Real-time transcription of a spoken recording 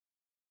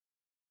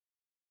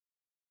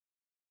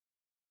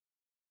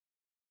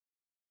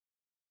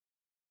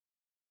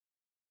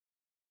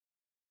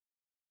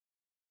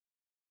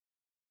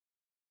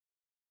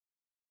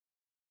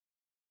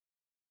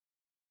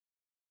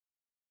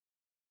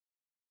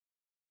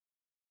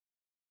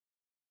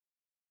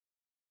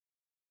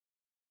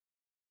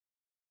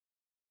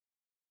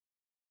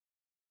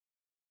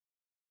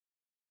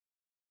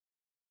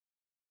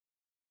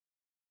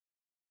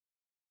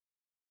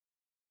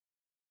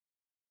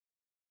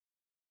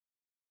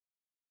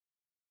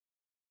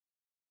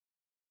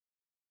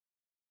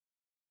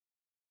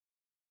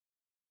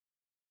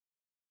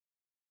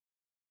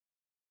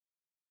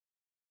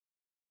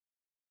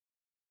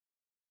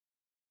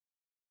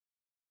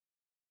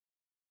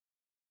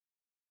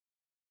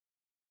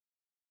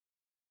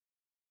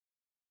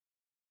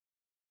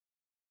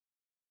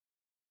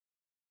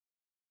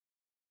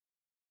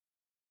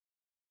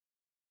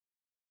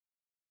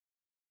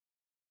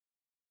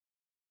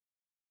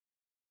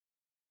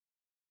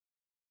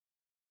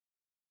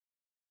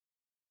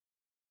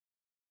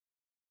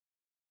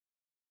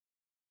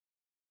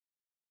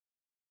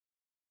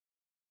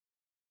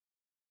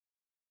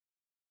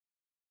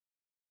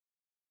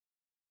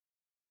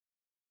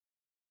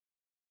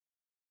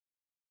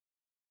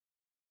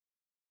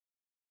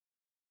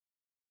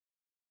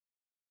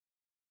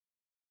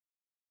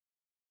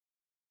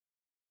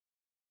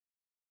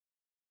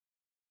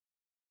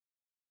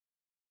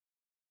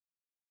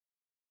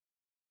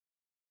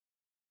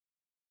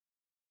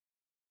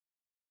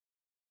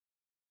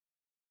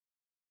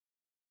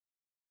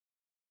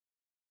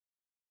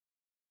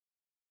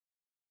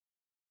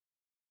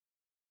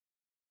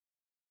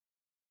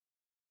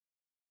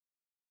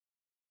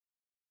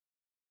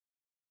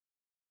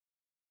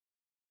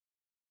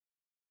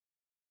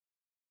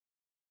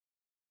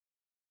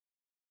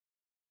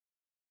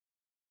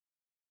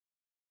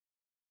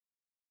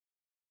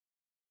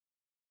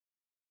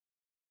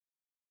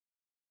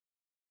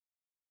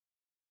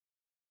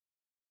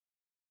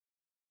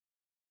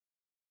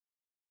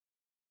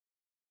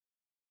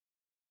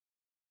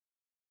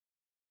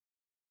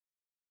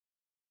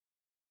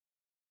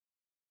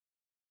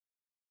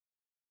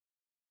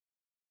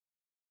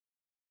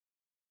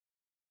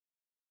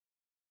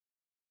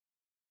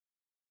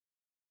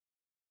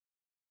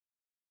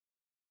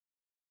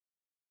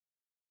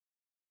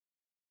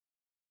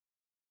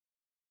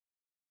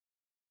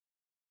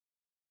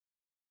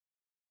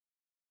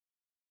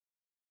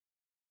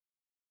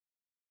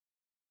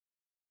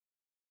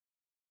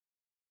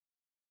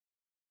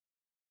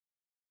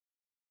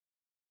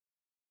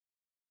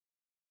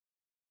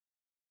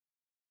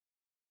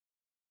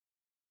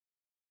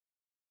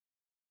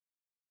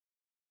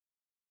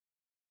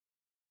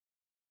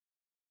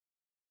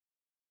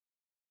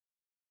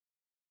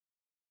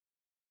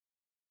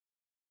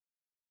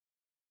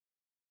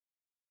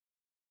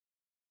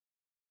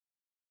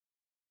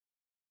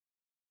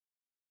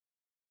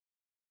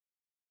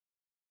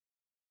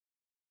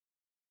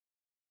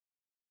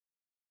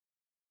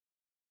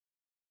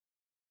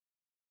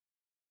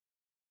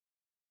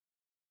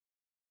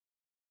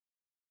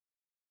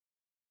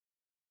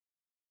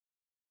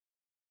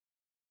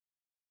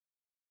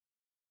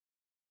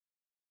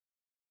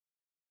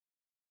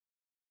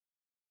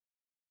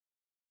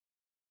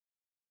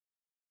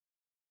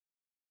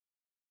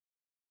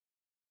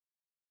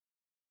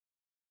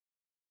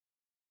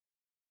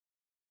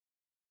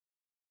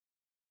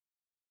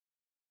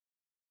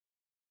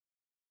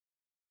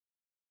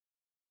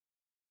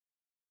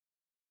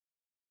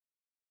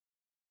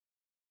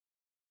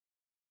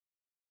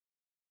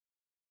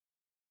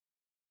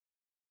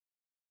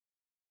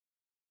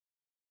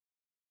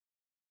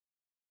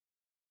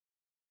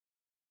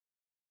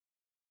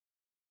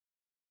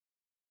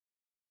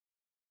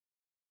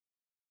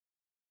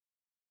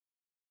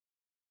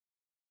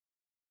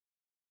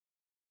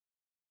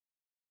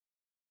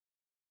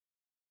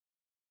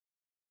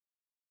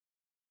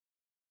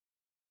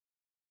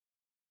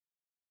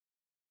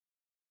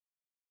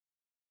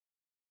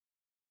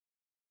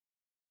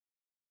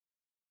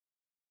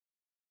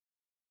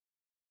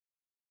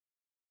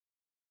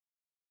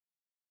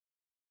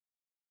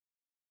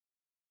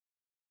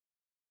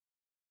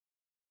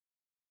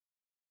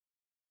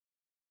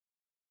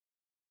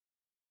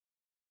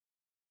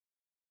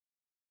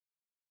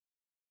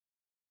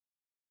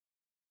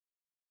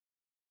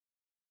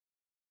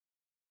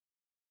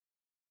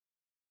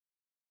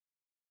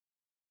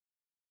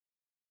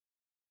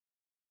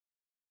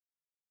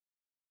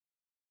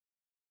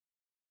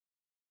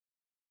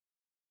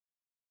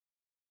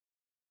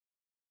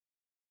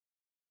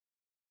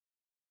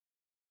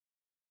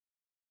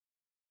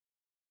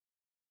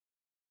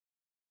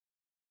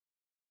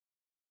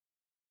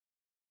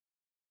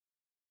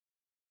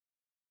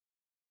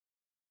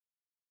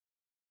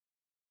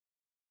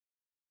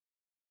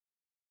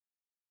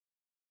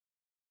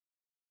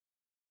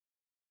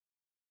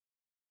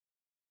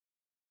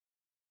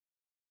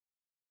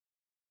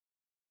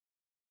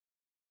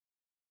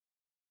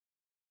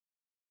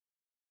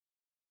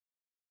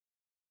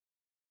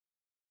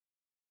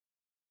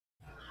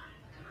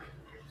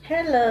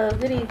Hello,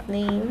 good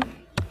evening.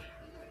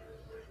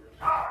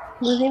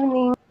 Good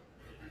evening.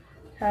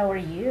 How are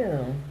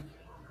you?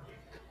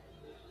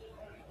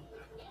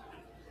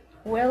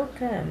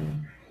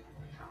 Welcome.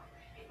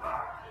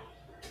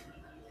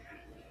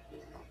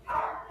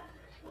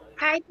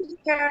 Hi,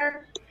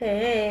 teacher.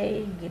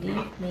 Hey, good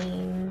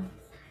evening.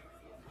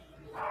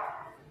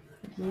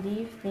 Good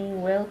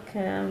evening,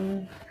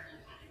 welcome.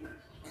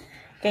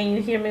 Can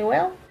you hear me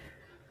well?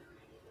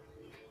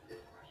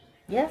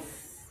 Yes?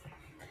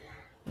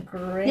 Yes,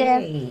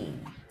 Great.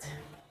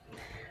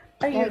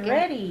 Are you again.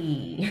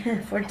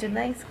 ready for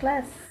tonight's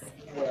class?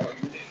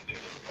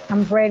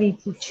 I'm ready,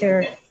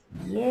 teacher.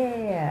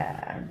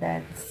 Yeah,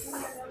 that's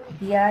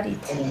the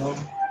attitude.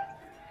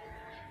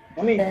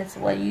 That's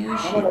what you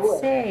should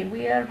say.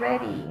 We are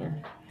ready.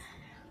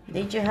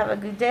 Did you have a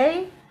good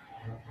day?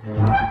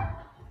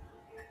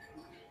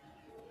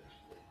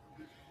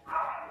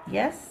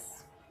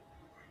 Yes?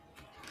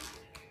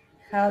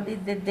 How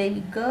did the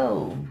day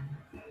go?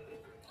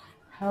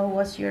 How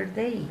was your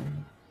day?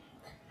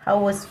 How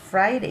was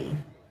Friday?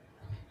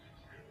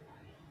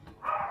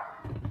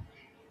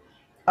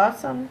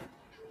 Awesome,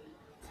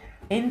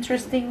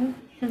 interesting,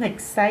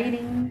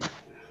 exciting.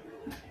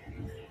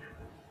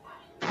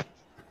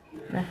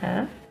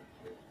 Uh-huh.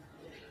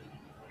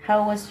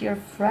 How was your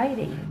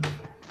Friday?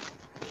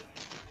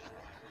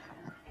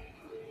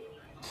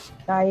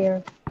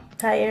 Tired.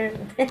 Tired?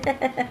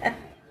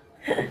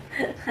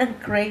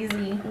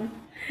 Crazy.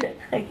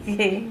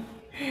 Okay.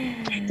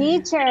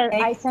 Teacher,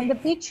 I sent the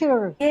Hectic?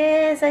 picture.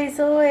 Yes, I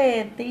saw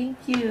it.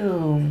 Thank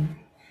you.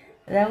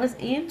 That was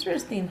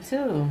interesting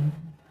too.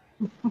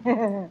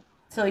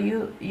 So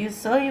you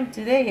saw him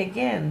today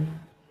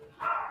again.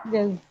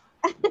 Yes.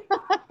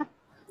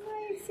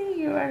 I see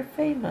you are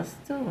famous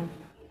too.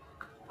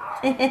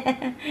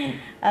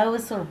 I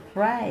was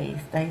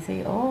surprised. I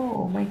say,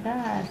 oh my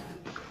God.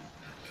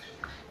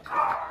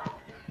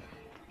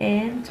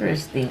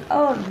 Interesting.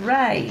 All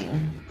right.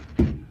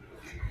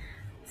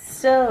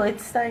 So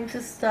it's time to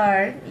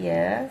start.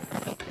 Yes,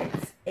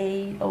 it's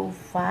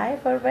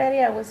 8:05 already.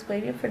 I was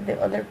waiting for the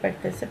other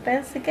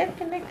participants to get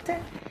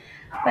connected,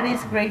 but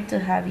it's great to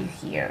have you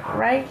here,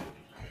 right?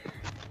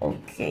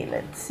 Okay,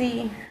 let's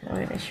see. I'm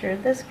going to share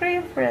the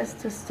screen for us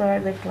to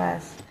start the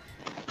class.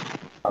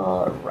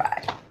 All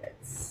right,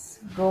 let's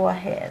go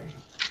ahead.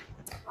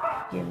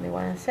 Give me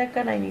 1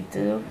 second. I need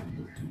to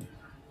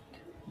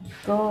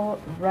go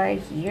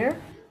right here.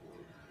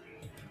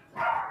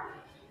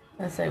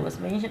 As I was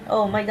mentioning,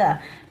 oh my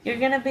God,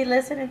 you're gonna be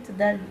listening to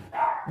that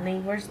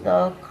neighbor's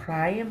dog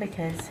crying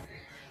because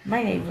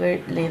my neighbor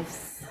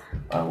lives,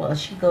 well,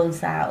 she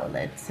goes out,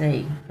 let's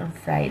say, on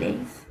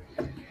Fridays,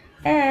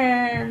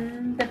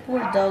 and the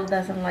poor dog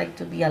doesn't like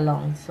to be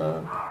alone,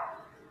 so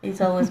it's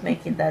always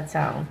making that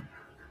sound.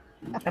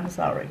 I'm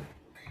sorry,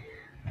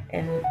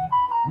 and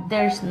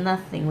there's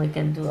nothing we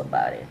can do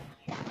about it.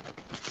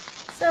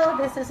 So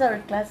this is our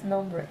class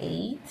number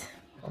 8.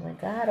 Oh my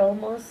God,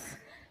 almost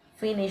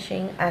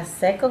finishing a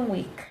second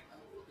week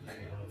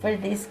for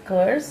this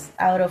course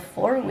out of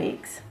 4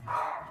 weeks.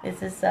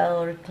 This is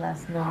our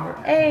class number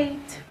 8.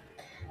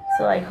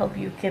 So I hope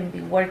you can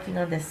be working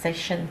on the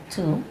session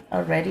 2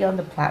 already on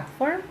the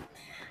platform.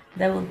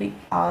 That would be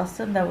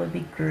awesome. That would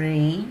be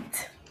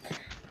great.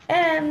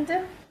 And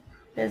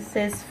this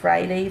is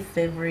Friday,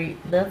 February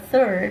the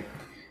 3rd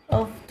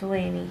of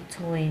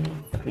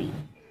 2023.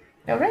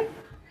 All right?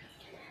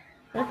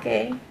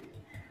 Okay.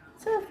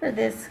 So for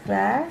this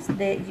class,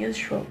 the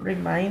usual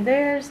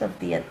reminders of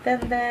the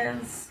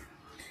attendance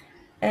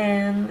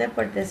and the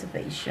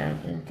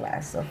participation in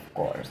class, of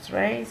course,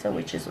 right? So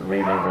which is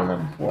really, really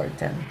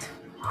important.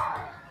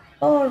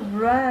 All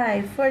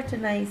right, for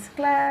tonight's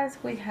class,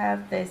 we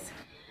have this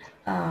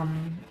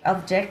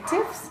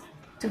objectives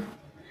to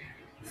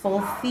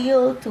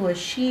fulfill, to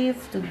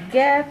achieve, to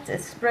get,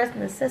 express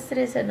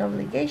necessities and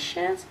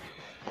obligations,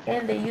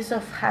 and the use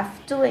of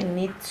have to and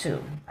need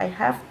to. I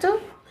have to,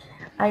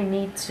 I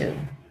need to.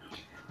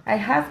 I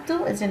have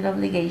to is an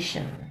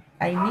obligation.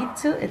 I need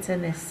to, it's a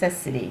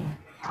necessity.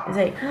 It's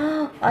like,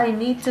 oh, I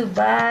need to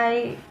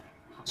buy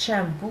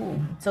shampoo,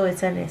 so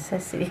it's a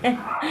necessity.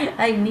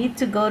 I need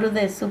to go to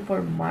the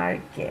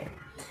supermarket.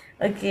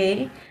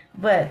 Okay,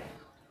 but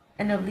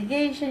an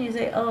obligation, you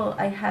say, oh,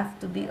 I have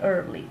to be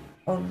early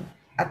on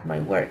at my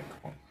work.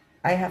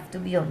 I have to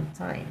be on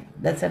time.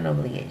 That's an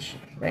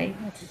obligation, right?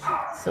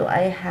 So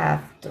I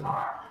have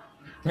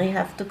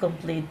to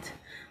complete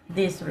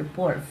this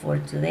report for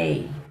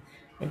today.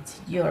 It's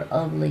your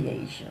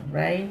obligation,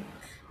 right?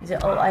 You say,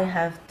 oh, I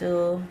have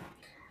to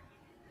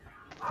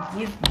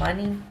give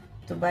money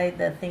to buy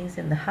the things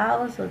in the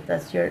house, so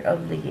that's your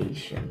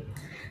obligation.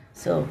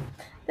 So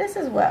this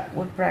is what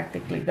we're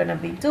practically gonna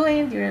be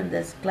doing during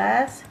this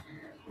class.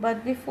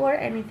 But before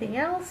anything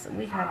else,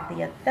 we have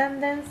the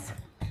attendance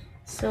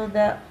so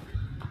that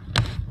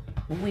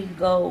we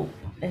go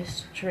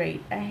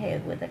straight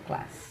ahead with the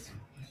class.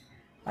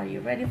 Are you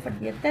ready for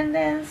the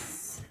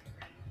attendance?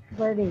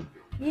 Ready.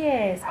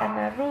 Yes,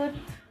 Ana Ruth,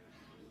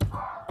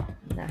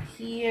 not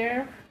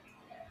here.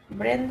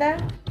 Brenda,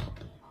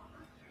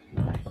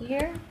 not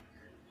here.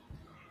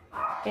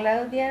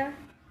 Claudia.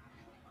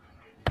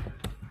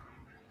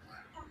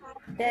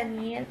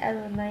 Daniel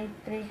Adonai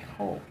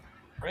Trejo.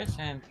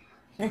 Present.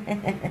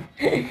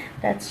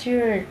 That's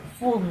your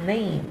full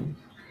name.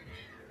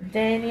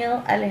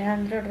 Daniel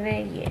Alejandro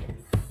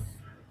Reyes.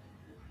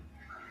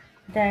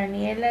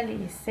 Daniela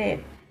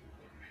Lisette.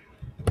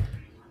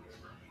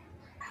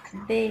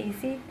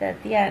 Daisy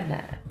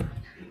Tatiana.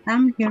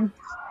 I'm here.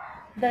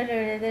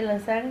 Dolores de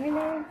Los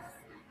Ángeles.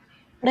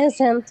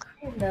 Present.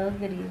 Hello,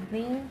 good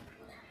evening.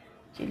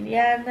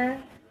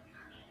 Juliana.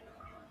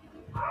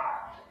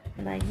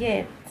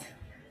 Nayet.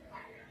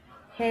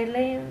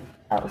 Helen.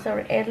 Oh,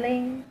 sorry,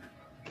 Ellen.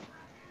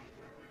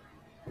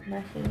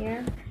 Not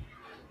here.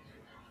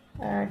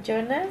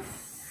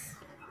 Jonas.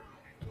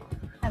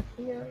 I'm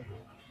here.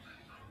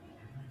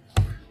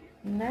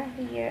 Not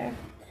here.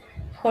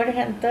 Jorge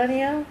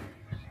Antonio.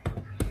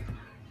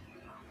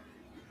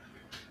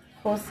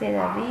 José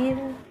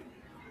David.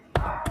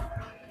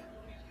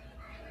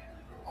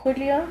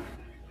 Julio.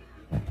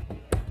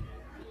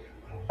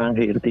 I'm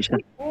here, teacher.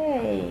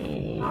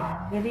 Hey,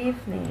 good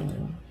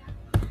evening.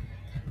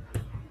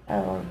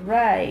 All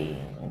right.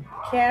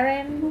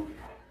 Karen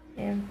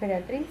and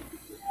Beatriz.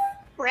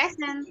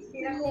 Present.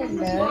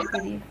 Hello,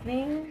 good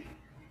evening.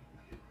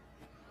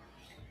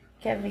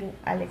 Kevin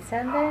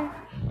Alexander.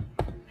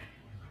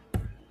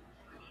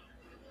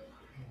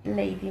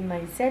 Lady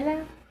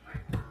Marcela.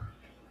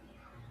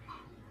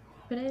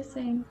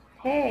 Present.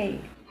 Hey,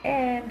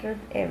 and Ruth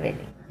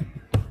Evelyn.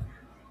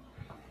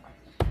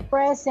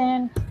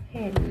 Present.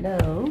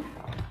 Hello.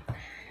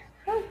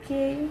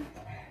 Okay.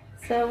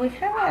 So we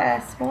have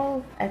a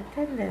small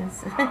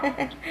attendance.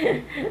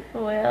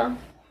 Well,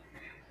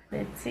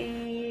 let's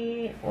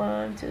see.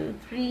 1, 2,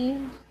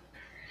 3,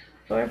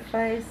 4,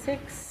 5,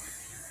 6,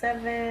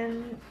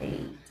 7,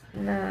 8,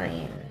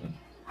 9.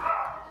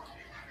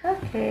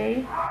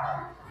 Okay.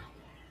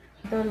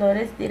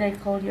 Dolores, did I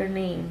call your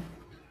name?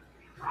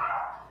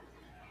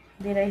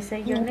 Did I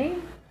say your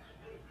name?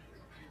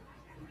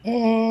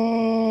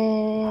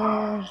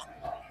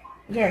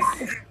 Yes.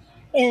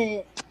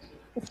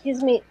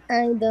 Excuse me,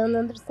 I don't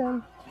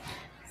understand.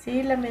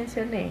 Sí, la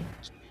mencioné.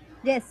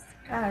 Yes.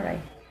 All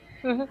right.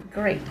 Mhm.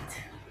 Great.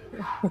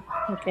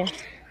 Okay.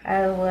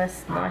 I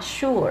was not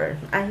sure.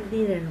 I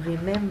didn't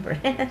remember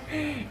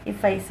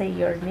if I say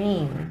your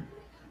name.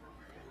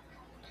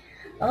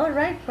 All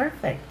right,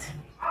 perfect.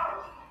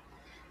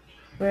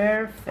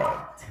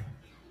 Perfect.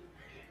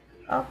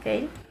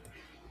 Okay.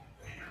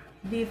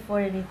 Before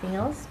anything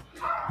else.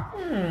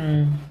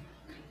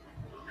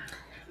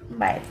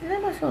 Vale,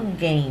 tenemos un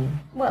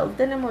game. Well,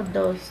 tenemos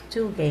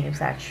two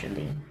games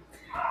actually.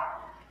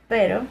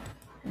 Pero,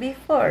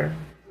 before,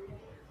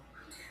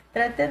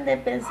 traten de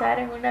pensar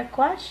en una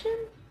question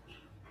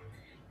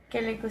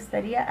que le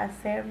gustaría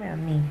hacerme a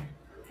mí.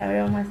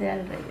 Ahora vamos a hacer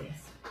al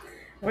revés.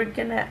 We're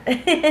gonna,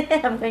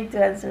 I'm going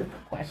to answer the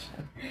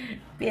question.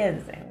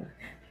 Piensen.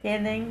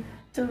 Tienen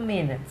 2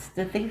 minutes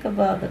to think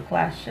about the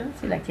question.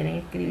 Si la quieren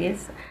escribir,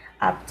 it's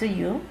up to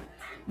you.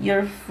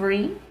 You're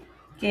free,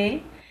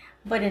 okay?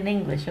 But in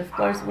English, of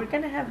course, we're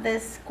gonna have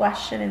this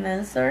question and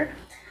answer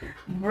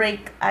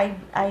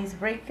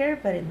icebreaker,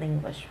 but in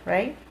English,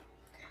 right?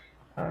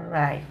 All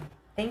right.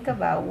 Think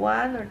about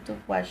 1 or 2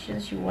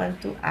 questions you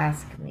want to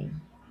ask me.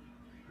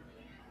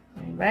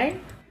 All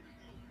right?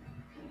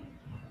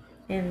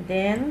 And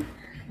then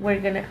we're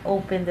gonna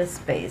open the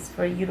space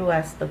for you to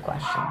ask the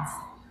questions.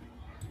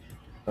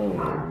 All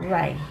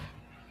right.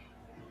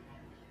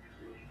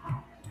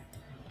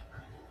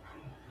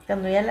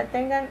 Cuando ya la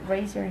tengan,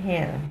 raise your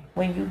hand.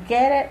 When you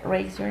get it,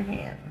 raise your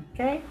hand,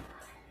 okay?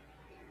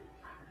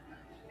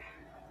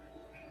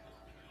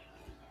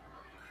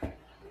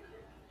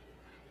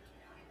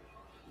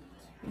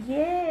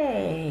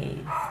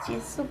 Yay!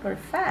 She's super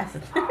fast.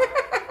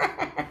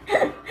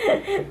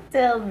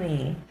 Tell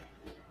me.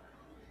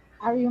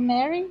 Are you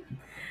married?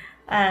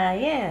 I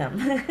am.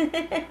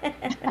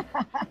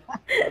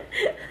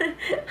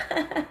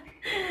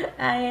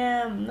 I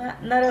am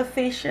not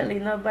officially,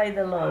 not by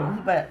the law,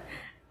 but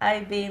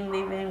I've been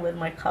living with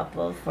my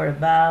couple for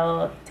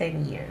about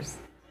 10 years.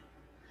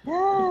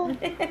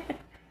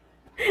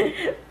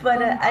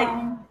 But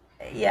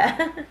yeah.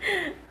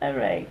 All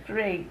right,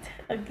 great.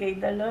 Okay,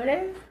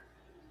 Dolores?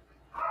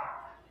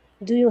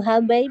 Do you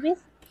have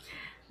babies?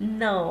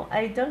 No,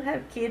 I don't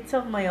have kids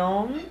of my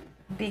own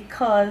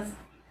because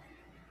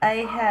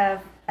I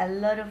have a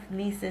lot of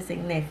nieces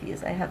and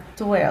nephews. I have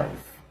 12.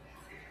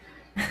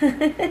 I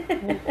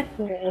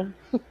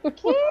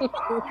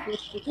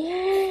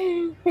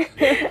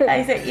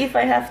said if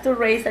I have to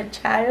raise a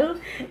child,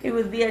 it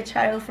would be a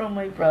child from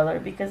my brother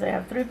because I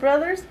have 3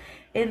 brothers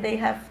and they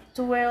have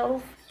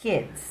 12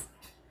 kids.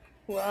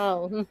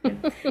 Wow.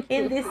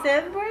 In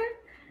December,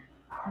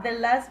 the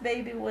last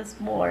baby was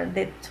born,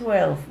 the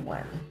 12th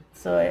one.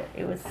 So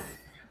it was,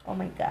 oh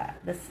my God,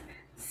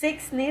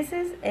 6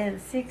 nieces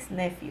and 6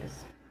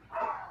 nephews.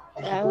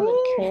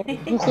 Okay.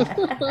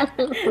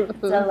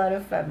 It's a lot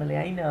of family,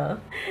 I know.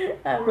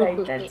 All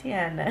right,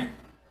 Tatiana.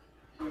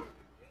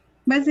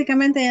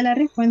 Básicamente ya la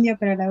respondió,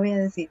 pero la voy a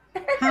decir.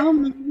 How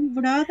many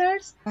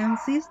brothers and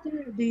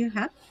sisters do you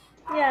have?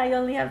 Yeah, I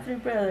only have three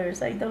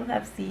brothers. I don't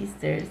have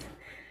sisters.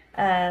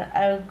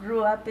 I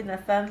grew up in a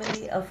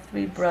family of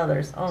three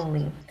brothers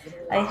only.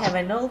 I have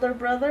an older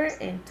brother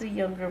and two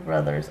younger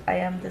brothers. I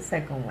am the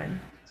second one.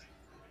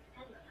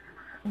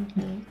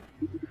 Mhm.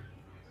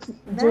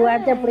 You are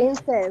the Nice.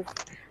 princess.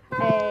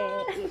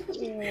 Uh,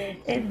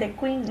 And the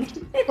queen.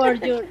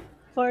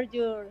 for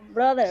your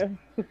brother.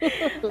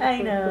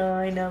 I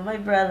know. My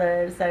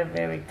brothers are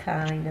very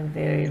kind and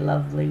very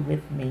lovely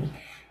with me.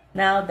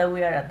 Now that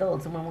we are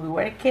adults, when we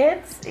were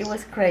kids, it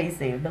was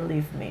crazy,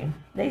 believe me.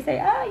 They say,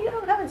 ah, you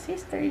don't have a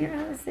sister, you don't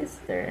have a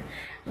sister.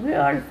 We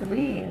are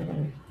three.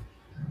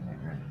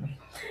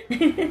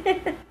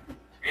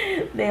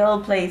 They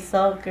all play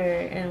soccer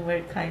and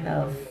we're kind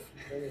of,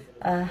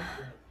 uh,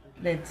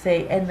 let's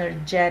say,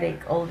 energetic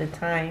all the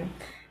time.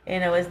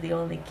 And I was the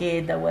only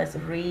kid that was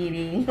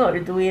reading or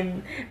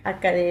doing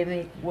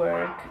academic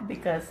work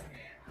because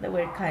they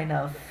were kind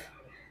of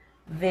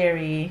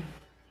very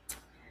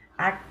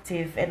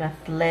active and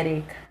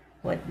athletic.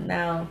 But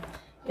now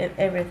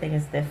everything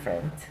is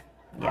different.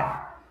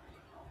 Yeah.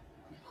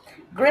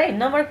 Great.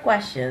 No more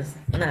questions.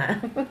 Nah.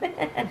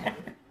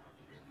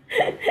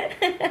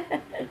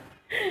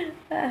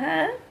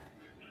 Uh-huh.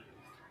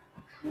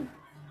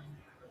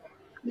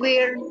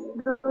 Where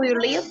do you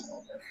live?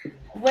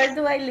 Where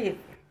do I live?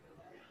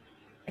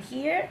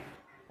 Here?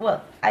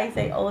 Well, I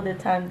say all the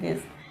time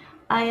this.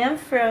 I am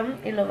from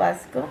Ilo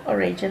Vasco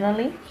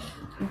originally,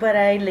 but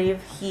I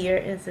live here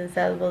in San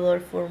Salvador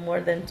for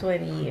more than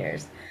 20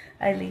 years.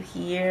 I live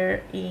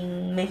here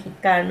in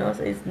Mexicanos,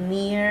 it's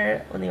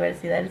near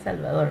Universidad El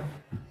Salvador.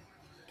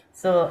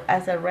 So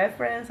as a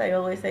reference, I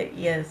always say,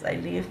 yes, I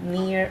live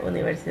near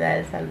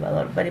Universidad El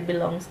Salvador, but it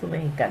belongs to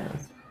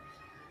Mexicanos.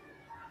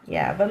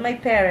 Yeah, but my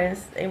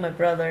parents and my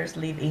brothers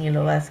live in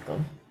Ilo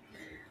Vasco,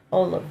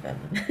 all of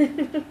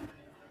them.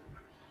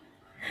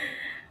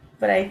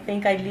 But I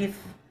think I live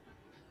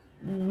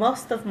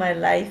most of my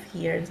life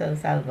here in San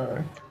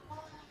Salvador.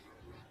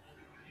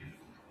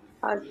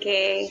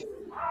 Okay.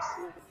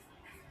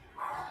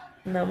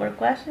 No more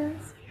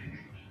questions?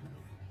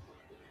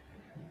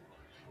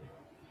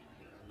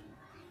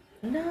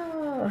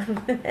 No.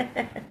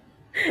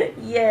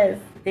 Yes,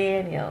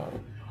 Daniel.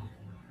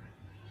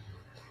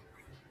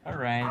 All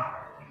right.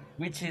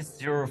 Which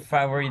is your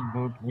favorite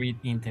book read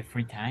in the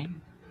free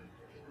time?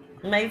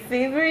 My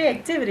favorite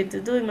activity to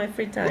do in my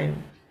free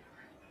time.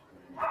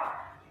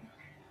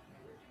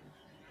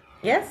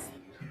 Yes?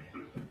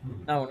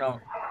 No, no.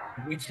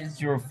 Which is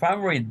your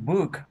favorite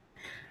book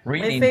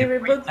read My in the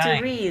favorite free book to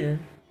time? read.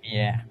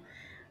 Yeah.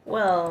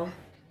 Well,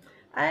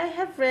 I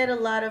have read a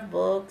lot of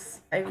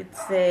books. I would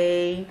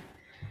say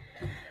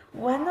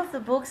one of the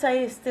books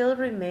I still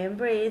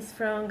remember is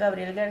from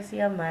Gabriel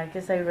Garcia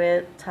Marquez. I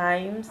read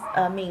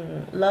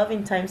Love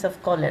in Times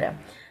of Cholera.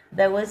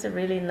 That was a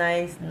really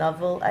nice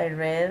novel I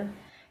read.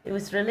 It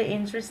was really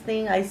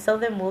interesting. I saw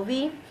the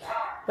movie,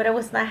 but I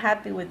was not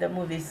happy with the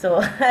movie,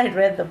 so I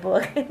read the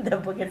book. The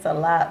book is a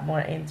lot more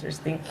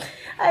interesting.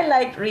 I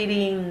like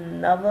reading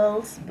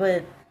novels,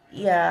 but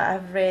yeah,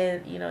 I've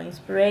read,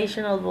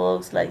 inspirational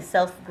books like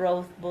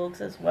self-growth books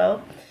as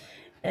well.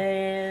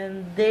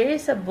 And there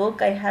is a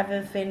book I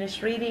haven't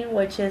finished reading,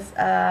 which is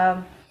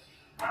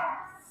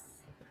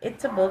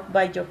it's a book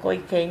by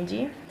Yokoi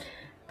Kenji,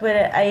 but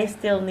I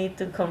still need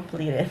to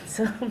complete it.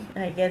 So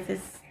I guess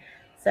it's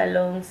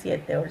Salón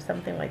Siete or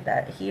something like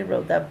that. He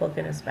wrote that book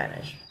in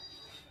Spanish.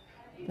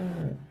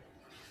 Mhm.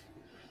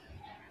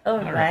 All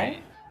All right.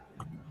 right.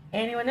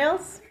 Anyone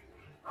else?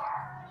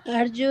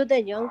 Are you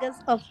the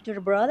youngest of your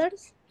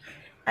brothers?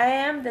 I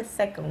am the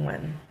second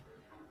one.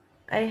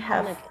 I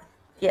have, Okay.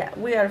 yeah,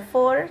 we are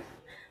four.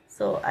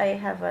 So I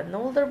have an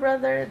older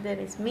brother, then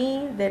is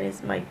me, then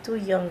is my two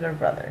younger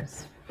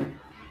brothers.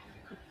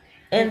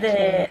 And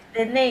Okay.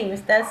 the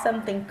names, that's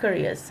something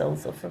curious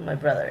also for my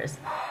brothers.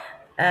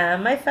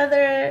 My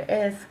father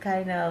is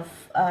kind of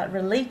a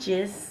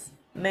religious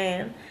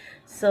man,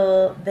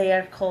 so they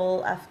are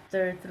called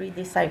after three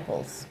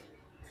disciples.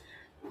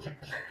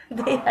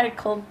 They are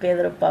called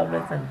Pedro, Pablo,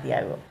 and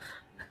Santiago.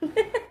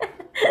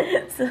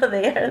 So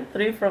they are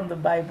three from the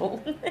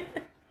Bible.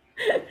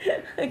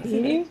 Okay.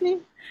 Seriously?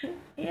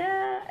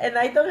 Yeah, and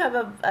I don't have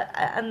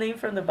a name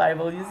from the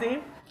Bible, you see?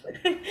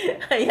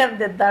 I am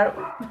the dark.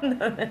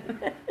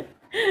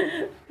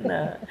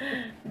 No,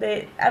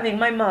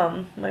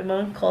 my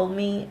mom called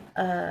me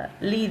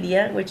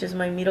Lydia, which is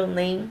my middle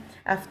name,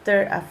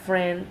 after a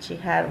friend she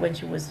had when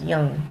she was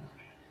young.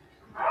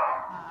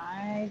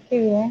 Ay, qué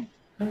bien.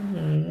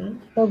 Mm-hmm.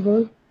 So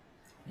good.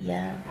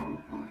 Yeah.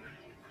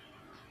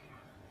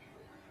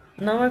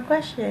 No more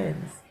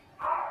questions.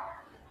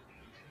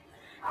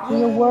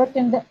 You Yay. work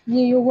in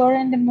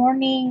the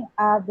morning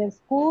at the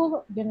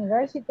school,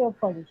 university, or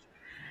college?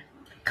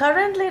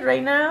 Currently,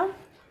 right now,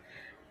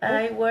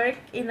 Yes. I work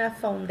in a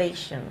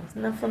foundation,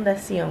 una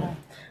fundación. Oh,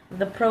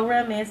 The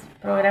program is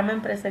Programa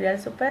Empresarial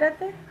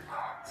Supérate.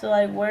 So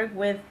I work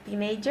with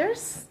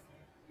teenagers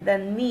that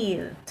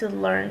need to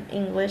learn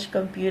English,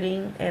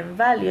 computing, and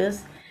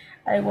values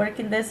I work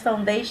in this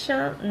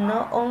foundation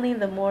not only in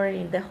the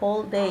morning, the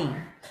whole day.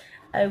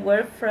 I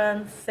work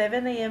from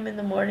 7 a.m. in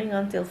the morning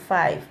until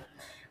 5.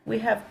 We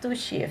have two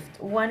shifts.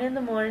 One in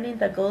the morning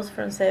that goes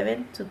from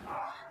 7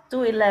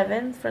 to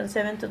 11, from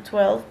 7 to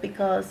 12,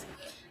 because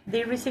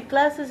they receive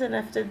classes and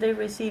after they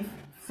receive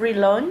free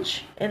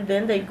lunch and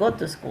then they go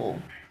to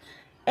school.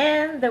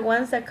 And the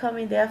ones that come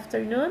in the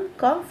afternoon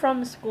come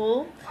from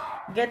school,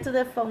 get to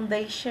the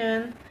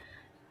foundation,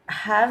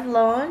 have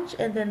lunch,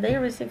 and then they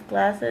receive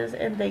classes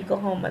and they go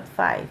home at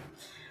 5.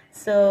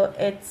 So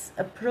it's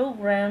a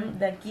program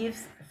that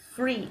gives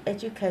free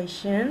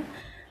education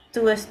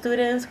to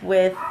students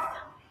with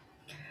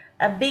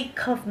a big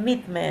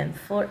commitment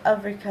for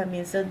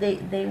overcoming. So they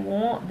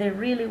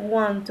really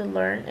want to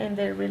learn and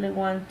they really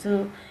want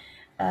to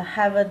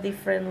have a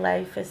different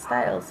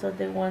lifestyle. So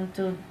they want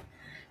to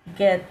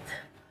get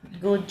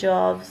good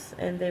jobs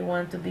and they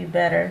want to be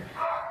better.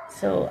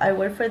 So I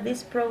work for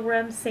this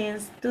program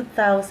since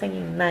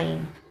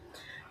 2009.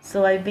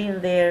 So I've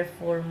been there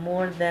for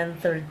more than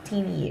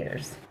 13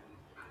 years.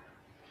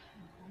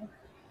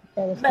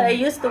 But I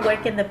used to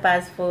work in the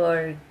past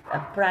for a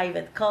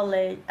private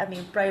college,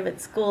 private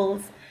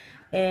schools,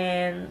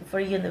 and for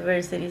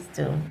universities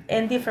too,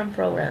 and different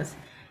programs.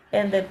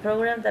 And the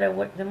program that I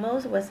worked the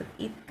most was at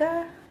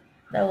ITCA.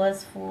 That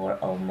was for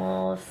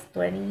almost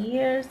 20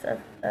 years at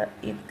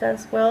ITCA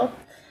as well.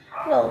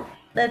 Well,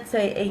 let's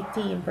say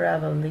 18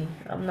 probably.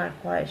 I'm not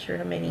quite sure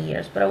how many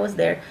years, but I was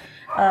there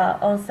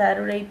on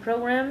Saturday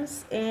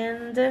programs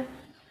and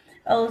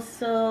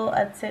also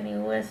at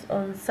CNUS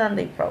on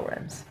Sunday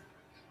programs.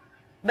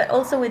 But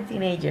also with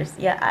teenagers.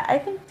 Yeah, I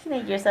think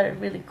teenagers are a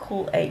really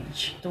cool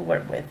age to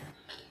work with.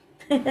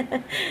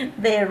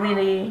 They're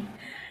really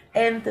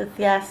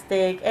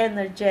enthusiastic,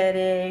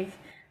 energetic,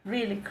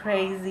 really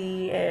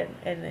crazy, and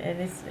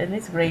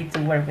it's great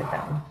to work with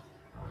them.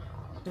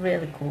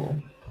 Really cool.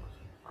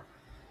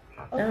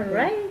 Okay. All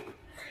right.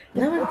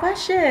 No more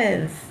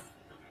questions.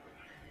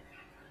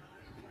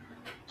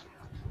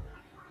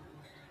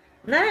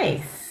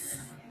 Nice.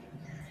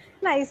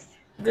 Nice.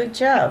 Good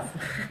job.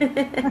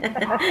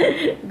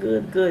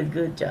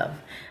 Good job.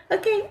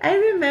 Okay, I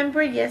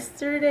remember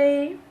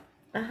yesterday.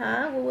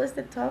 What was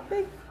the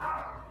topic?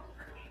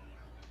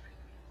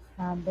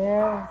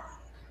 There's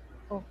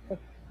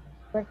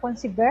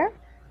frequency verb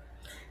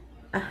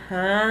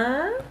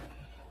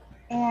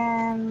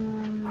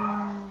and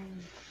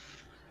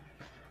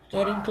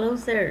Getting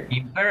closer.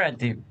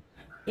 Imperative.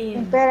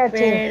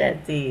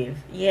 Imperative.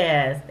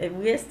 Yes, and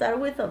we start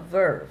with a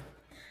verb.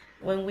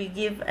 When we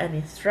give an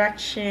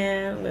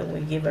instruction, when we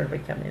give a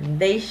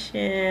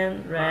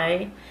recommendation,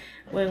 right?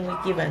 When we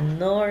give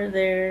an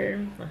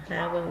order,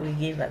 when we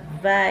give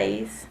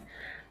advice.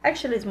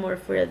 Actually, it's more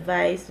for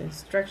advice,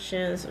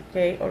 instructions,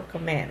 okay, or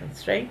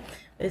commands, right?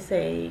 We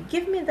say,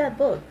 give me that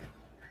book.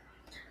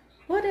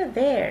 Put it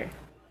there.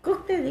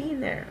 Cook the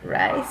dinner,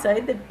 right? So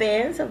it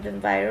depends on the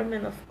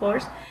environment, of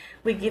course.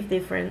 We give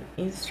different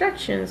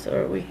instructions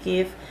or we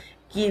give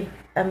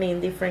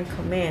different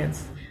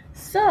commands.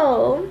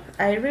 So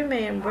I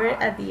remember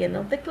at the end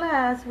of the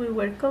class, we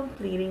were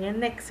completing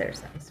an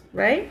exercise,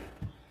 right?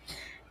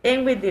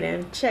 And we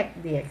didn't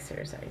check the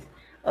exercise.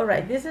 All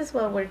right, this is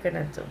what we're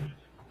gonna do.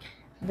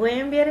 Voy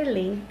a enviar el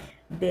link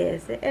de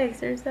ese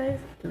exercise,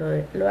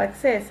 lo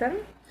accesan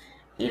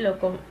y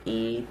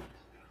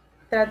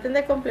traten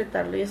de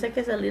completarlo. Yo sé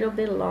que es a little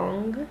bit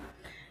long,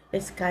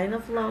 it's kind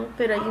of long,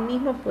 pero ahí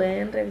mismo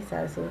pueden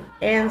revisar sus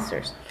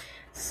answers.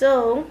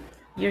 So,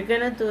 you're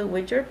gonna do it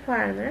with your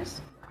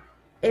partners.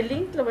 El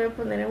link lo voy a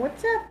poner en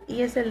WhatsApp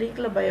y ese link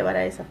lo va a llevar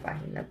a esa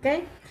página,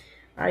 ¿ok?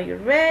 Are you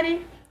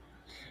ready?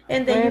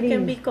 And then you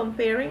can be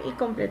comparing y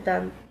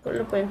completando,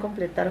 lo pueden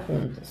completar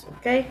juntos,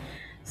 ¿ok?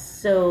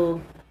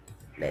 So,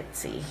 let's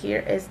see, here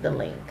is the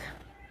link.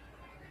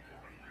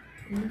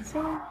 Let's see.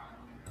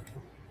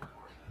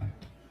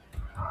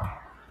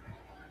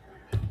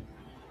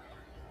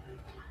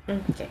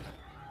 Ok.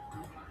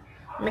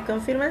 Me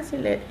confirman si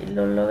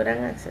lo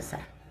logran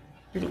accesar,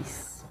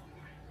 please.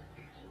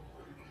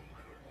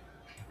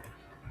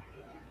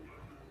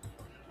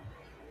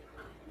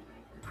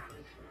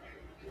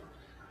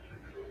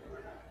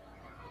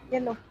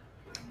 hielo.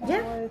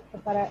 ¿Ya?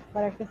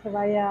 Para que se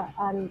vaya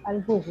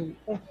al Google.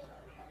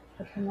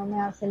 Porque no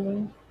me hace el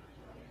link.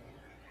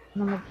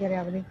 No me quiere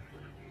abrir.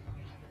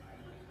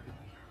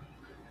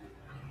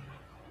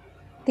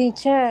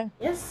 Teacher,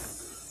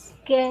 Yes.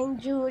 can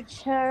you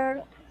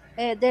share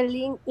the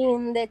link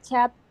in the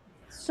chat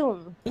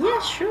soon,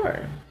 Yeah,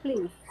 sure.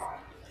 please?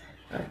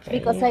 Okay.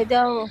 Because I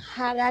don't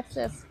have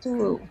access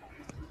to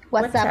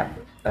WhatsApp.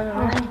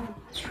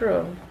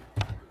 True.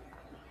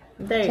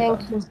 There you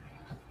Thank go. you.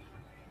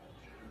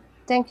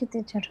 Thank you,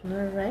 teacher.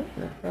 All right,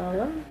 no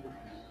problem.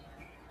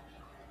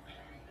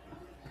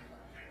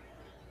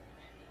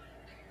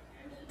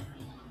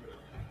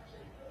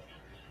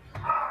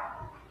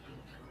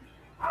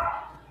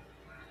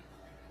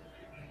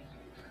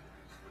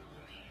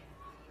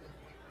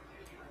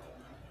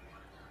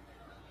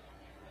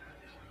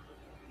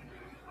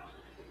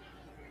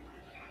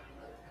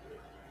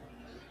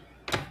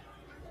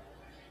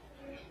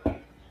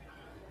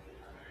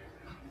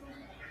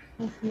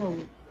 Slow.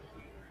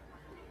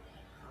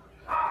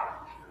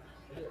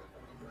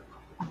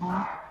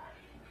 Ajá.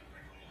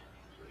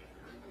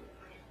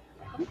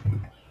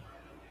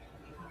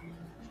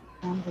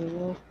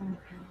 Sonríe, sonríe.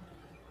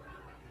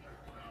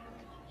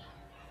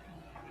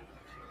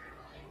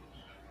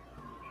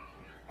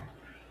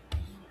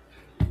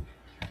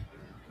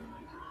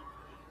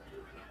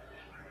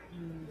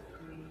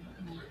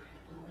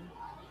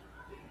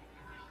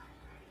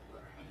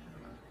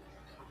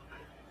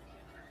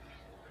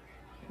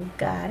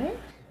 Got it?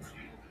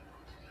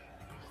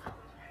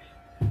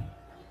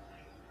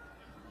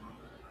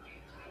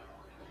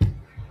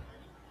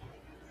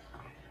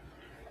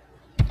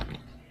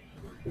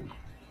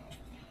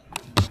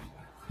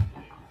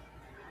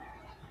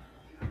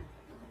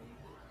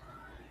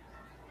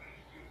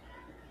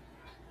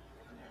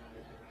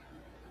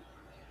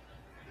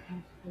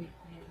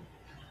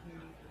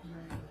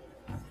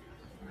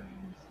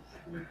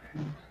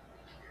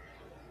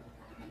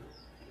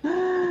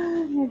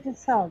 It is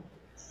so.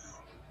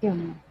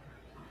 Human.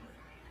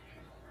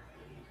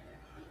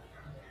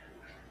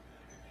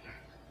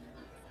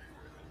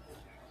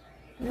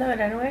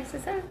 ¿Lograron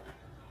accesar?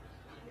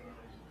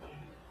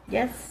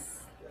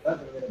 Yes.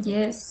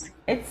 Yes.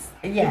 It's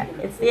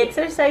the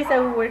exercise that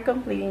we were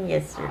completing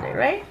yesterday,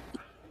 right?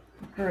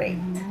 Great.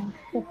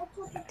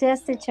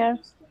 Yes, teacher.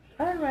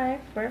 All right,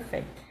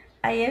 perfect.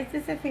 Ayer, si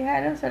se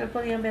fijaron, solo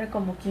podían ver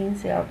como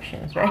 15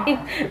 options, right?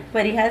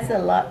 But it has a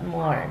lot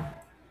more.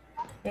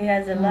 It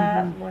has a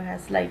lot more,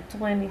 has like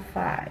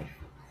 25.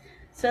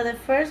 So the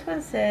first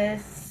one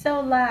says, so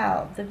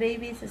loud, the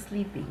baby is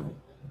sleeping.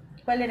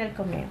 ¿Cuál era el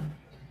comienzo?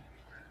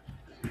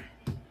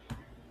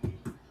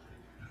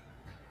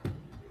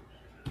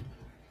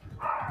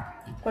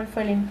 ¿Cuál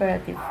fue el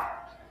imperativo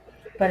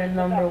para el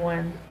number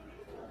one?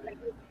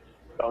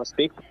 Don't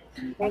speak.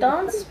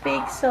 Don't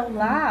speak so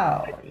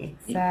loud.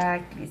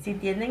 Exactly. Si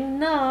tienen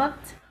not,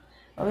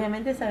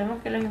 obviamente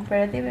sabemos que los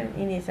imperativos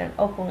inician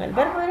o con el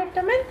verbo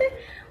directamente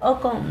o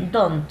con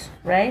don't,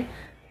 right?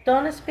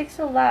 Don't speak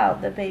so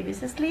loud, the baby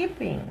is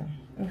sleeping.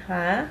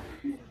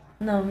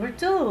 Number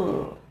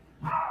two.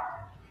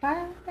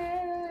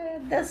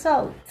 The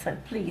salt,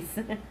 please.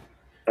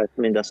 Pass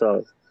me the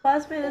salt.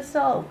 Pass me the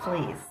salt,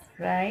 please,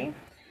 right?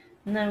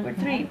 Number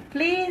three,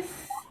 please,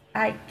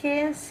 I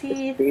can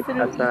see Step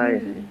through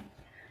aside. you.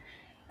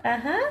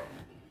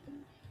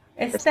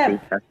 Step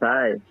Step.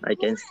 aside. I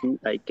can see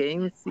from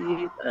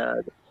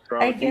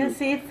I can you.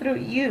 see through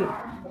you.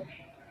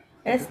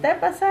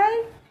 Step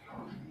aside.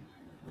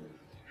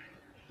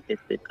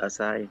 Step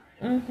aside.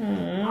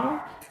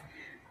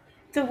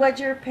 To what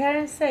your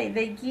parents say,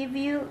 they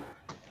give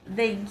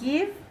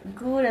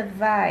good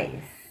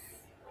advice.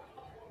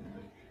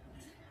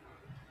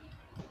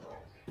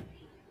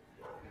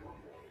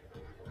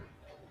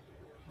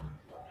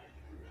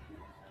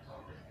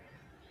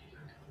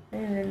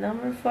 And the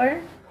number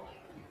four.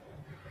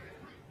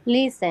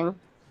 Listen.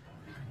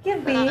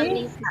 Can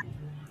be.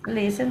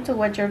 Listen to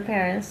what your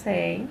parents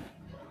say.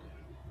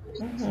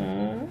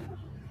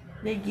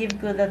 They give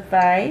good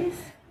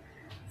advice.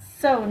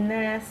 So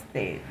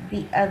nasty,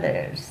 the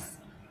others.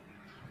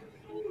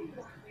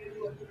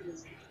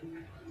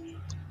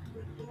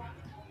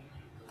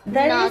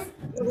 That is,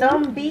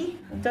 don't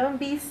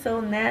be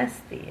so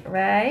nasty,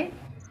 right?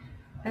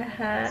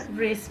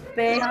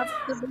 Respect.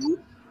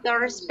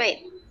 Don't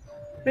respect.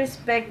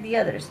 Respect the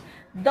others.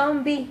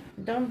 Don't be,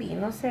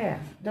 no seas.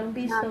 Don't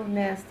be so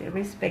nasty.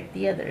 Respect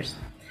the others.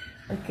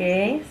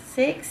 Okay,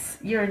 6,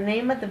 your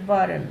name at the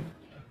bottom.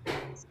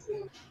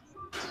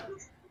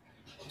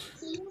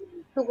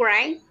 To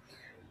write.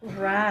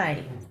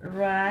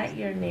 Write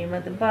your name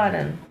at the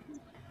bottom.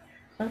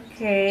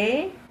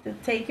 Okay, to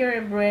take your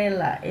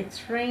umbrella.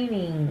 It's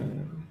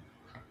raining.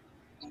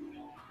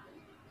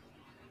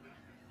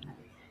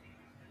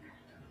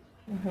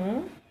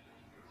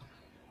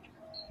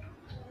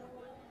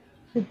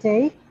 To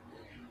take.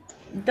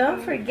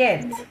 Don't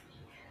forget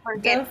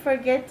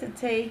to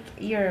take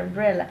your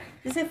umbrella.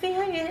 Si se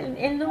fijan,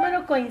 el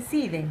número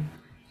coincide.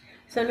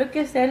 Solo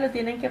que ustedes lo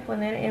tienen que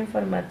poner en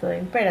formato de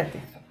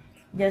imperativo.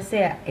 Ya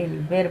sea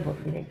el verbo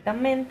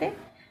directamente,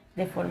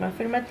 de forma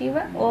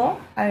afirmativa, o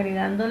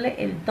agregándole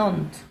el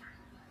don't.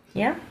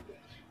 ¿Ya?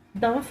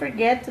 Don't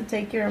forget to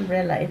take your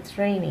umbrella. It's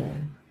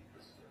raining.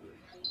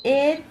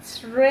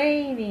 It's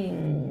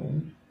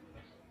raining.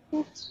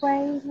 It's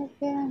raining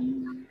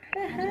again.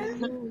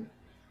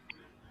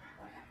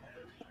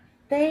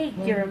 Take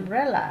your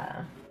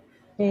umbrella.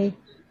 Take.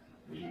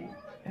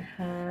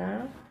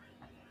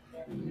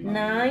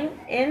 9,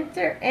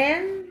 enter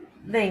in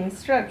the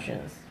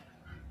instructions.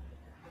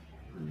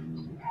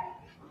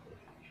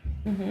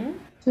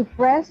 To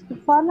press, to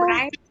follow.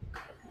 Right.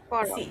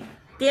 Follow. Sí,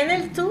 tiene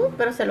el to,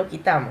 pero se lo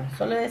quitamos.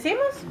 Solo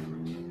decimos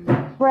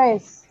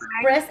Press.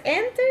 press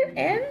enter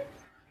and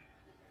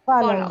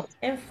Follow.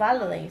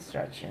 follow the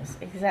instructions.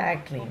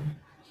 Exactly.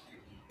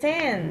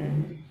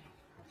 10.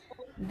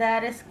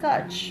 That is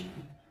scotch.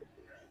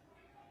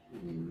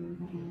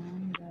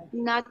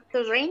 Not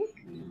to drink.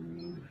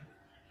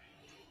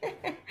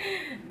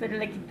 Pero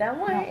le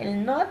quitamos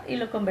el not y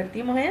lo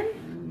convertimos en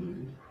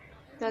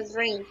The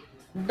drink.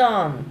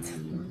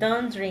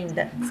 Don't drink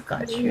that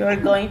scotch. You are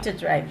going to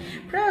drive.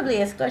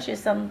 Probably a scotch is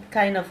some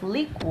kind of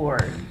liquor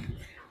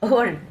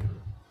or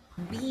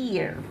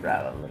beer,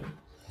 probably.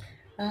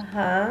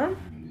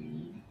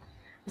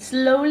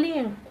 Slowly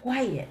and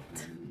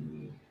quiet.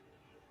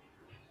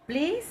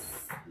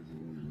 Please.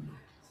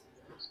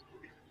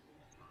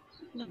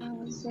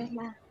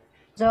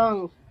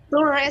 Don't.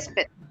 To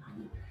respect.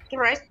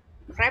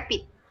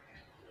 Repeat.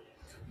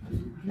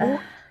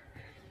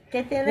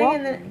 ¿Qué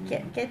tienen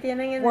qué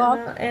tienen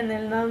en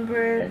el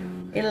number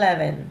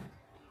 11?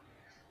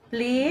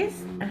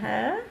 Please.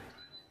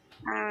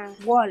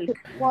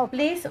 Walk.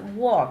 Please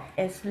walk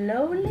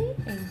slowly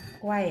and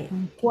quiet.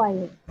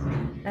 Quiet.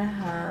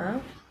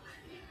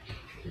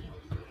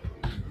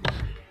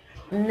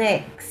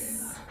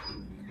 Next.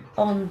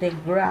 On the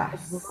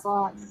grass.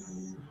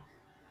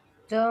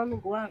 Don't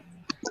walk.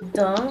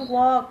 Don't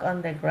walk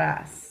on the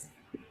grass.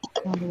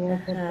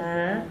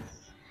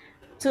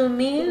 To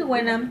me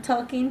when I'm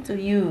talking to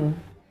you.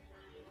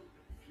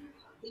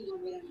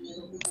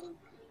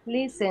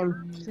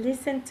 Listen.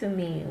 Listen to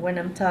me when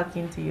I'm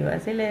talking to you.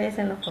 Así le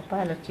dicen los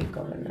papás a los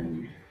chicos, ¿verdad?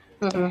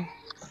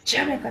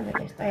 Escúchame cuando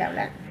te estoy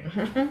hablando.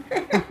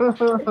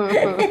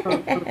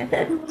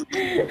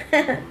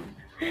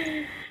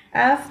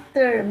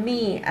 After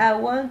me. I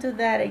won't do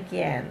that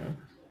again.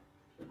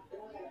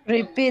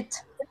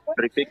 Repeat.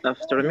 Repeat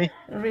after me.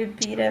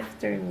 Repeat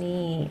after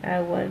me. I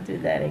won't do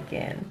that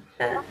again.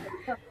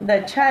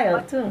 The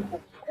child too.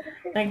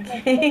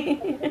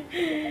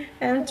 Okay.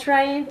 I'm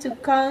trying to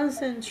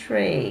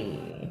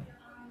concentrate.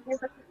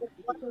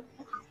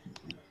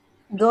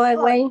 Go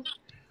away.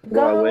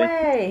 Go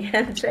away.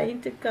 I'm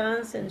trying to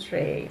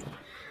concentrate.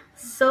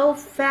 So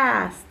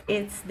fast,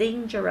 it's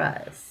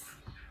dangerous.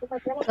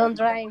 Don't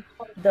drive.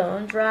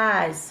 Don't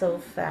drive so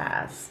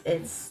fast,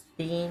 it's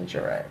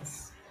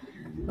dangerous.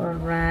 All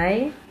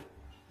right.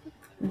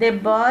 The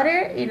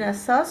butter in a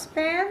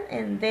saucepan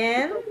and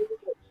then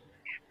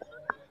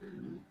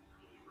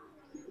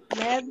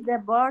Let the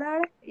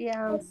butter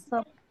and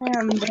soap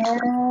and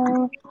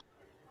then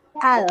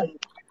add.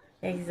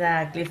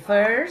 exactly.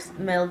 First,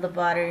 melt the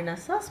butter in a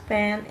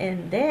saucepan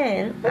and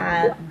then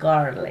add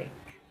garlic.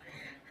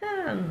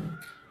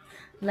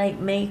 Like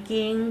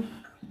making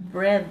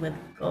bread with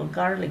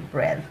garlic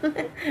bread.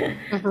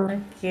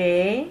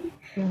 Okay.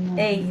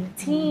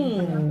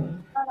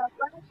 18.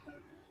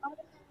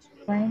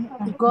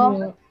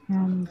 Go.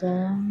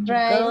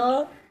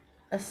 Go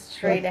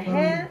straight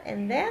ahead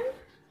and then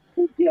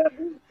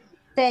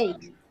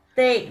Take.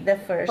 take the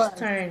first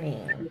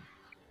turning.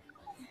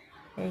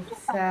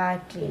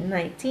 Exactly.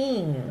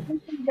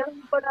 19.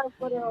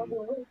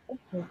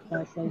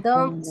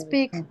 Don't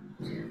speak.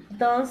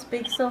 Don't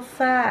speak so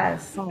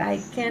fast. I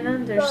can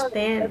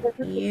understand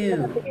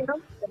you.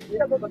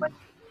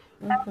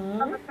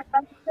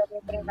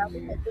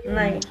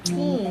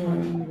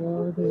 19.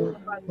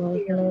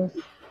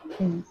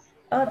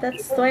 Oh,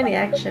 that's 20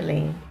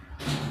 actually.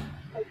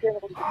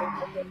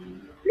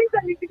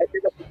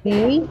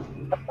 Okay.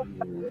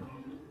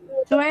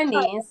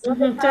 20.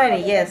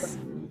 20, yes.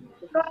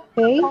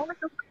 Okay.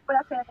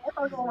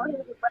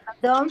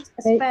 Don't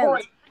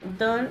spend.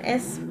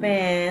 Don't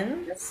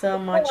spend so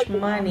much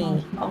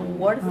money on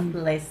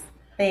worthless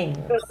things.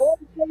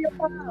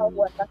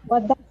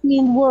 What does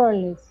mean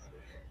worthless?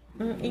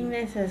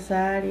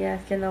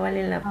 Innecesarias, que no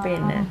valen la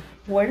pena.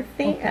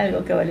 Worthy,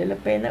 algo que vale la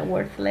pena.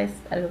 Worthless,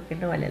 algo que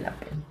no vale la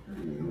pena.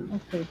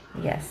 Okay.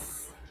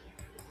 Yes.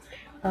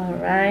 All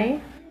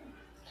right.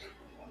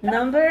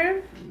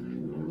 Number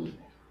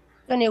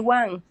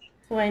 21.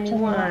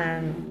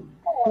 21.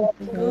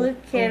 Good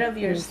care of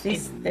your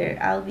sister.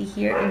 I'll be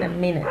here in a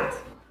minute.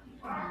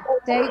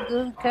 Take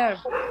good care.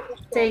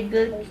 Take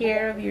good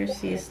care of your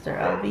sister.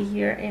 I'll be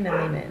here in a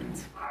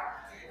minute.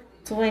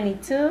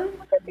 22.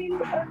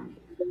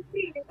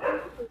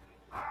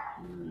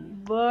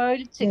 Boil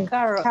the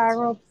carrot.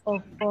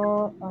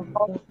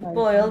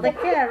 Boil the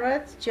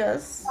carrots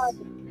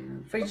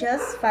for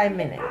just 5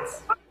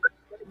 minutes.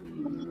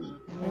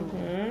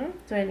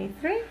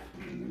 23.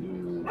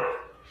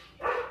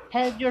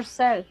 Help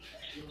yourself.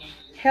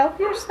 Help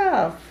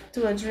yourself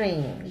to a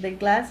drink. The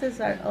glasses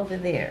are over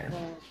there.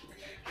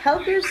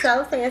 Help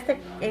yourself,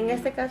 en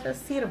este caso,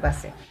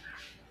 sírvase.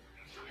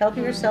 Help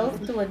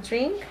yourself to a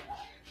drink.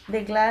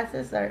 The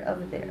glasses are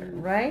over there,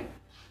 right?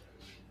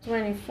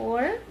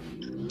 24.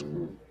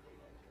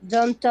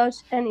 Don't touch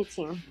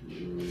anything.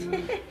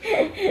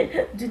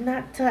 Do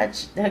not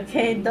touch,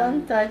 okay?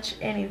 Don't touch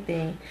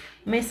anything.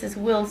 Mrs.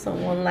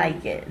 Wilson won't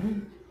like it.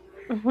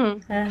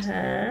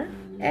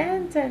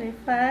 And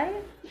 25.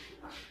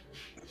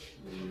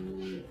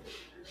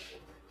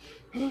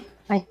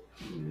 Ay.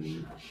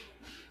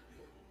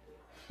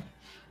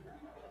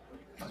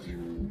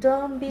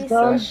 Don't be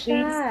so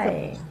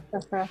shy.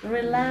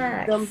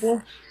 Relax.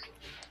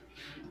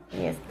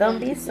 Yes, don't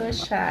be so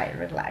shy.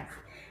 Relax.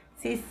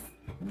 Si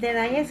le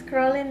dan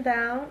scrolling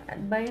down,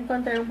 van a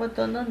encontrar un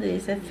botón donde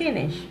dice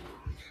finish.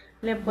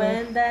 Le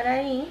pueden dar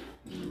ahí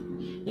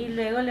y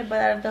luego le va a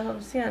dar dos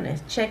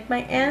opciones. Check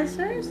my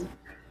answers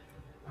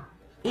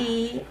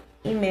y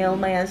email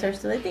my answers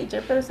to the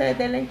teacher, pero ustedes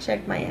denle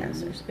check my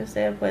answers, que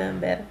ustedes pueden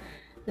ver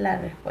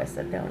las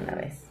respuestas de una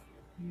vez.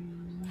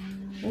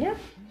 ¿Ya?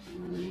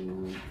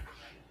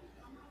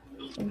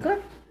 Good.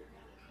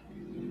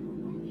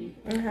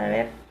 A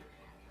ver,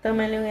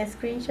 tómenle un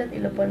screenshot y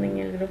lo ponen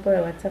en el grupo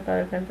de WhatsApp a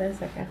ver cuánto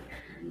es acá.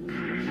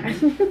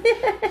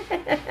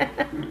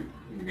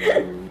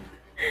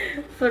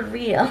 For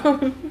real.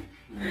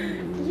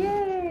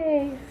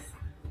 Yes.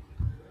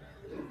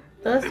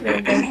 Todos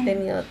creo que han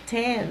tenido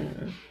 10.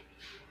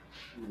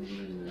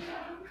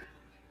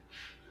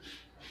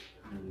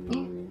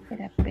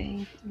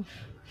 Espérate.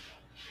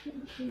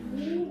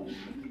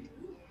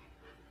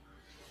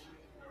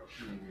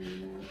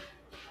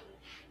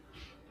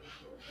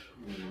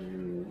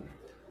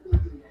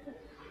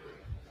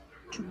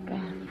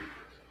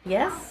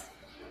 Yes.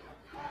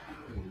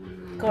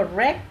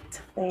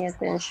 Correct. Pay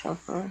attention.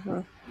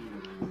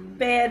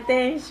 Pay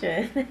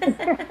attention.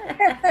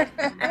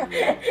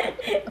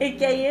 Es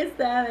que ahí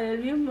está el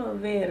mismo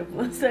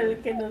verbo,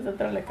 solo que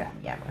nosotros le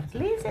cambiamos.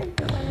 Listen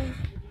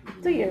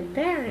to your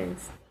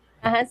parents.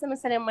 Ajá, esa me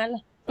salió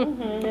mala.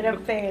 Pero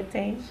pay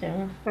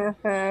attention.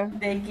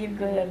 They give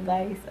good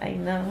advice, I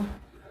know.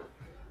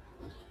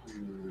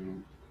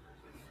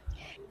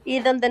 Y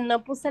donde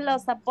no puse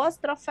los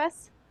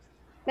apóstrofes,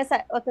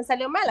 o te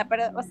salió mala,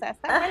 pero, o sea,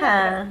 está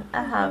mala.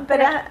 Ajá,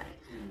 pero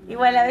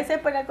igual a veces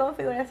por la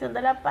configuración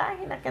de la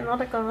página que no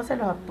reconoce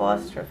los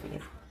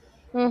apóstrofes.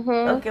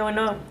 O que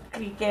uno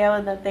cliquea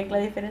una tecla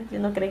diferente y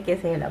uno cree que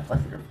ese es el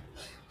apóstrofe.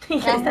 Y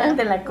ya está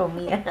de la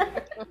comida.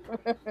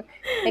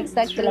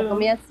 Exacto, True. la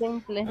comida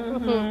simple.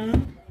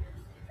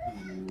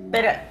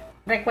 Pero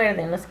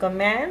recuerden, los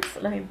commands,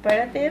 los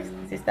imperatives,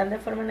 si están de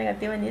forma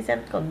negativa,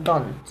 inician con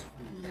don't.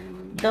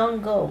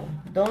 Don't go,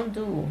 don't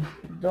do,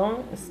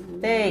 don't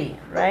stay,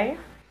 right?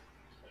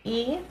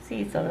 Y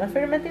si son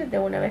affirmative, de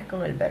una vez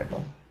con el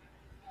verbo.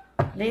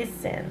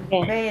 Listen,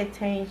 pay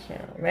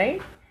attention,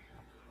 right?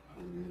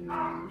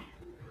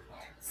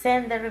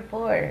 Send the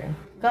report,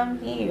 come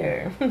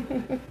here.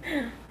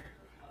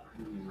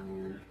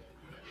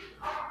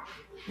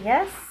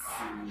 Yes?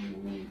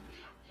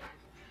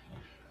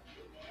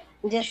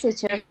 Yes,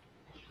 teacher.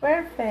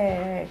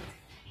 Perfect.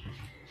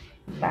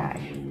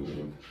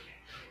 Bye.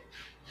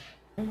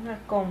 Vamos a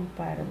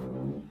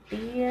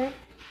compartir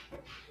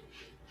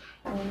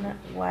una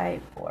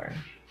whiteboard.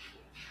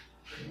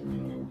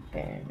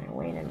 Espérame,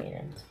 wait a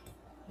minute.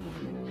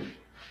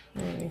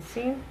 Let me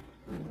see.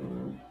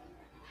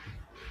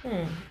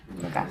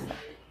 Acá está.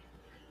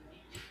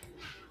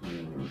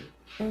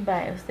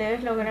 Vale,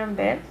 ustedes logran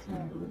ver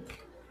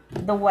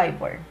the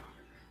whiteboard.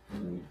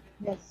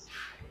 Yes.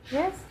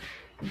 Yes.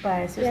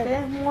 Vale, si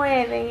ustedes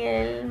mueven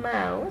el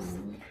mouse,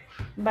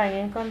 van a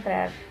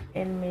encontrar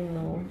un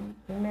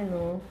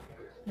menú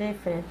de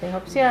diferentes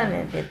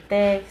opciones, de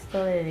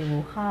texto, de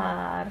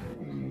dibujar,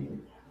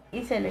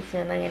 y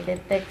seleccionan el de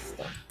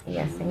texto y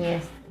hacen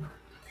esto.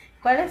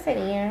 ¿Cuáles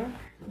serían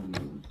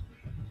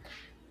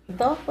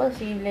dos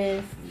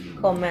posibles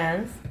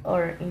commands o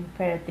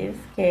imperatives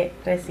que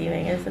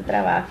reciben en su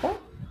trabajo?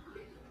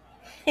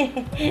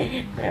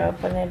 Me voy a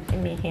poner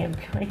mi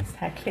ejemplo,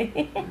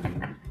 exactly.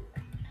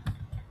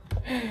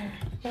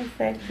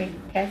 Exactly,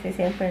 casi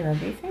siempre nos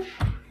dicen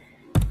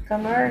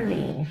come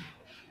early,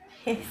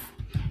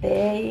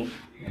 stay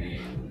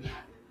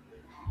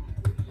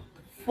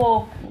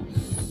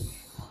focus.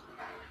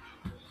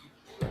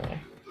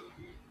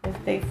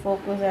 Stay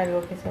focus es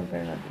algo que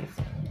siempre nos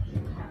dicen.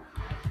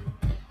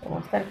 Como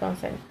estar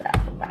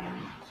concentrado. Vale.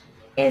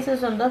 Esos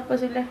son dos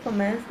posibles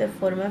commands de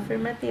forma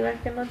afirmativa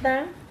que nos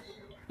dan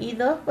y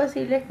dos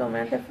posibles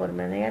commands de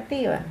forma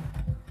negativa.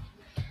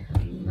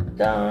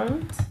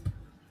 Don't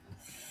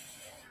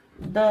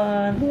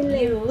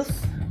use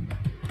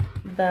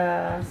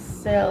the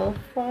cell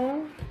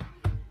phone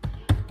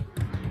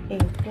in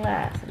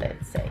class,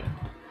 let's say.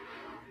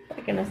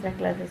 Porque nuestras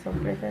clases son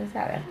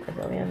presenciales, pues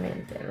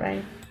obviamente,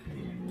 right?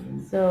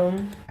 So,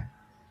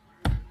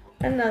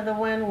 another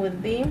one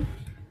would be,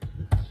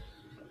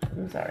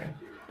 I'm sorry,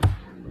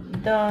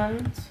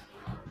 don't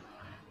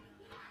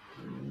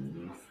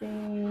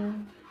see,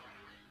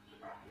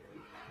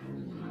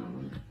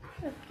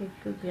 okay,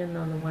 could be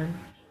another one.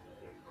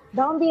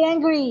 Don't be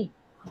angry.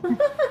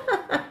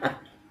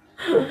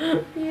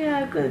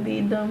 Yeah, could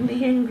be don't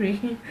be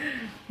angry,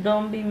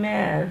 don't be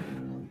mad.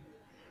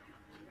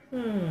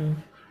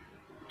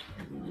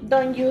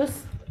 Don't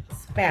use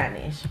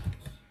Spanish.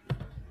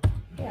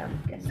 Yeah,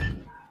 I'm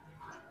guessing.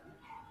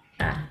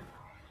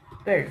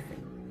 Perfect.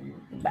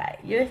 Bye.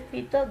 Yo he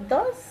escrito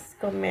dos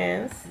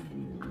commands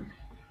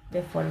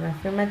de forma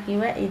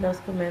afirmativa y dos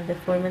commands de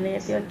forma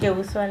negativa que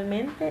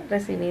usualmente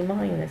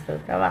recibimos en nuestro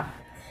trabajo.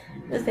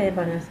 Ustedes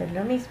van a hacer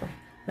lo mismo.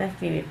 Van a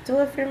escribir two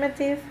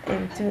affirmative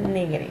and two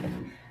negative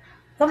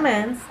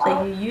commands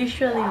that you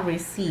usually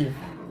receive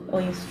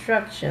o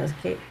instructions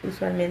que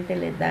usualmente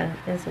les dan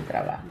en su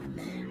trabajo.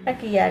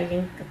 Aquí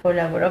alguien que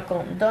colaboró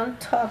con don't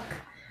talk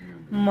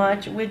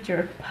much with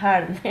your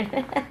partner.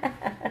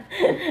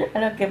 A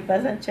lo que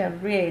pasa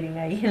chambriering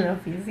ahí en la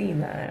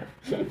oficina.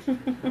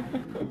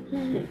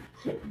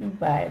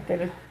 Vale,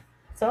 pero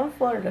Son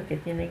for los que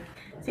tienen.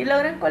 Si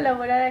logran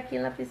colaborar aquí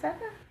en la pizarra,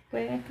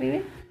 pueden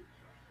escribir.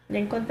 ¿Ya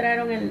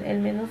encontraron el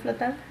menú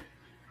flotante?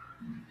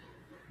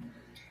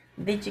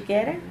 Did you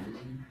get it?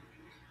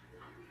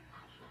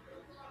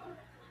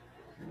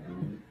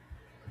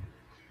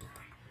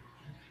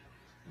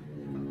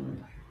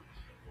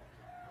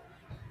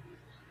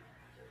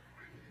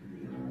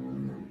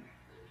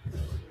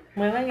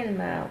 Muevan el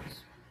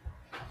mouse.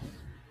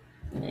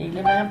 Y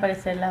les van a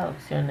aparecer las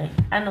opciones.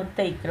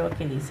 Anoté, creo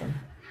que dicen.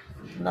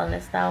 Donde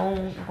está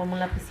como un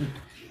lapicito.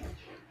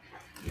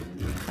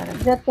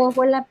 Yo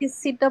tengo el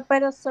lapicito,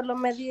 pero solo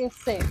me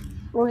dice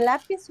un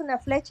lápiz, una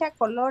flecha,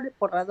 color,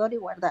 borrador y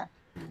guardar.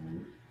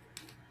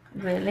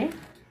 ¿Really?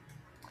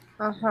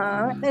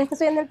 Ajá, pero es que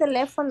estoy en el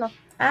teléfono.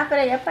 Ah,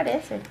 pero ahí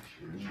aparece.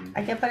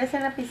 Aquí aparece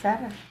en la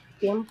pizarra.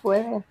 ¿Quién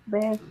puede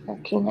ver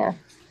aquí?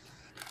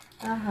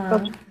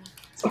 Ajá.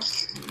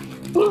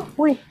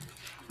 Uy.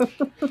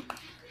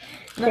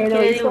 No, Pero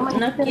quiere, hizo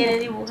no quiere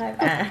dibujar.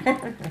 Ah.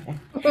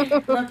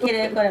 No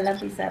quiere decorar la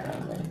pizarra.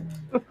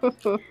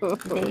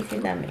 Daisy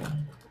también.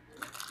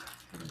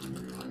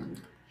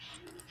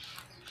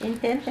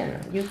 Inténtenlo.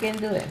 You can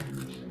do it.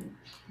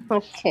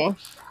 Ok.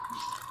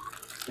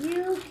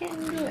 You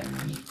can do it.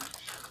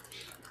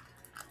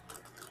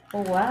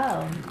 Oh,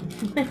 wow.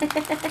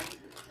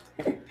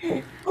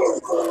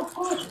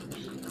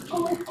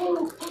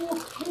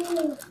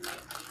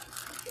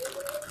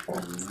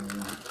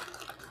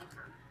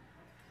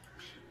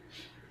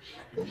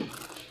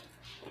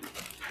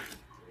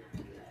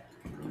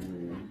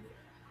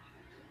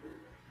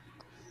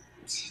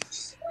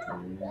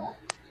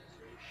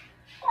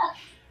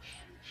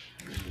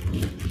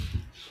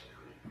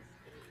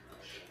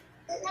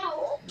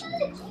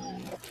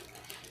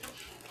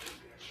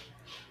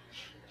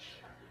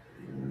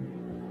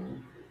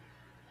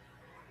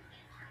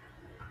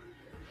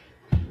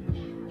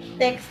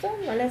 Texto,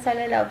 no le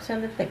sale la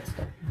opción de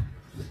texto.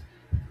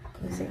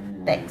 Dice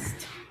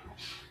text.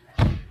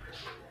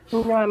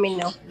 No, a mí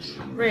no.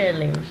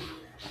 Really?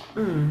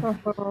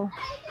 Ujú.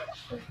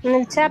 En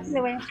el chat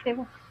le voy a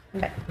escribir.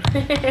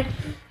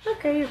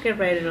 Okay, you can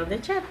write it on the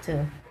chat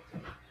too.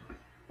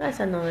 That's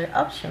another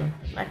option,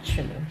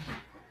 actually.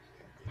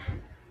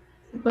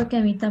 Porque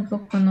a mí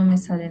tampoco no me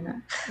sale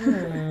nada.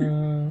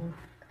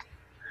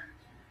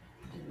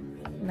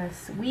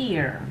 That's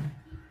weird.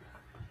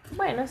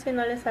 Bueno, si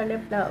no le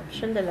sale la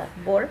opción de la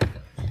board,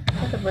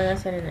 lo pueden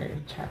hacer en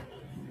el chat.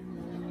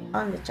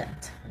 On the chat.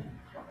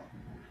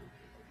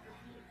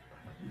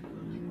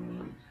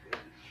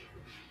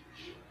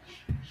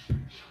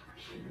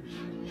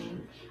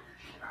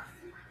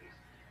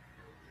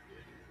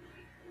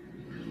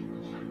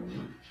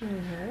 A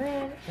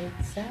ver,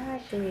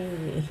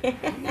 exactly.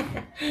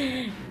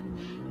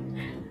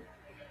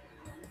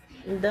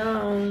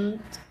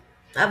 Don't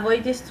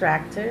avoid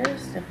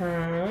distractors.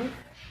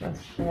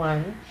 That's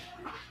one.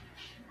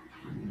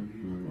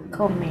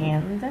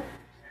 Command.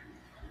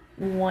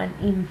 One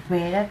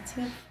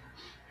imperative.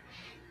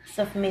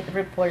 Submit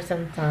reports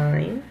on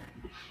time.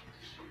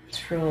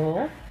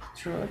 True.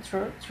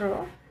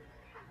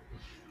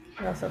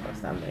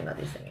 Nosotros también nos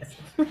dicen eso.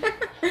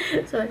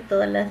 Sobre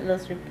todo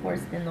los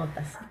reports de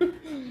notas.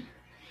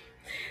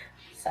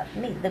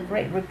 Submit the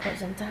great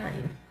reports on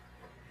time.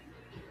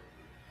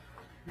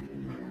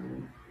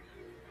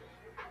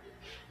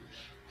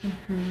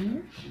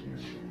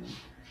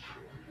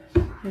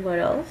 What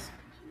else?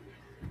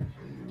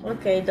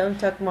 Okay, don't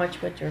talk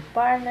much with your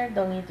partner.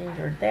 Don't eat in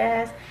your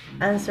desk.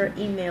 Answer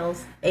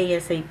emails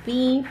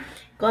ASAP.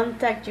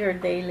 Contact your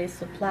daily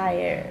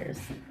suppliers.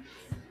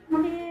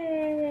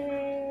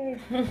 Yay!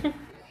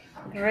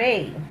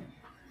 Great.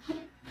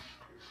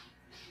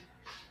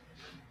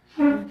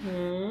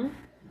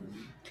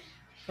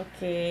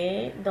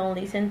 Okay, don't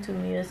listen to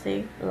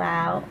music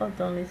loud or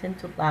don't listen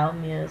to loud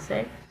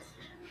music.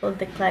 Put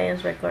the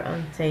client's record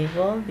on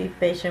table. Be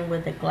patient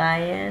with the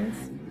clients.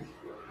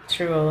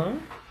 True.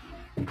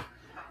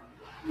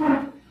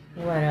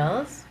 What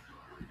else?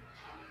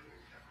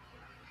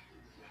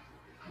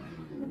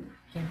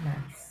 ¿Qué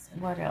más?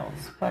 What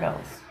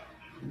else?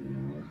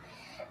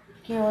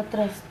 ¿Qué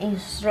otras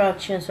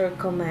instructions or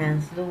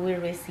commands do we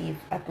receive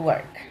at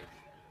work?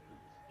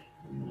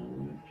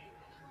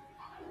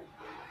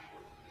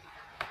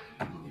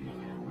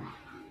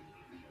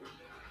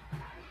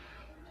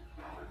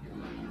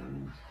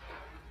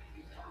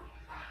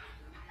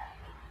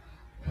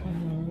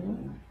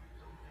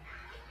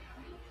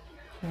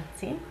 Let's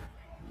see.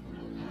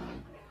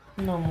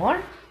 No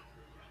more.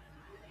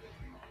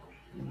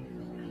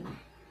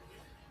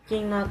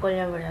 ¿Quién no ha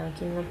colaborado?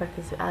 ¿Quién no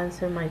participa?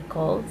 Answer my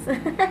calls.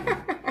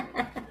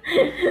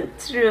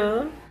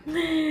 True.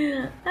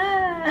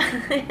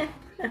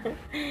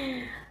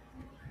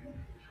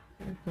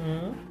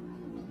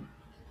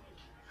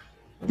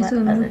 Eso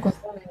es muy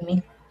común en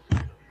mí.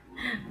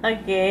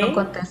 Okay. No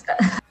contesta.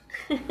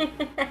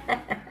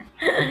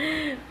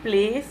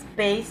 Please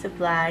pay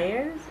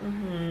suppliers.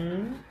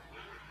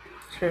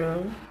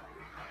 True.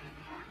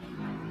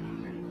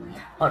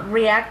 Or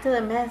react to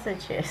the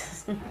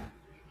messages.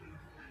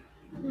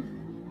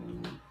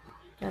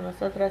 A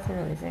nosotros así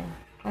nos dicen.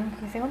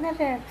 Aunque sea una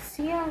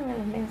reacción en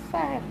los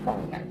mensajes,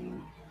 pónganle.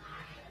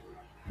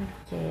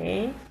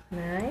 Okay,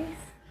 nice.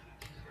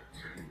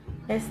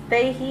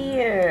 Stay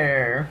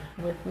here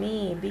with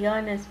me. Be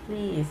honest,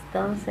 please.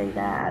 Don't say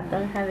that.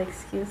 Don't have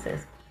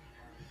excuses.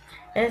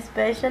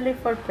 Especially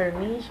for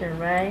permission,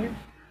 right?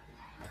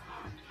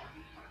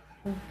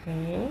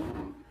 Okay.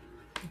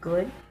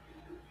 Good.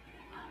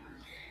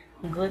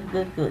 Good,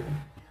 good, good.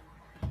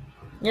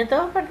 ¿Ya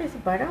todos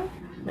participaron?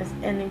 Is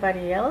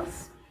anybody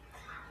else?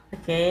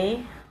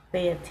 Okay.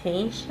 Pay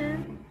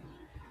attention.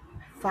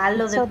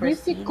 Follow It's the so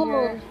procedure.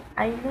 difficult.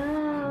 I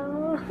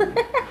know.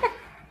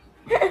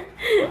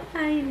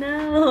 I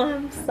know.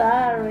 I'm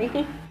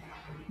sorry.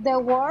 The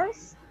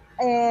words,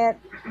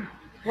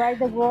 write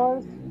the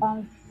words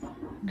on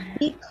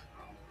big.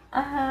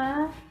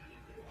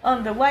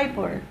 On the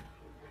whiteboard.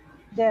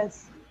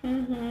 Yes.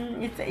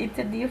 It's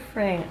a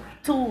different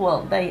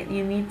tool that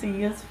you need to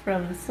use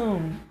from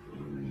Zoom.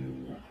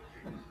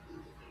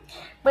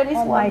 But it's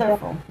Oh my God.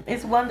 wonderful.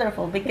 It's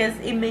wonderful because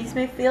it makes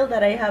me feel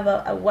that I have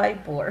a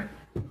whiteboard.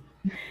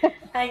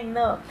 I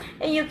know.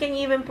 And you can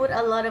even put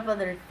a lot of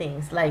other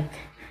things, like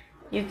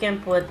you can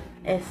put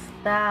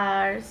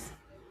stars,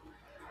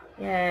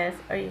 yes,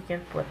 or you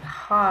can put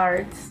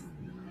hearts,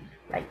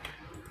 like,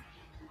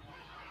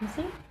 you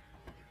see?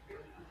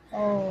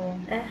 Oh.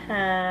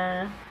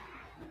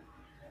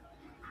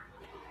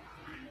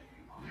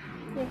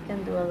 You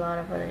can do a lot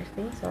of other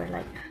things, or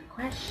like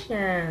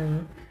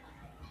question.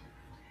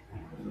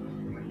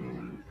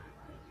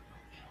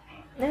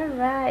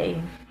 Alright.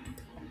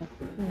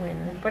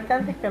 Bueno, lo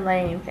importante es que lo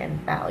hayan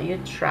intentado. You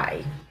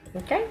try.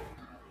 Okay?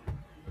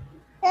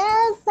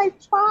 Yes, I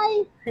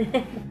tried.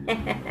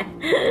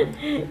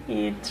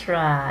 You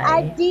try.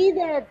 I did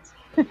it.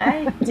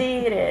 I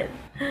did it.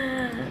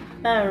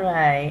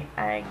 Alright,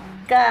 I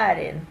got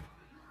it.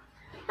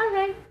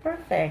 Alright,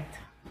 perfect.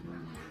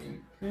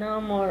 No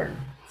more.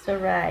 It's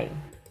alright.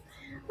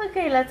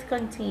 Okay, let's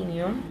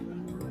continue.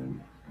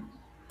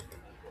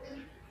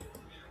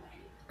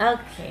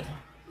 Okay.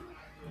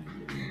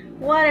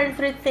 What are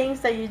 3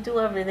 things that you do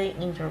every day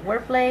in your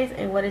workplace,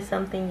 and what is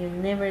something you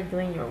never do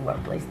in your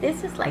workplace?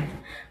 This is like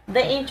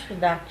the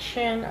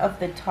introduction of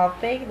the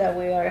topic that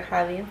we are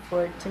having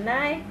for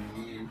tonight.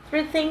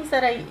 3 things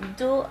that I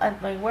do at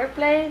my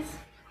workplace.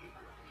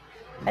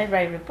 I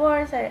write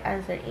reports, I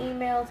answer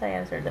emails, I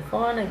answer the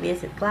phone, I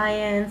visit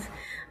clients.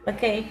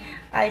 Okay,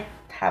 I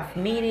have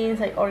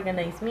meetings, I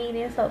organize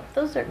meetings. So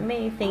those are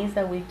many things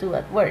that we do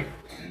at work.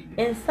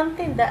 And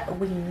something that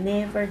we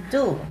never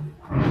do.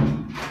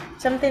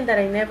 Something that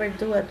I never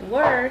do at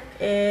work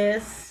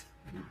is,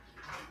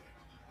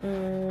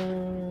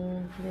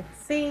 let's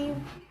see,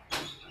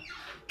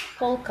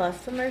 call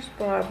customers,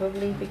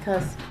 probably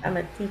because I'm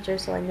a teacher,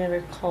 so I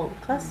never call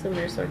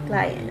customers or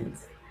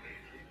clients.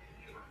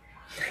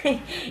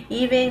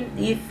 Even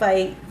if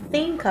I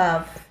think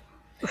of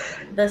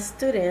the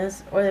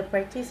students or the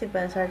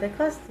participants are the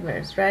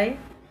customers, right?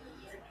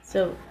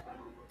 So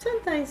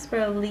sometimes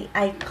probably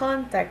I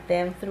contact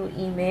them through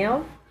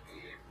email,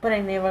 but I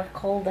never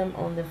call them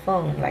on the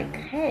phone, like,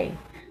 hey,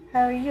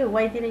 how are you?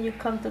 Why didn't you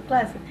come to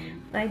class?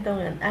 I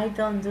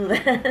don't do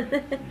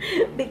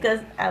that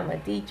because I'm a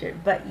teacher.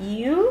 But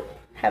you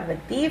have a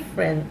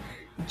different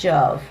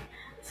job.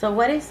 So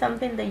what is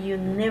something that you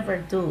never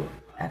do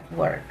at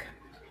work?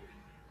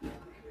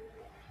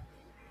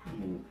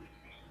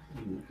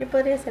 ¿Qué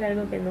podría ser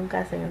algo que nunca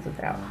hacen en su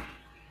trabajo?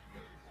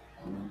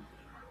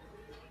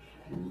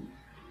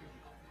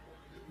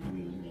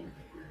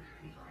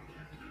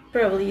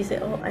 Probably you say,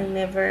 oh, I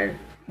never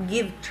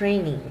give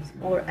trainings,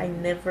 or I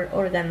never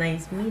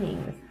organize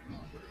meetings.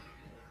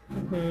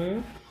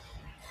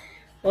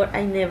 Or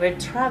I never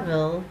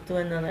travel to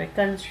another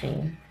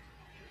country,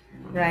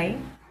 right?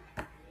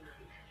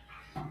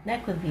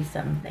 That could be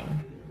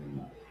something.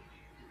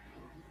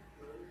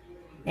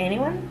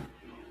 Anyone?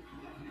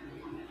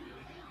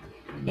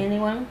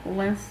 Anyone who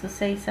wants to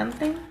say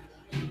something?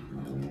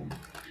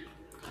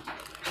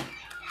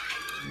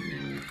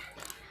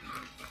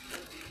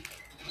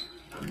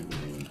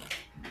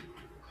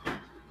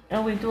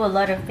 Oh, we do a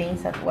lot of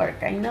things at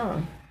work, I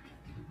know.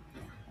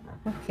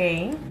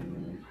 Okay.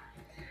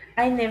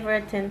 I never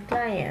attend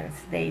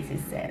clients, Daisy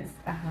says.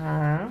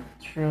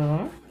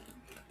 True.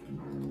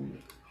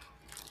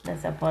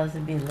 That's a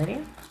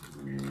possibility.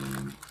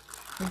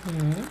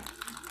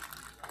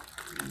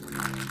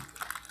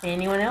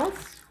 Anyone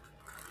else?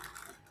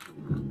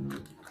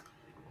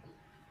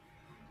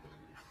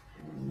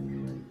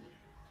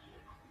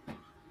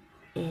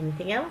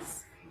 Anything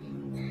else?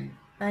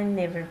 I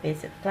never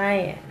visit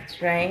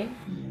clients, right?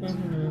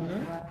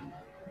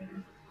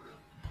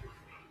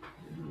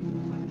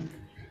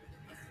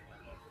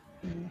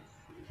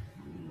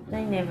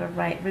 I never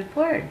write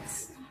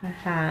reports.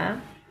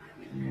 That's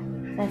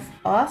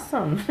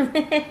awesome.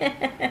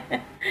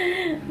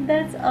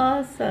 That's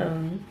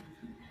awesome.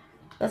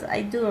 Because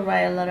I do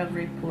write a lot of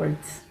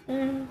reports.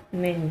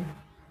 Many.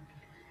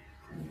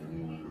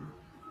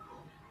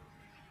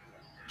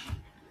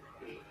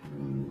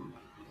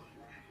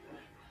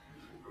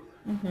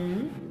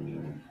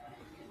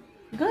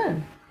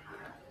 Good.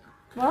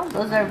 Well,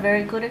 those are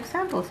very good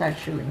examples,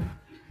 actually.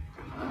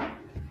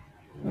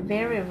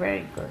 Very,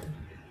 very good.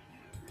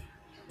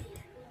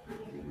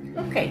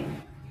 Okay.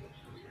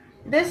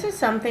 This is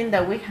something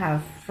that we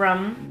have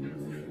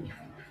from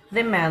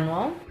the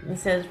manual. It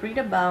says, read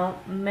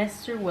about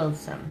Mr.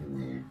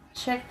 Wilson.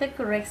 Check the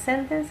correct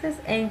sentences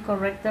and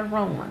correct the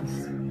wrong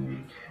ones.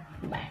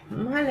 Bueno,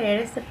 vamos a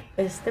leer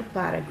este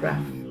paragraph.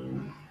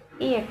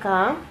 Y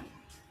acá,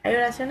 ¿hay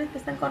oraciones que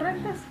están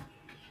correctas?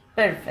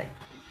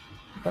 Perfecto.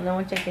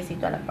 Ponemos un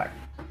chequecito a la parte.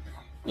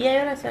 Y hay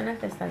oraciones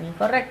que están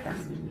incorrectas.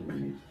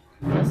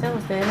 Entonces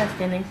ustedes las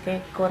tienen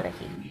que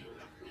corregir.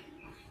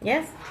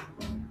 ¿Yes?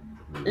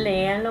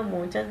 Léanlo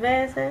muchas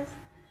veces.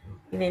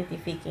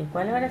 Identifiquen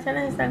cuáles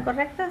oraciones están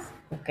correctas.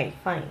 Ok,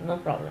 fine,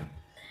 no problem.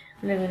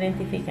 Luego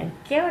identifican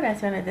qué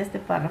oraciones de este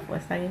párrafo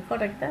están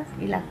incorrectas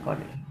y las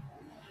corrigen.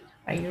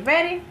 Are you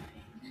ready?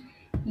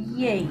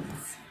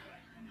 Yes.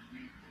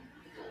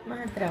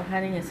 Vamos a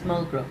trabajar en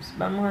small groups.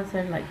 Vamos a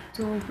hacer like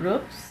 2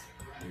 groups.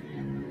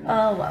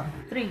 Oh, well,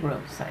 3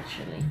 groups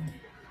actually.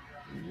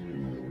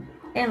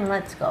 And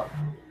let's go.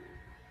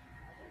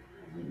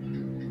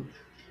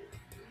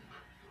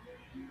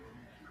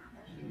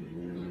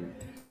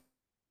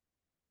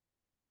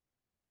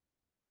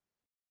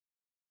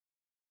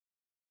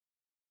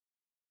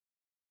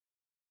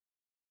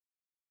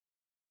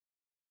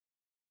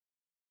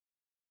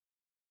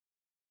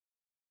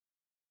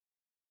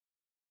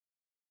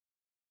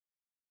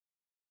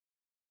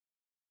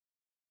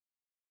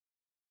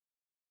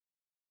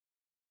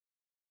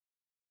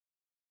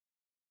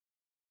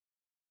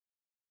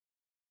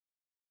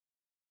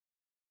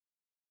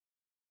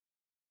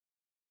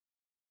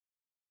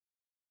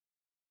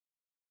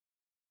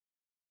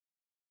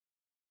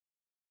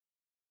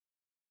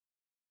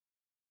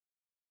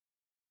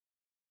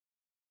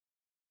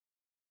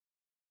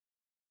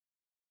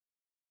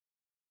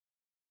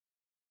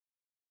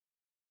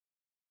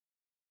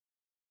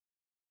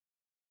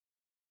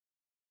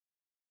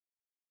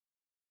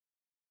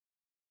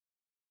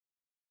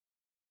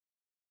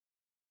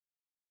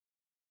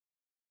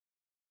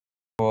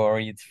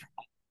 Or it's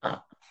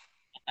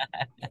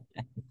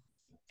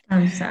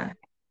Cansada.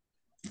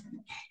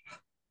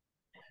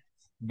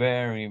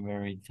 very,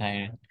 very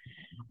tired.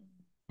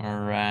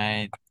 All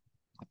right.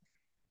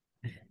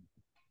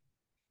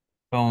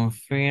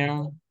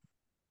 Confirm.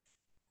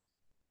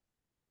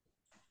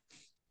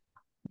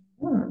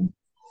 Mm,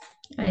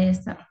 ahí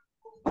está.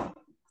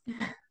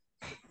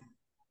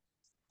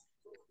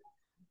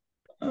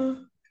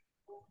 Mm,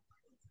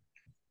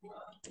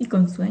 y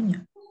con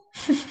sueño.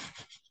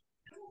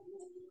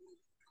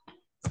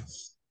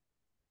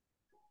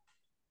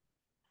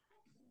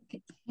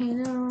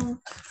 Hello,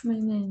 my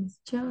name is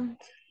John.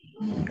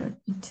 I got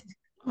into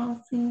the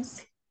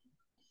office.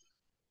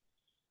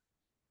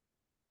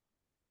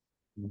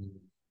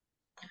 Mm,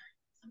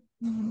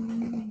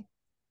 mm,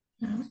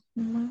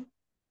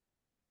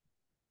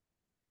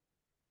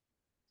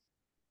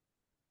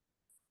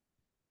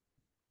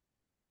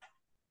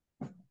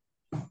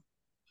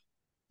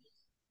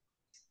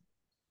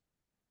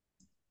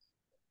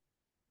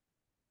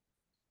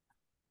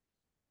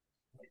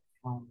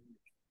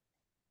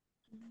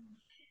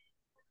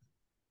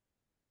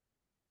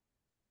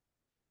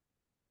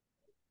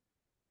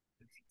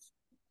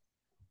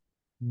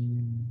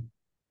 Mm,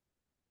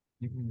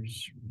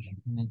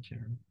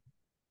 Manager.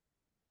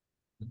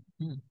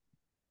 Mm.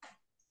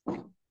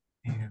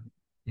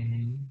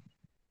 Okay.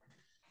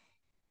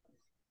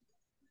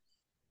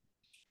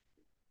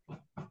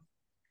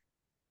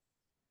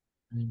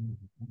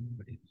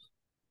 Hombres.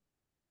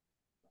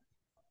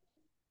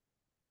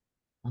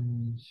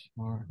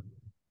 Unsure.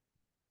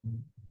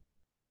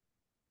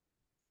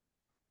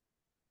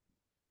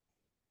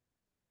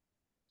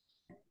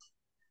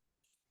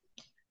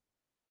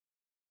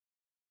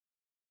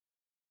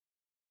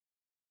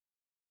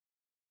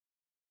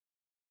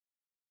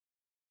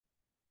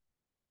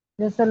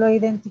 Yo solo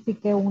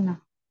identifiqué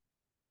una.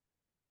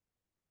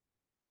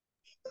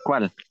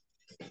 ¿Cuál?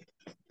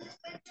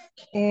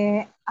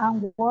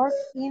 And work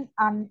in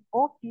an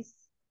office.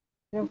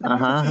 Creo que no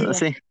se Ajá, escribe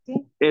sí.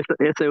 así.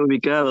 Ese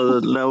ubicado,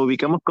 la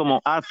ubicamos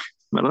como at,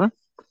 ¿verdad?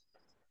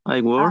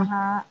 I work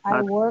Ajá,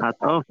 I work at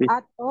office.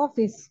 at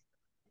office.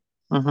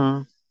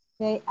 Ajá.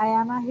 Okay, I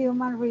am a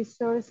human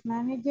resource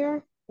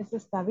manager. Eso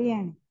está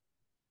bien.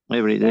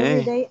 Every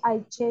Every day. day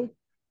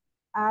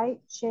I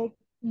check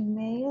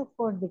email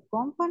for the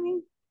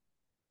company.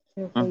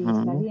 Creo que ahí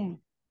está Ajá.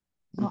 bien.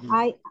 No,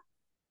 Ajá.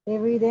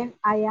 every day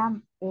I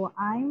am o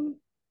I'm.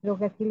 Creo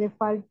que aquí le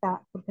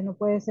falta, porque no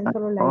puede ser I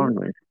solo la I.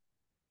 always.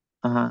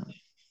 Ajá.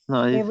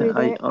 No, dice Every I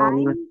day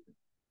always.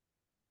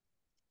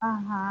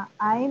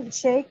 I'm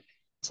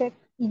check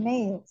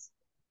emails.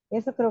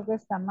 Eso creo que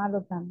está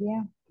malo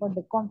también for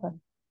the company.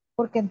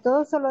 Porque en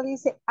todo solo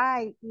dice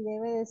I y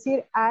debe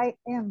decir I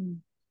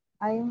am.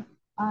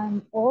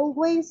 I'm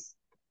always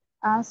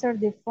answer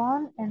the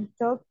phone and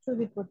talk to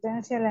the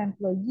potential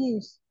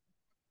employees.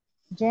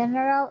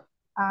 General,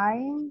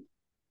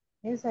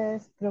 ese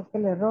es creo que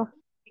el error.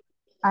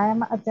 I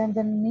am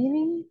attending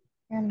meeting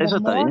in the Eso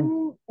está bien.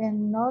 morning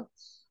and not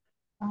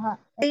Ajá.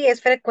 Sí,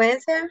 es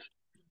frecuencia,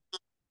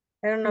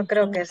 pero no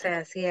creo Ujú. que sea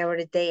así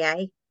everyday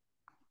hay.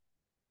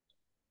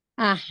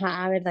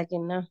 Ajá, ¿verdad que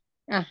no?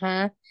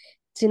 Ajá.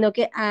 Sino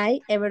que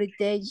hay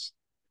everyday.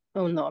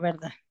 Oh, no,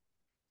 ¿verdad?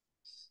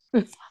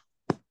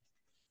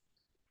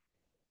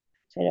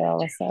 Pero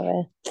vamos a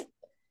ver.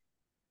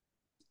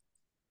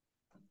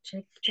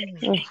 Check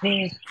email.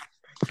 Ujú.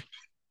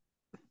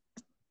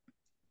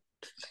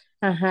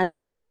 Ajá.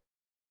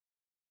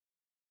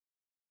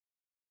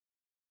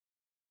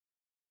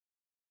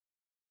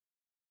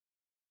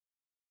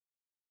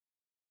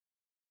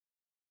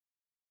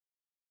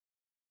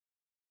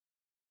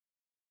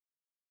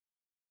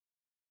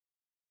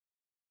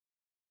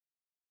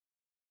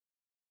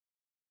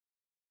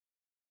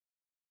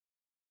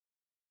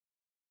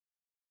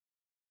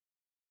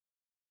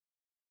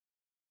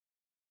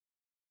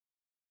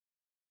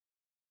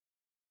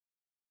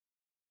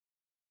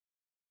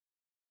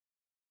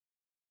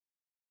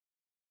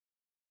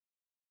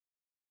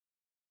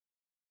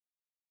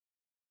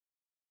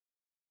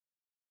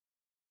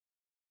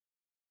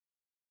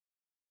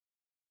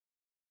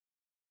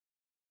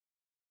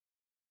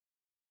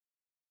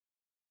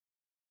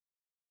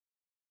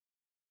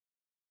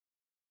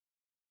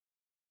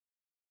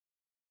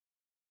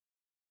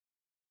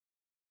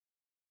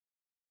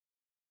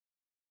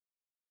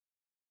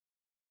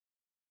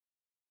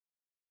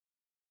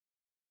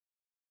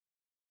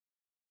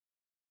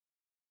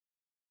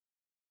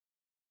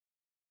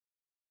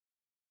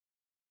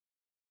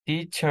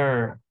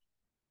 Teacher,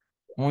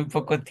 muy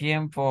poco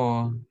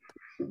tiempo.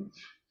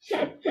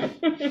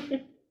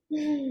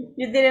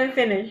 You didn't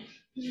finish.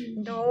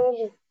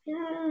 No.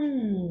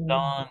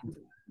 Don't.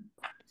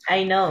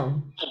 I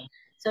know.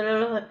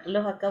 Solo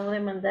los acabo de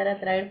mandar a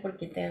traer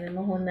porque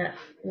tenemos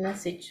una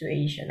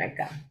situation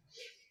acá.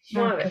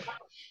 Vamos a ver. Ok.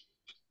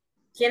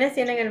 ¿Quiénes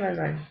tienen el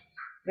manual?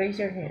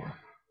 Raise your hand.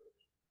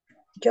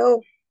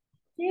 Yo.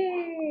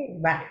 Yay.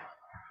 Va.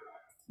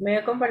 ¿Me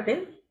voy a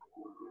compartir?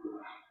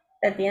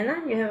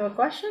 Tatiana, you have a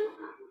question?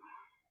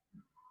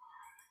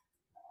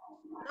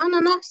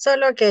 No,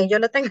 solo que yo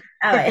lo tengo.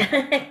 A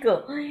ver,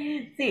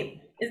 cool.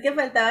 Sí, es que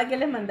faltaba que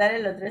les mandara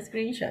el otro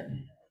screenshot.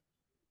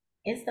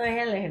 Esto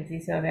es el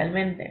ejercicio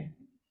realmente.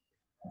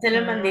 Se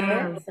lo mandé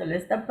Ah, solo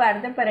esta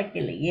parte para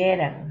que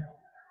leyeran.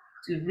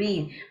 To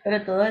read.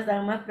 Pero todos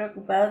estaban más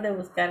preocupados de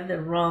buscar the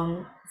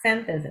wrong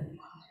sentence.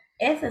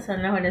 Esas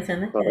son las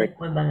oraciones que Correcto.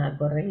 después van a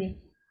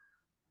corregir.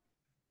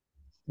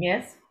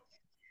 Yes?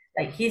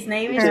 Like his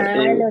name is Teacher, Ah,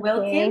 John ok.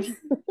 Wilkins.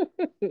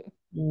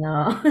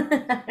 No.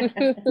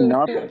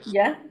 not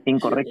 ¿Ya?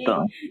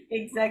 incorrecto.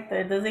 Exacto.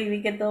 Entonces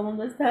vi que todo el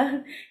mundo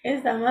está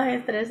más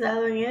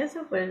estresado en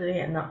eso. Por eso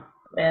dije, no.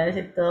 Voy a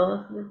decir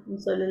todo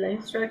solo la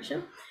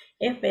instruction.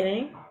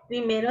 Esperen.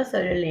 Primero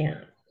solo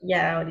lean.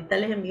 Ya, ahorita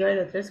les envío el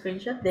otro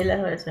screenshot de las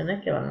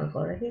oraciones que van a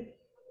corregir.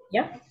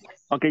 ¿Ya?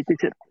 Ok,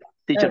 teacher.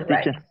 Teacher,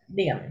 Alright. teacher,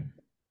 Dígame.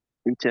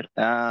 teacher.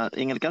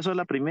 En el caso de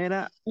la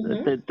primera,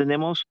 Ujú,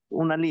 tenemos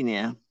una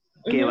línea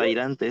que va a ujú, ir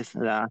antes.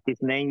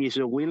 His name is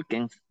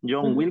Wilkins.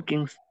 John ujú,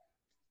 Wilkins.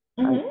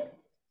 ujú.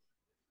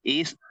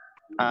 Is,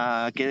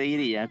 ¿qué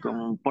iría?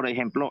 Como, por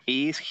ejemplo,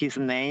 is his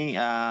name.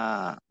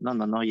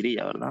 No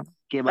iría, ¿verdad?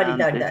 ¿Qué va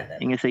antes Ahorita.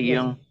 en ese Bien.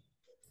 guión?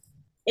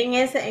 En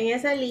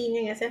esa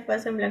línea, en ese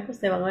espacio en blanco,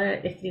 usted va a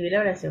escribir la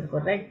oración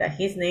correcta.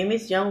 His name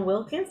is John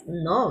Wilkins.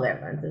 No,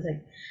 ¿verdad?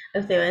 Entonces,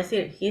 usted va a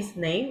decir, his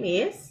name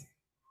is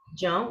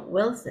John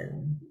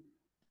Wilson.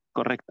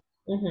 Correcto.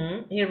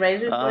 He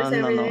writes reports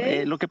every No.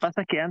 day. Lo que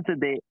pasa es que antes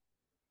de,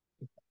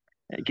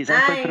 quizás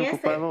estoy Ah, en este.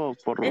 preocupado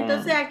por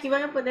Entonces aquí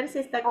van a poner si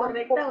está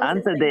correcta o si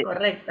antes está de,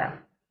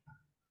 incorrecta.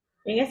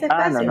 En ese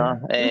espacio. no,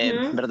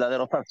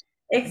 verdadero o falso.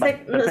 Va,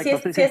 Exacto. No, perfecto,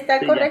 sí, si sí, está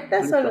sí, ya,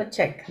 correcta, listo, solo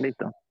check.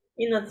 listo.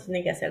 Y no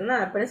tiene que hacer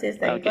nada, pero si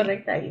está Ok,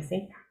 incorrecta, ahí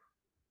sí.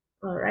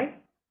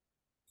 Alright.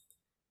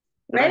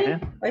 Ready?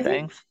 gracias, Hoy sí.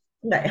 thanks,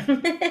 Vale.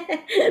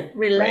 ready,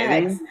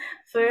 Relax.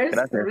 First,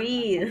 gracias,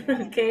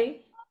 read.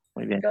 Okay.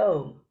 muy bien,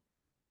 Go.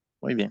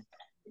 muy bien.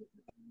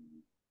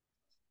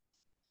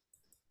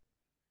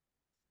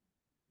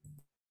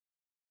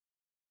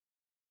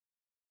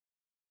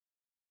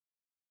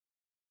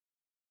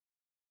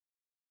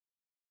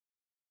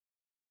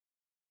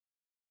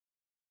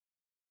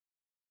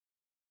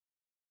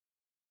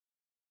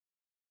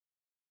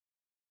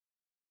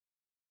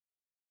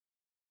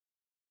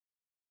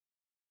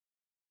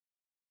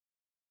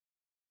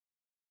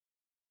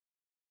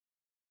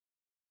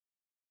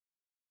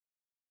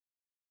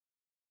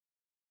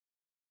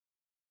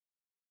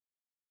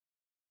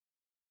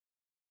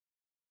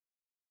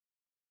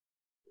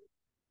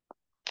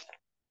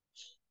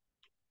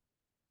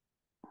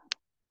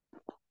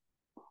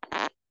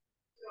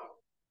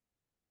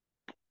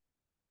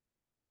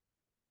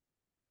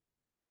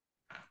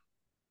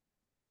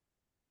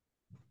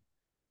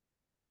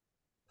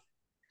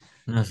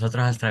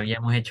 Nosotros hasta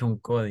habíamos hecho un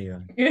código.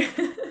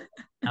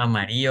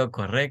 Amarillo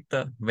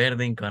correcto,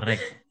 verde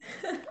incorrecto.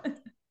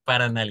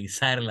 Para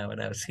analizar la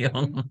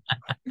oración.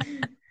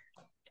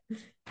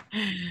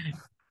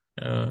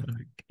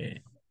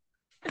 Ok.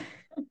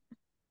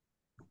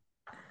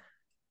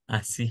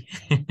 Así.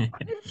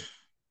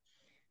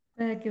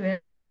 que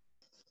ver.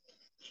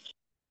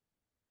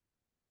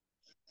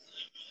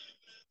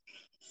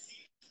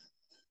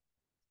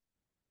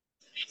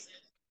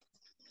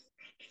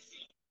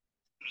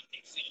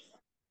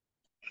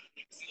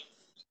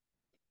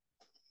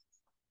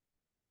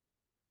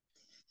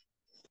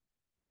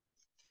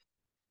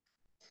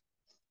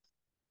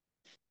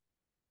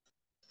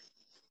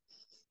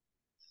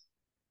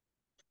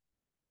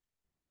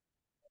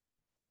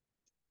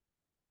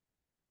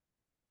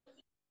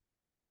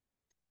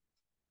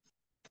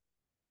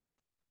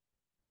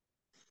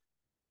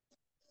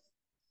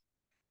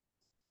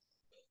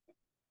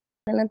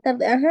 En la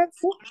tarde, ajá,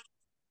 sí.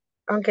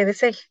 Aunque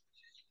dice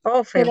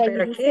often, Pero ahí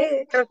pero aquí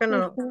dice, creo que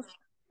no. ujú.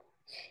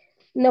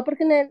 No,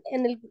 porque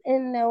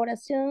en la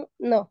oración,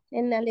 no,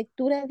 en la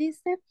lectura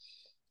dice,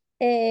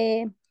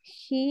 eh,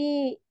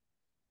 he,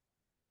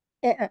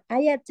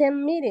 I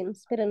attend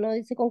meetings, pero no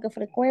dice con qué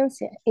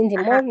frecuencia. In the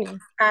Ajá, morning.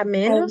 a I'm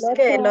menos not so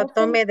que lo often.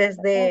 tome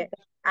desde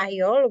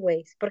I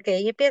always, porque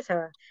ahí empieza,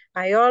 ¿va?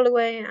 I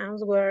always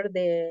answer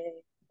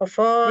the The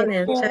phone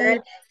and phone.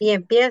 chat, y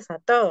empieza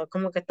todo,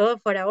 como que todo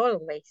fuera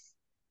always.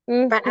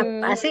 Ujú,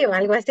 Así o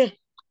algo así.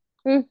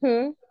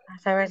 ujú. A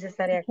saber si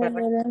estaría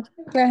correcto. General.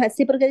 Ajá,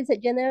 sí, porque dice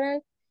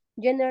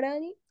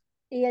generally,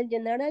 y el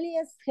generally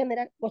es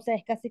general, o sea,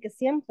 es casi que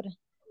siempre. Ajá.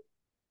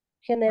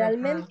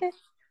 Generalmente,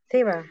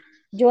 Sí, va.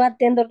 yo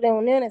atendo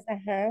reuniones,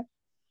 ajá,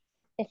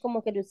 es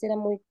como que lo hiciera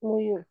muy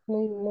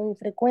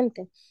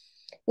frecuente.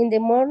 In the Ah,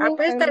 morning,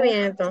 pues I'm está not.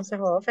 bien, entonces,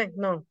 often.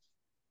 No,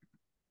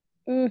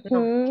 no.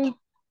 Ujú.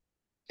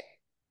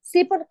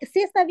 Sí, porque,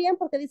 sí está bien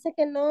porque dice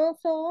que no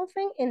so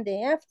often in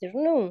the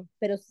afternoon,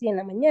 pero sí en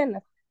la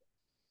mañana.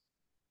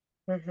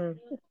 Ujú.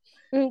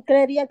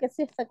 Creería que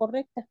sí está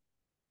correcta.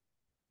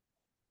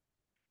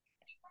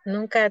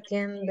 Nunca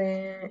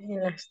atiende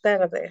en las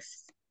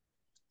tardes.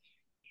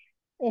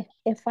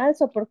 Es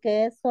falso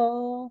porque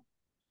eso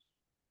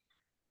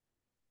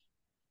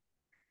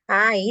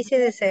Ah, ahí sí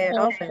not dice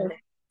so often.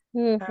 often.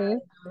 Ujú.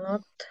 I'm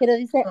not Pero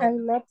dice so.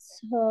 I'm not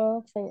so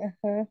often,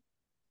 ajá,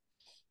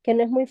 que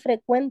no es muy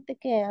frecuente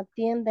que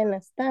atienda en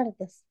las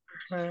tardes.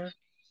 Ajá.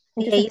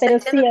 Y Entonces, ahí está pero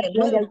diciendo sí que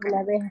atiende nunca.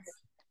 alguna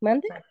vez.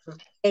 ¿Mande? Ajá.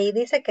 Ahí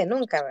dice que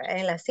nunca, ¿verdad?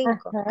 En las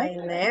 5. Ajá, I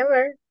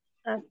never.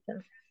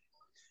 After.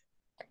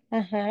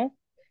 ajá.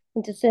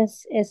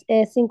 Entonces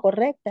es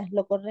incorrecta.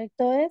 Lo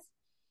correcto es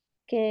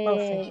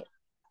Often. que,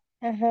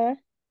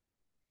 ajá,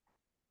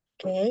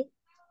 Ok.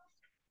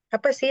 Ah,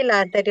 pues sí,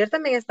 la anterior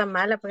también está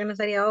mala, porque no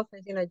sería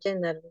often, sino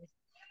general.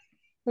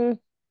 mm,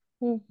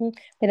 ujú.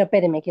 Pero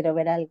espéreme, quiero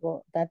ver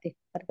algo, Tati,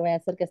 para que vaya a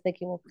ser que esté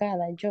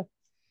equivocada yo.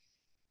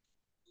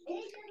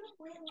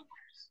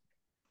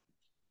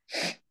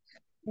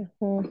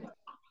 Ujú.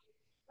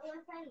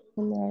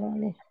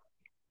 Generally.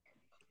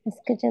 Es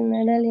que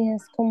generally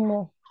es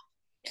como,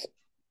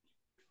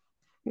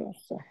 no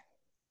sé.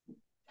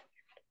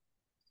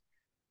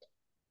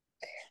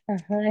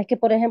 Ajá, es que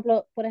por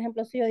ejemplo,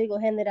 si yo digo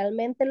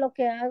generalmente lo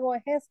que hago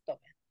es esto,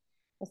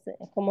 o sea,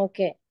 es como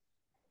que,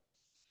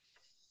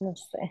 no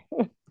sé,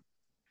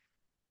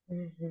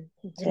 Ujú.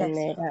 Y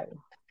general.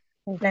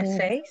 las Ujú.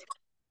 6.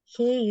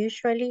 He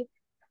usually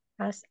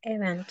has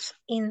events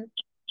in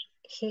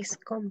his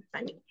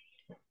company.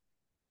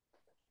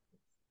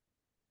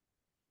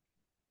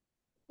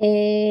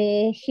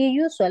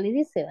 He usually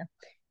dice, ¿va?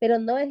 Pero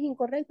no es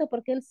incorrecto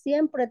porque él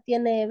siempre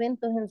tiene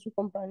eventos en su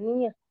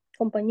compañía.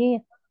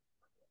 La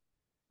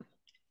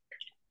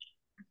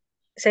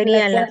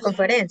 ¿Serían las cuarta.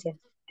 conferencias?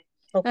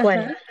 ¿O cuál?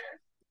 Ajá.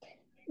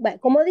 Va,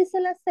 ¿cómo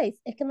dice las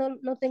 6? Es que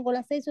no tengo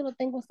las 6, solo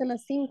tengo hasta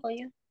las 5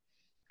 yo.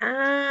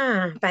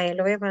 Ah, vaya,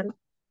 lo voy a mandar.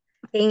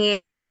 En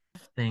el-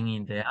 Then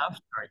in the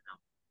afternoon.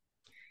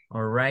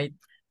 All right.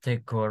 The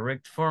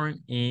correct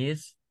form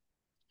is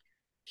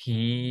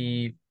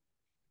he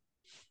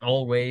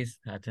always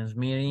attends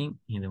meeting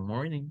in the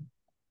morning.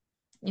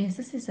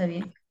 Eso sí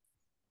sabía.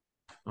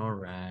 All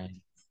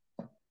right.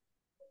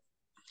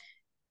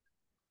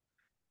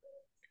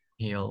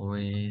 He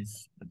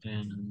always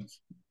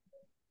attends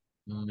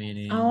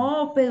meeting.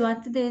 Oh, pero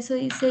antes de eso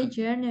dice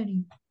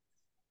January.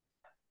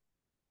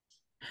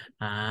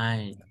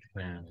 Ay,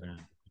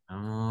 espera.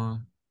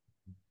 Vamos.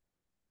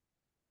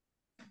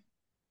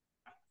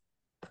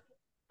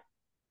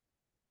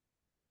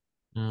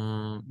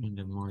 In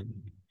the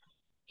morning.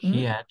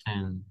 He ¿Mm?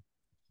 attends.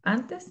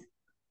 Antes,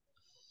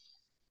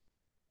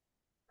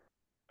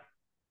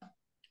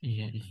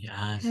 Sí.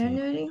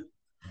 January.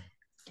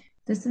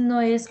 Entonces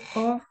no es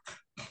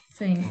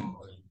often.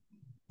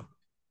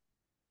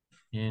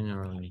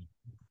 Generally.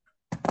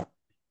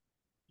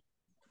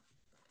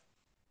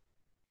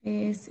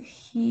 Es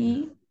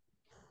he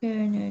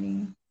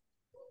January.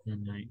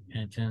 And I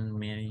attend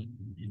meeting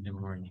in the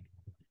morning.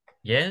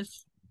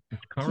 Yes,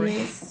 that's correct.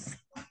 Yes.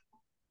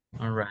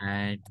 All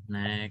right,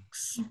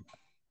 next.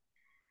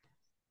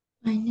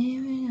 I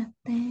never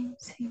attend.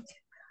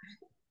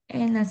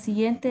 En la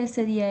siguiente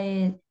sería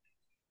el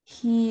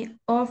he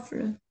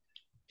often.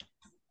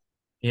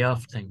 He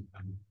often.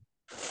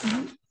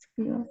 Ujú,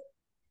 escribo.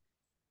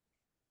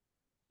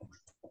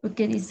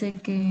 Porque dice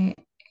que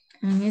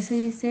En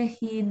ese dice,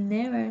 he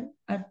never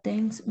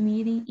attends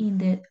meeting in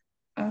the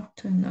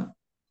afternoon.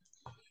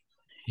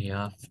 He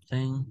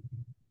often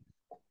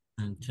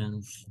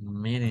attends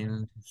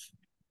meetings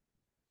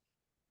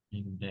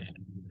in the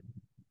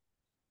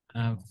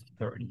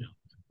afternoon.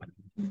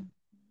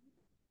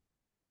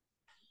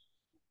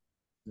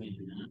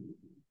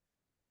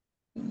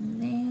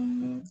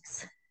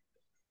 Next,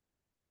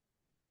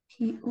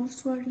 he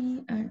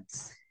usually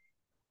acts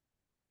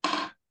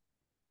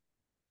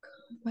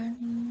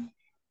company.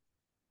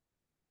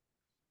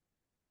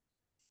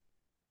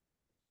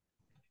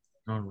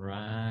 All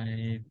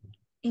right.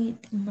 In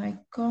my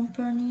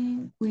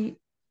company, we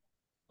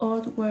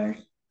outward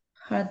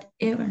had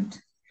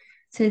event.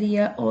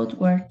 Sería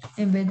outward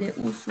en vez de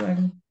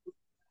usually.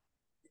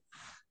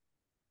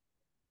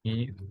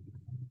 He...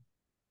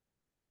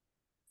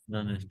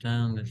 ¿Dónde está?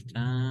 ¿Dónde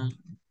está?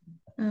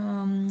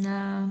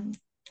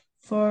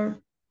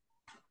 For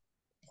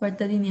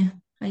cuarta línea,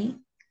 ahí.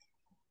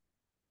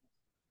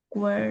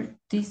 Where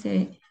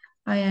dice,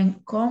 I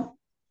am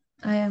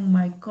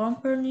my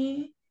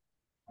company,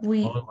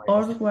 we Always.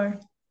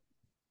 outward.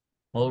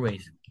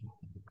 Always.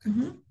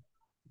 Ujú.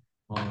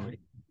 Always.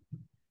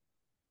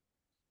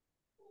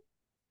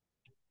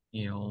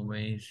 He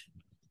always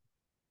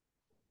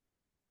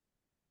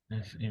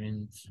has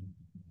events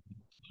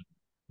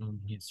in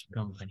his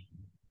company.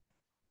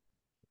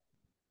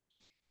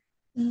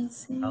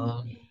 Dice,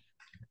 Oh,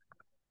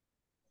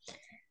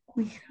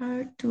 we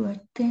had to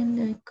attend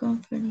the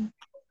company.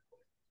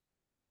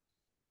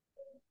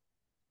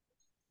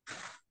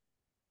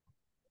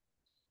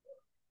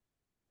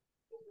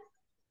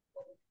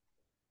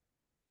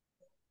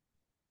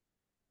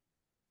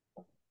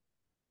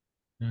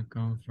 the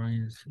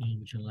conference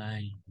in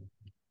July.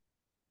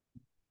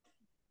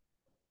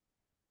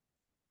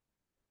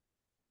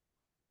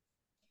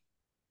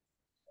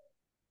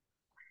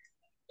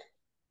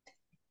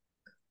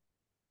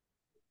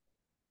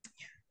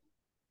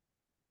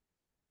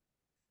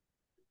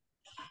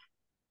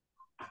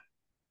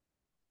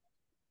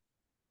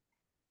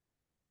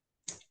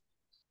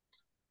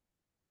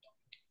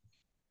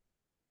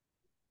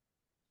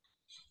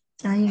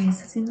 Ay, en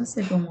ese sí no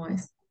sé cómo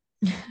es.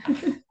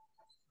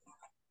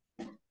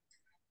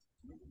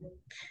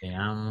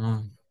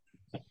 Veamos.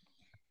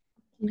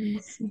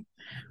 Dice,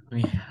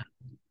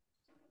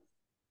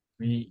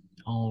 We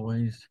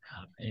always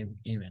have an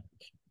event.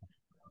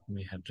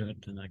 We have to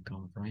attend a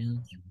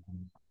conference.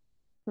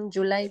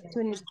 July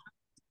 20.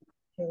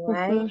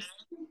 July Ujú.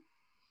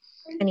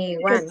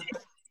 21.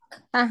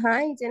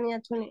 Ajá, y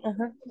tenía 20.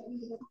 Ajá.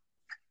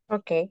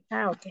 Ok,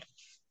 ok.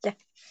 Ya, ya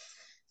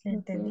Ujú.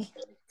 entendí.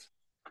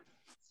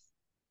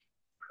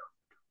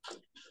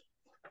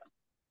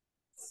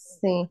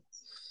 Sí.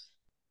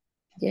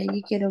 Y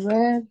allí quiero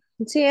ver.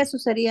 Sí, eso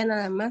sería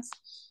nada más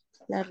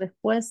la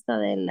respuesta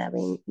de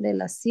de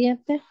las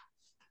 7.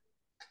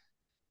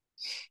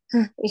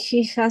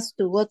 He has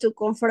to go to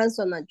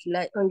conference on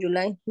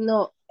July.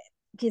 No,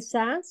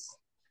 quizás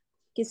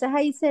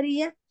ahí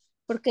sería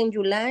porque en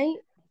July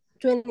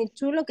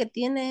 22 lo que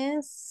tiene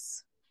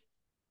es,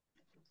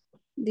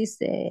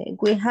 dice,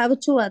 we have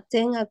to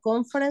attend a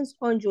conference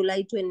on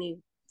July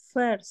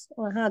 21st.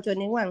 Ajá,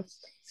 21.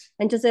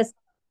 Entonces,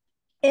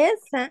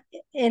 esa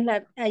es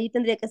ahí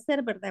tendría que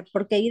ser, ¿verdad?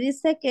 Porque ahí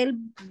dice que él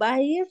va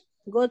a ir,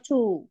 go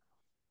to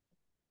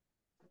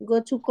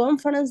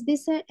conference,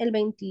 dice el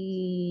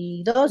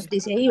 22,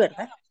 dice ahí,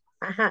 ¿verdad?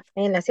 Ajá,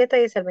 en la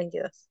 7 dice el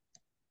 22.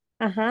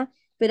 Ajá,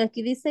 pero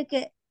aquí dice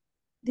que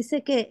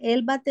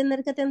él va a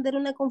tener que atender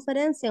una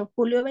conferencia en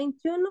julio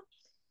 21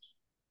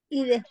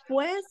 y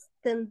después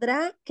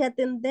tendrá que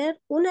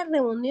atender una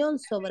reunión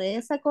sobre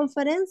esa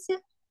conferencia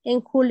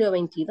en julio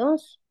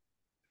 22.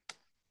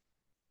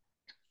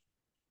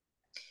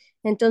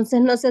 Entonces,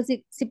 no sé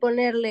si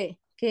ponerle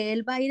que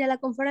él va a ir a la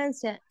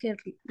conferencia, que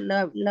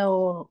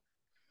lo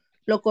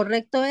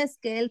correcto es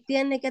que él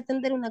tiene que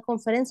atender una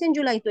conferencia en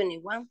July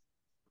 21.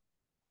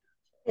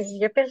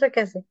 Yo pienso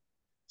que sí.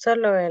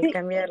 Solo el Sí,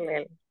 cambiarle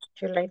el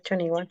July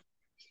 21.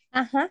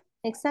 ajá,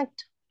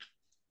 exacto.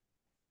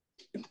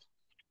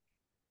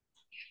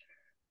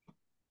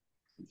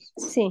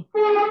 Sí,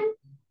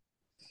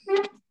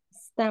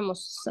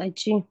 estamos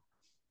allí.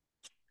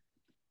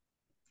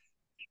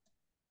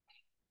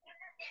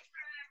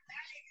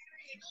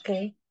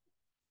 Ok.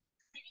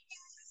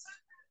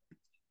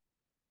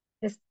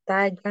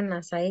 Está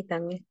Jonas ahí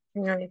también,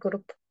 en el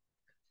grupo.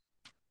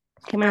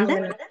 ¿Qué manda?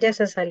 Bueno, ya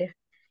se salió.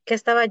 Que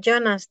estaba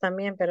Jonas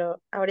también,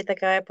 pero ahorita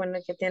acaba de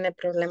poner que tiene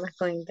problemas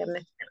con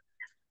internet.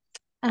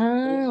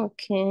 Ah,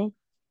 ok.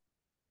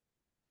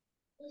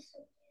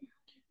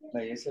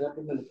 Vaya, esa es la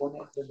que me le pone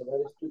a celebrar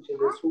estuches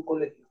de su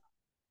colegio.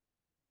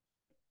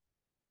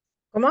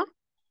 ¿Cómo?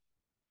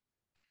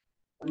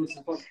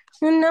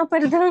 No,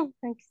 perdón,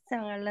 aquí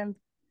estaban hablando.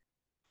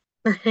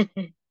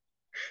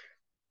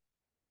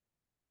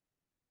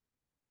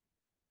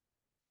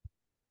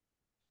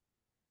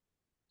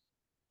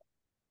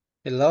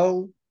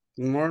 Hello,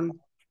 good morning.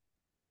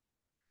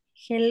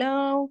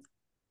 Hello.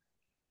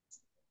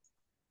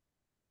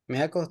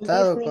 Me ha Good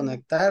costado evening.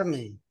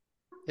 conectarme.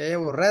 Ya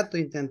llevo rato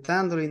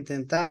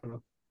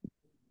intentándolo.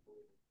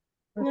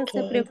 No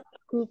se Ok.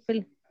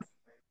 preocupe.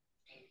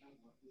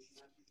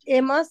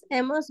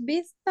 Hemos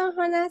visto,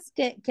 Jonas,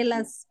 que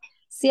las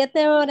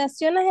 7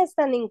 oraciones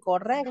están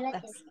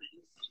incorrectas.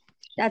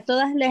 A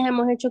todas les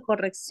hemos hecho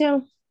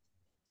corrección.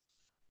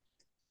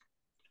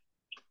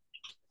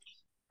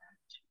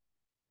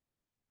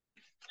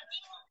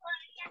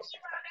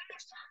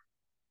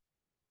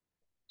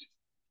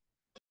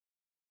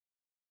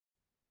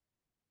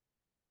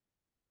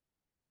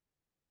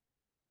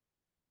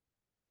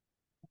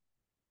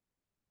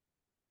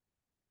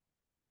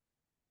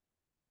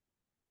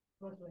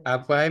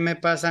 Ah, pues ahí me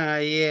pasan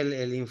ahí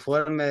el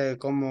informe de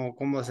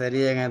cómo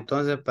serían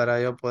entonces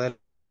para yo poder.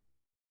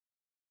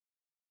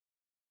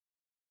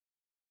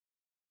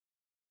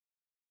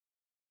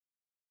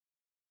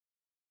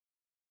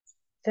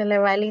 Se le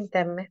va el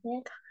internet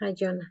a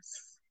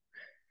Jonas.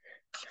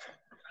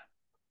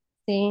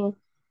 Sí,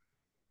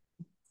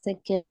 sé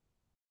que.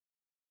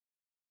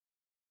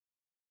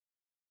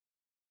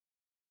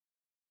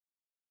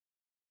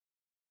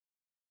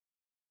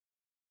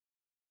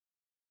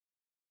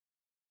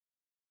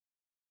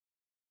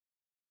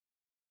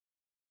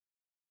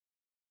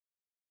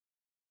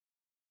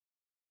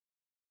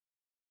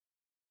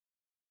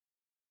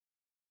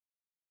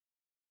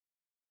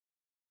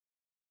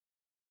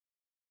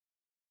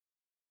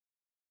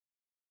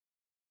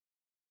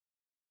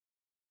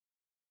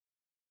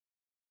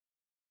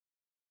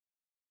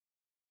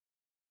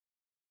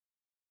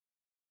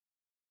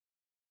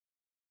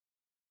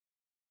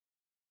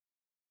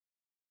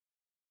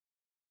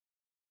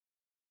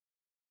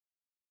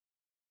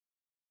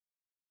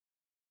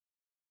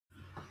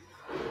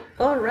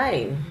 All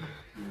right.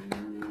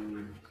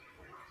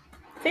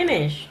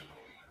 Finish.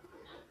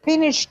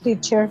 Finish,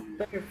 teacher.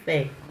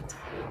 Perfect.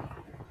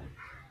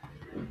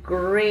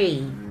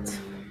 Great.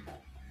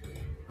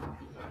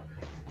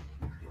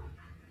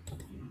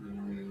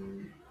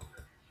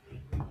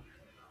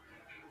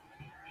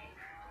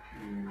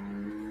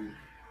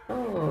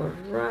 All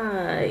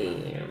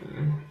right.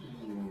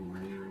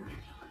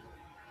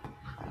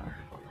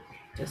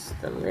 Just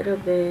a little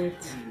bit.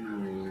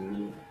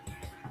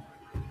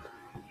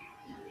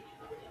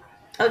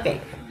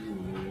 Okay.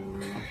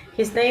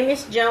 His name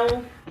is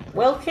John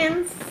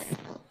Wilkins.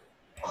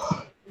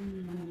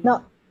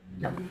 No,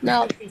 No.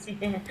 No.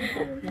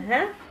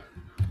 Uh-huh.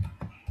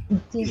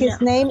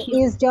 his name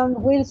is John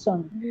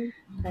Wilson.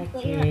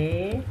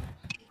 Okay.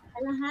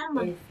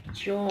 It's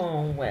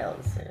John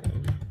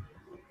Wilson.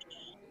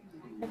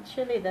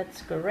 Actually,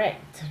 that's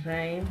correct,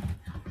 right?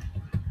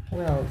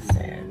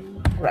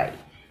 Wilson. Right.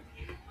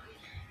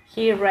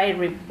 He write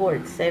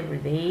reports every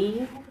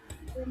day.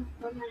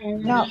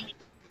 No,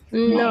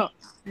 No.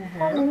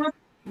 Uh-huh.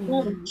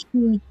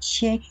 He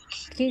check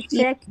He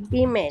check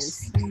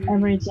emails.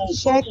 every day.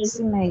 checks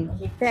email.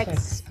 He Checks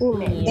checks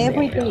emails.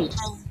 Every day.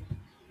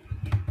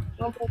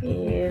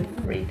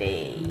 Every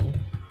day.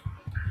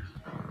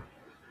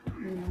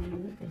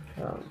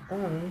 Hold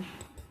on.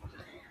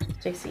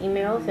 Checks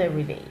emails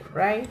every day,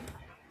 right?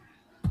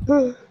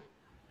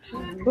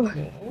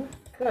 Okay,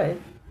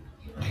 good.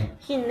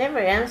 He never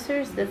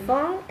answers the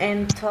phone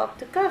and talk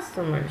to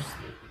customers.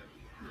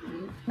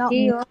 No,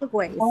 He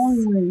always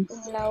Always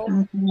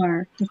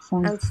answer the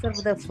phone. answer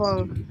the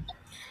phone.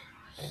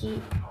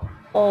 He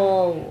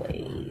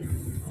always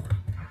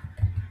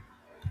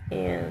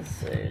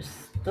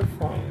answers the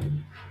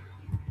phone.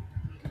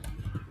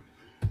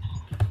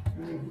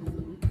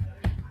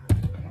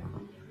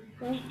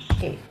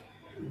 Okay.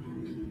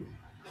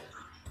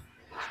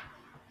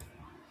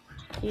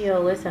 He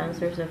always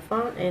answers the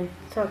phone and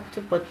talk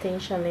to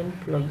potential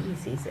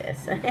employees, he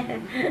says.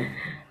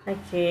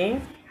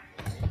 Okay.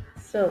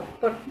 So,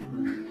 por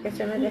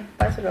cuestiones de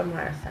espacio lo vamos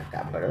a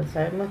sacar, pero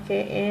sabemos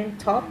que en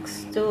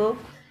talks to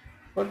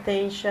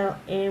potential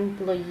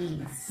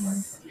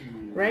employees,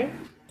 right?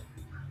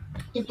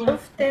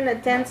 Often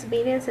attends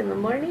meetings in the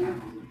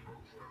morning.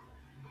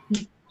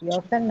 y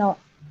often no.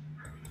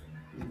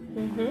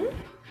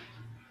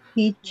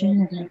 He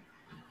generally.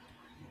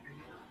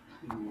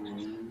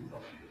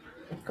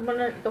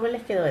 ¿Cómo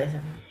les quedó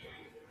esa?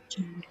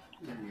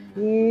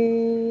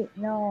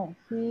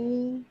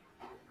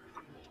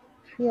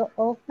 He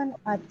often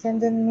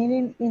attended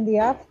meeting in the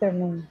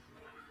afternoon.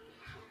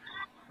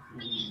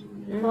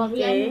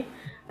 Okay.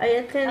 I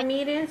attend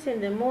meetings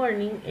in the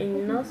morning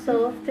and not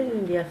so often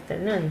in the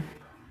afternoon.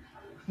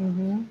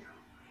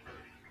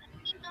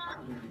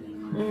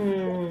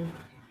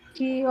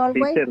 He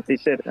always.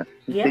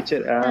 Yeah.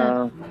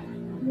 Teacher,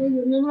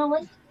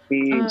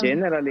 he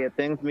generally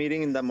attends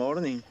meeting in the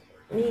morning.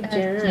 He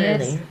generally.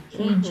 Yes,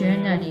 he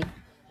generally.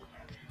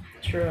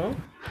 True.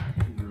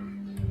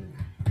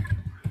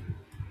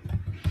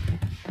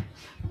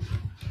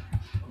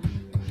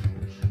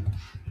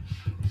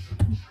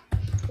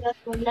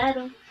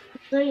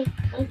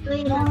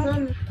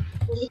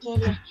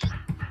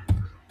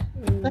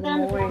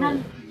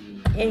 Morning.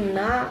 And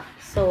not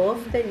so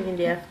often in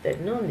the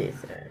afternoon, this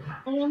okay.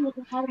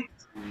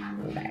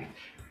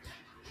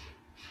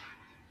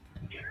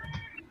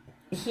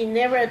 He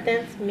never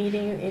attends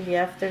meeting in the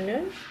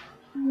afternoon.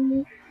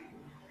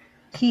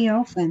 He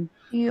often.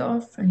 He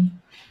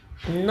often.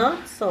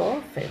 Not so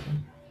often.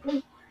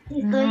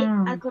 Estoy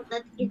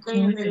acordada que estoy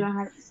en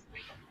relajada.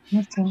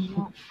 No so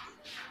often.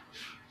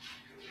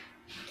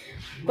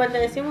 Cuando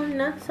decimos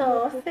not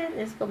so often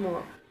es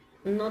como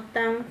no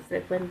tan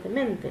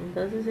frecuentemente.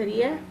 Entonces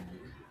sería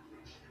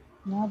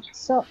Not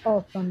so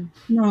often.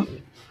 No,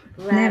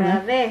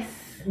 rara never. vez,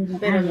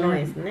 pero no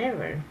Rarely. es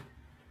never.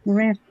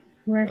 Rarely.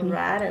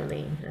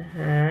 Rarely.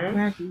 Ajá.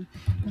 Rarely.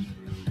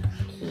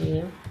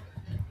 He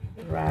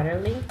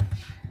rarely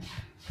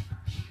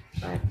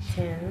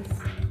attends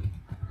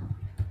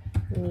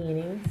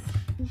meetings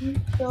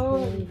in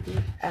the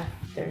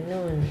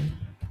afternoon.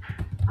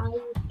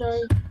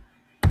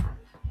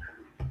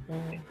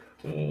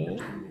 Okay.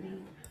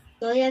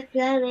 Estoy aquí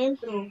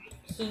adentro.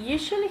 He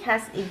usually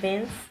has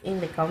events in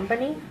the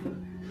company.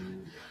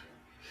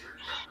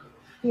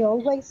 He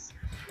always.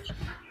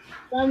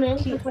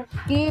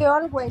 He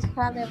always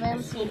had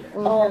events He in his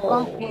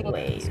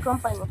always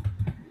company.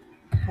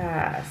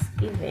 has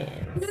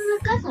events En la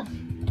casa.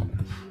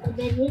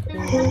 in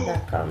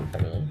the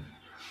company.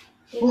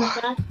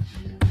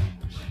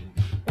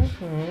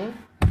 Mhm.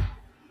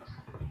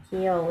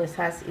 He always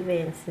has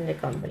events in the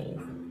company.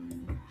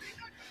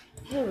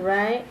 All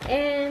right,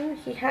 and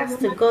he has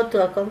to go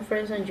to a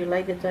conference on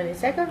July the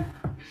 22nd.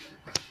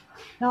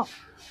 No.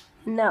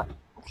 No,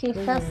 he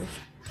has.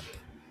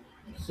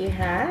 He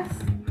has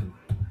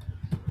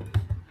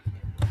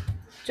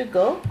to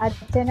go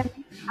Attend a To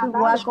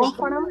a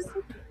conference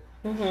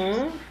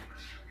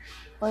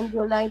on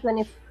July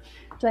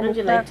on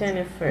July 23rd.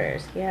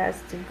 21st. He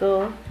has to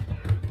go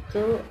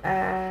to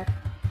a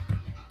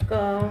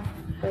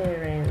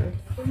conference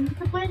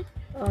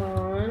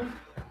on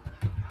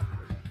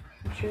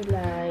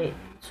July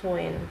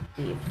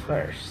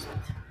 21st.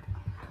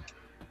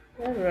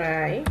 All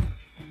right.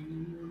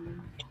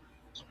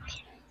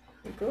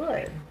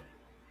 Good.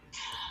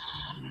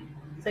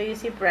 So you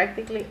see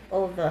practically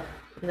all the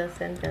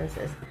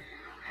sentences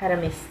had a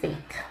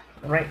mistake,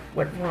 right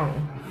or wrong.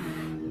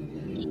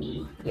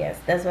 Yes,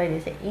 that's why they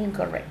say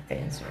incorrect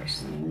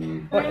answers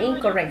or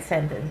incorrect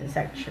sentences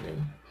actually.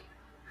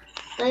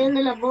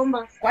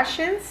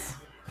 Questions?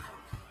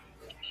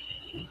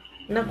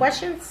 No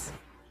questions?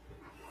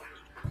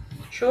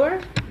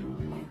 Sure?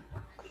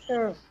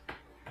 Sure.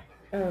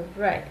 Oh,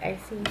 right, I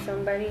see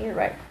somebody,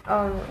 right.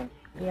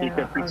 Yeah,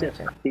 Teacher,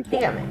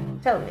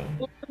 dígame, tell me.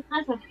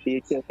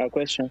 teacher, a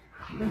question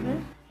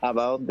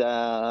about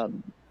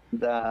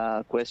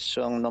the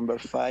question number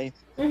 5.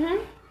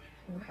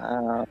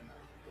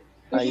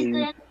 I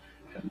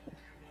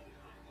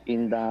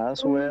in the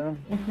answer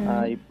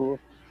I put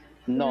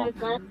no.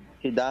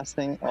 He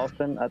doesn't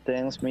often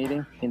attend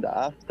meetings in the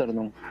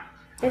afternoon.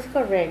 It's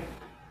correct.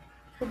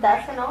 He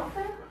doesn't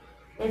often.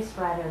 It's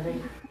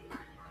rarely.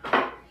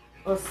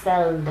 Or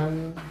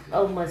seldom.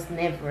 Almost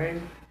never.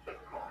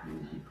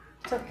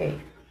 It's okay.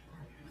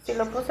 Si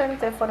lo puse en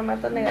este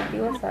formato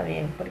negativo está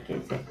bien, porque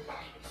dice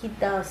he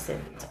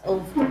doesn't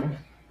often.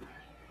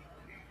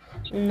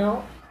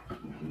 No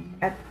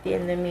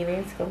atiende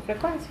meetings con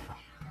frecuencia.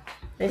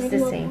 It's the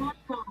same.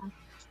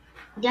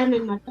 Ya me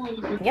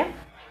mataron. Yeah.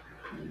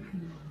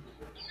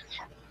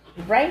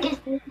 Right? Que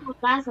estoy en tu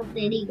casa,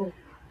 te digo.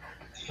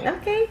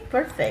 Okay,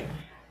 perfect.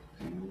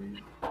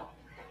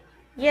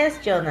 Yes,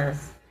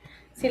 Jonas.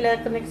 Si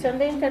la conexión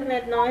de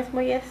internet no es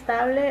muy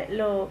estable,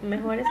 lo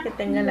mejor es que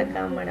tenga la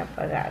cámara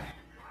apagada.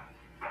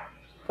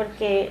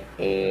 Porque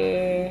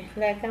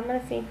la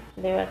cámara sí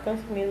debe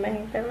consumir más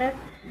internet.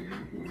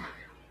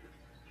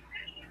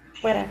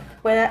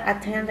 Pueda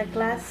attend the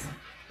class.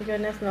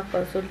 Jonas nos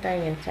consulta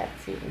en el chat.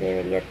 Sí,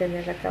 debería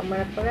tener la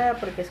cámara apagada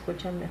porque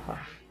escuchan mejor.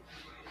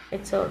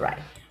 It's alright.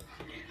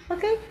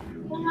 Okay.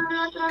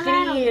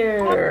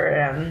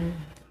 Clear.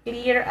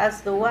 Clear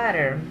as the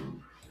water.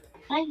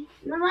 Ay,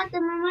 no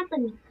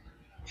mátame.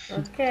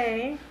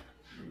 Okay.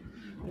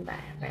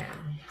 Vale,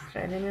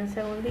 espérenme un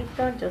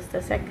segundito, just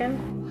a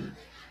second.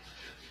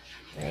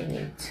 I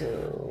need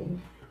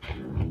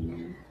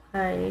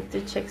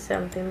to check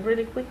something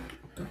really quick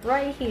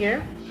right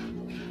here.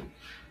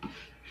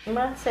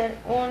 Va a ser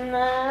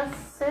una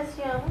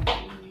sesión.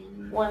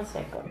 One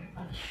second.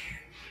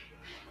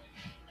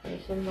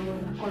 Estoy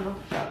con los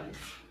cables.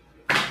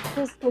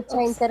 Se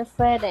escucha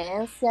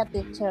interferencia,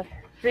 teacher.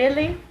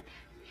 Really?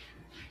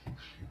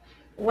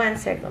 One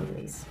second,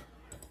 please.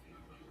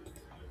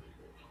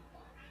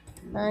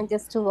 Ya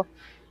estuvo.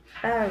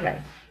 All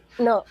right.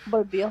 No,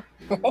 volvió.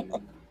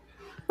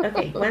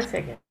 Okay, one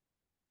second.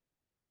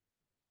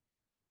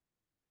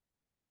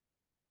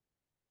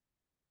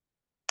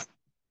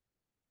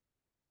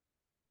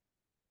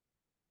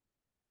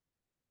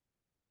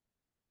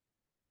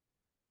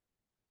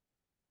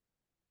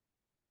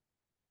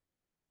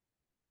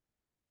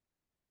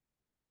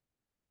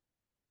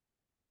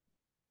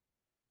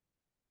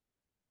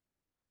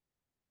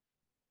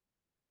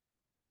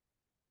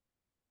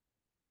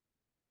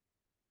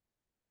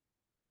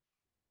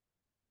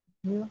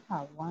 You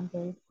have one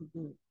day to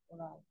do it.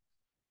 Right.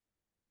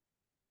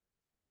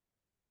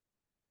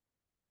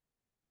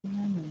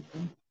 Finalmente,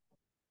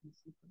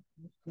 así que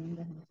nos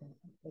tiendas en ser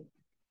completa.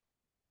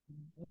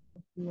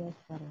 Dos días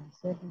para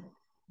hacerlo.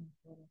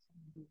 Mejor hacer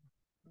un día.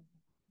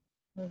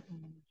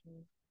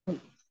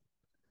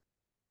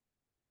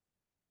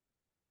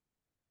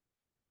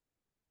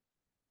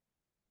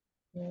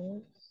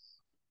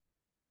 Yes.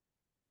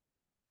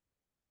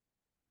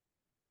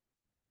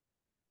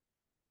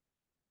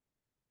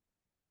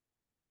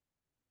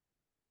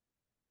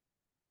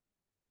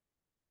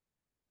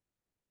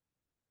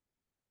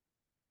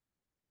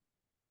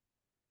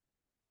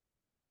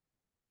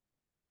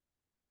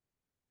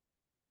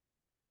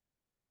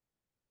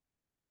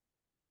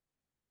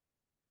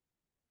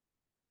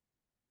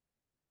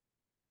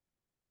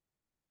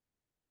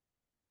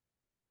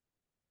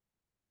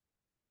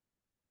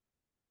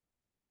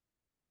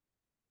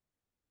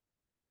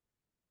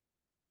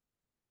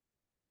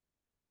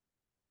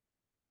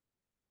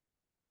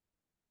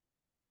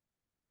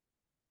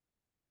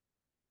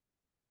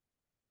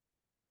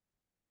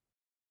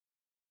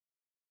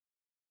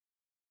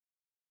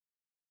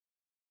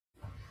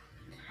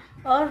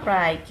 All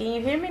right, can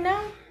you hear me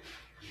now?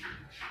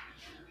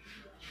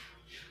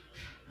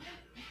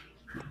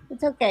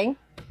 It's okay.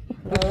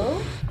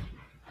 Hello?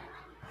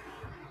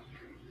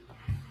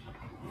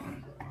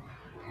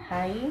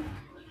 Hi.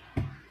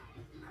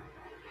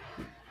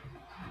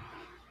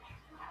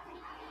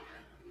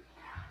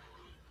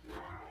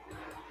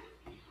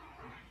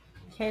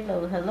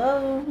 Hello,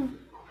 hello.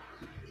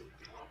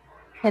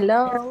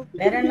 Hello.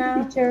 Better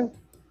now? Teacher,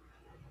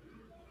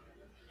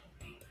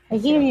 I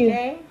Is it hear you.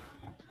 okay?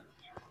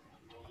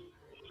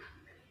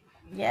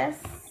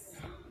 Yes?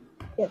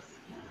 Yes.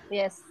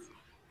 Yes.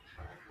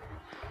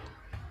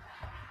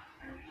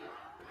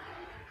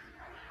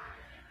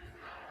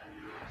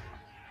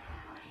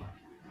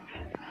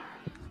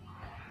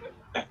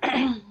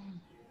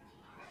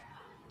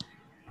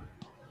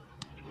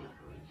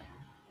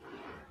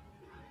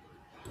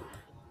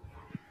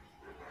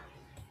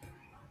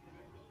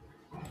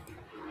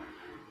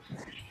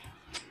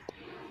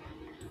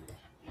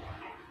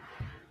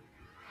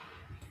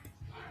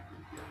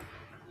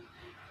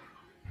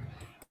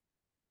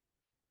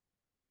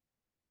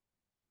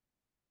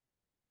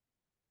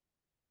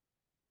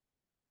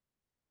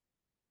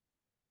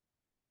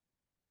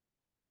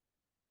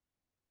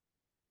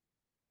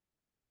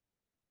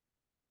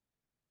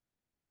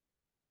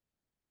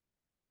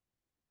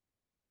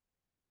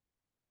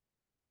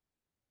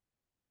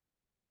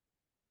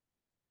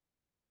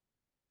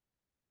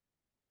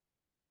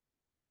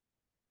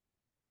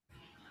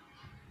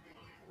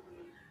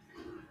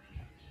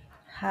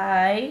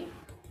 Hi.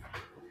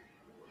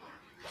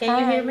 Can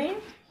you hear Hi. me?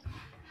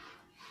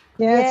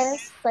 Yes.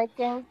 Yes, I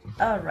can.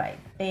 All right,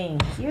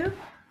 thank you.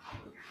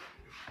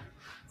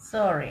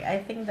 Sorry,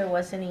 I think there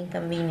was an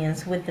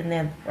inconvenience with the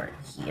network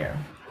here.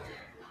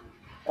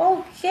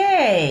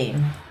 Okay.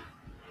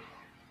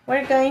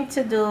 We're going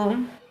to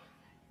do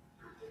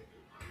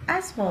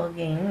a small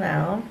game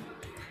now.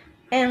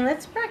 And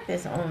let's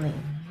practice only,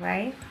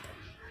 right?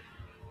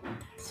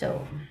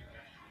 So,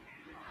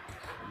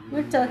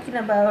 we're talking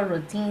about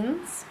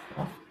routines,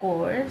 of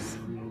course.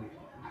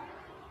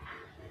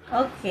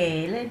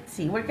 Okay, let's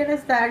see. We're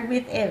gonna start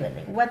with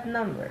Evelyn. What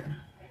number?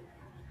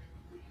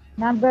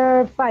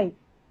 Number 5.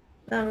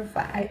 Number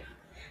 5.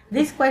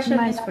 This question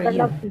My is for number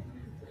you. lucky.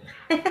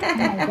 Oh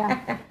my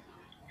God.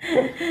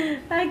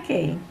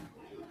 Okay.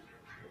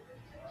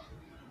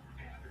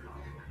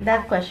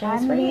 That question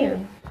is for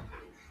you.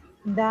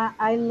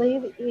 I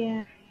live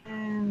in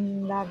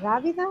La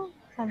Rábida,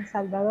 San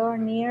Salvador,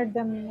 near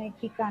the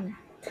Mexican.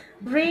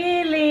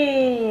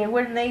 Really?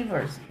 We're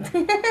neighbors.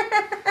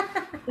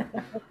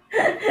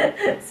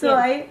 So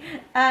Yes.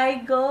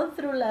 I go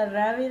through La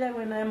Rábida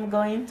when I'm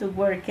going to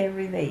work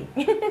every day.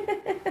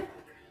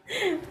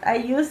 I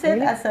use it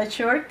Really? as a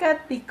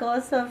shortcut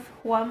because of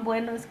Juan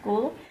Bueno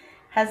School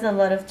has a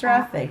lot of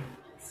traffic.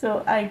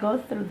 So I go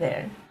through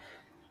there.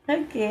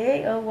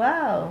 Okay, oh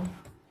wow.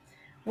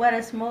 What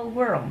a small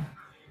world.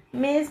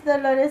 Miss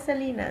Dolores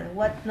Salinas,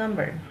 what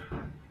number?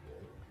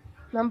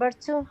 Number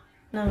 2.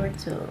 Number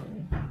 2.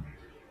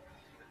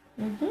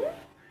 Mm-hmm.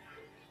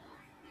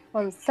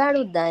 On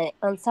Saturdays,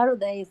 on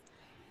Saturday,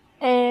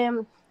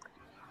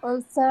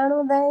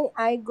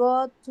 I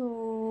go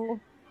to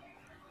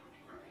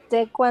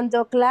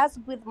taekwondo class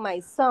with my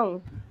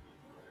son.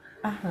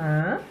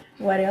 Uh-huh.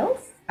 What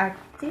else?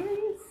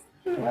 Activities?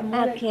 What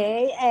more?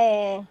 Okay,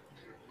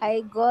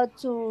 I go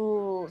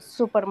to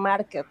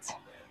supermarket.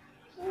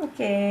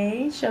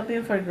 Okay,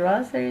 shopping for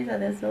groceries at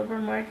the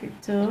supermarket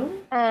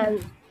too.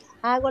 And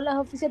hago las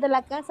oficios de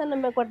la casa, no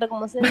me acuerdo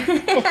cómo se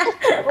dice.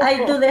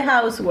 I do the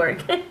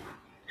housework.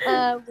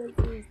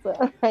 Pues eso,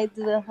 I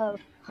do the I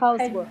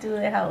housework. do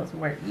the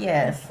housework,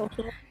 yes.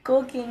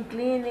 Cooking,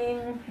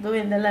 cleaning,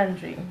 doing the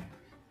laundry.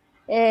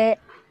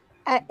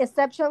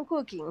 Exception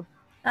cooking.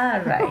 All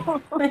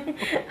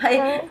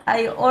right.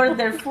 I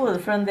order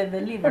food from the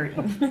delivery.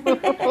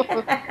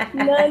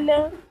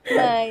 No,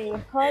 my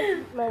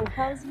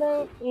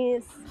husband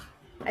is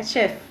A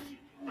chef.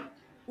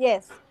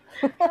 yes.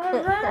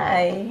 All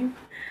right.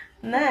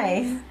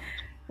 Nice.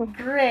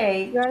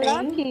 Great. You're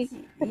Thank lucky.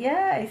 you.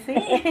 Yeah, I see.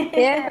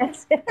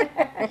 Yes.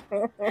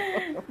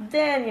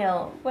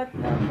 Daniel, what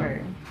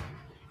number?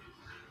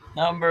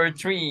 Number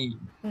 3.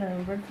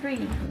 Number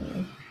 3.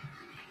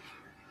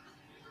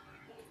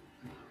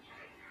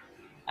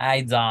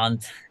 I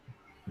don't.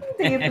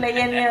 Do you play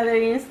any other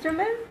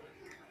instrument?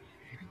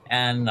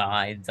 And no,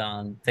 I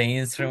don't. The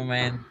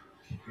instrument,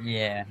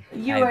 yeah,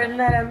 You I are don't.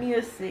 not a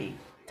music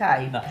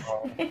type. No,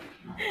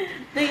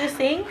 Do you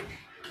sing?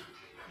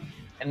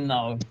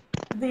 no,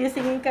 Do you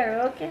sing in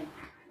karaoke?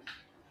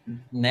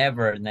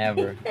 never,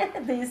 never.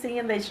 Do you sing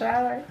in the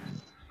shower?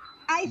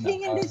 I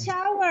sing in the No.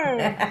 shower.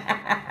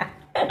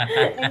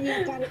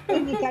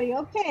 In the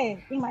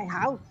karaoke in my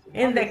house.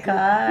 In the Obviously.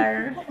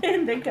 car,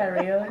 in the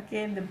karaoke,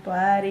 in the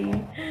party.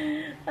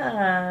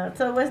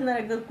 So it was not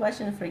a good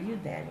question for you,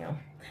 Daniel.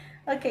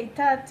 Okay,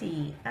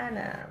 Tati,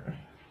 Anna.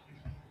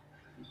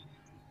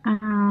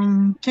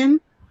 10.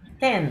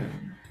 10.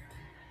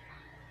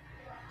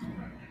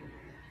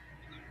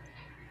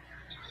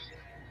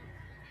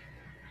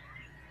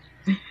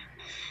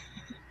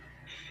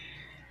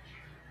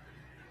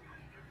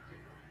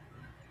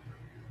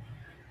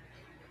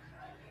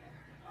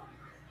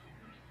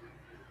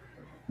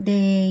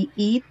 They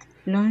eat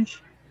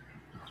lunch.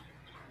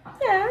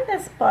 Yeah,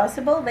 that's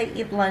possible. They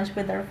eat lunch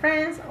with their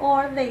friends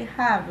or they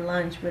have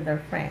lunch with their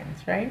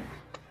friends, right?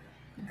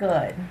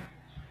 Good.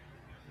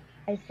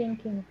 I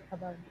thinking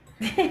about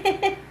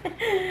it.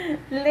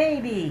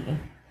 Lady.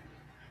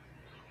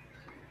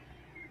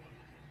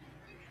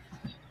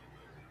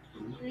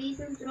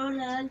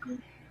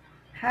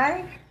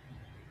 Hi.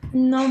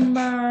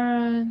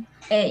 Number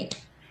 8.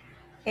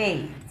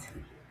 8.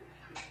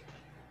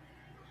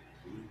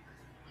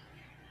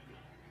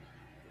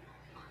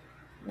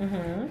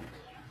 Mm-hmm.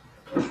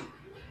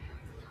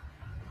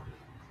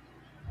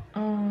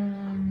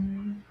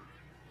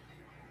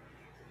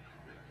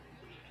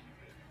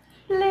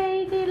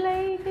 Lady,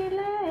 lady,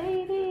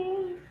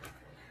 lady.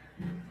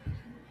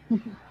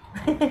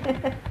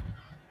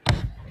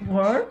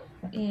 Work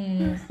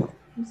is,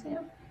 ¿cómo se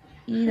llama?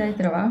 Ir al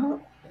trabajo.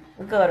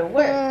 Go to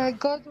work.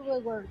 Go to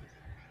work.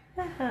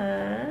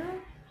 Uh-huh.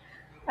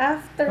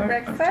 After Work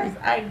breakfast,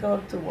 I go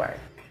to work.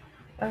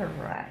 All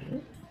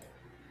right.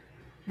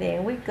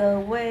 Then we go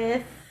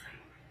with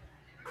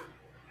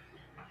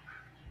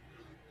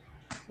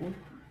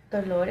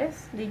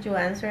Dolores. Did you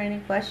answer any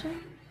question?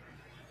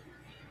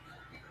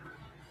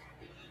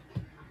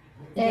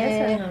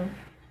 Yes or no?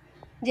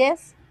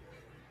 Yes.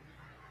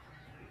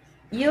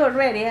 You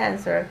already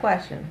answered a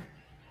question.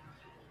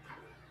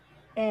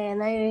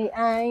 And I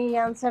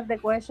answered the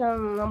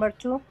question number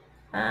 2.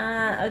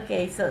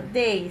 Okay, so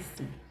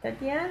Daisy.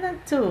 Tatiana,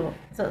 2.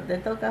 So te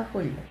toca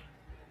Julio.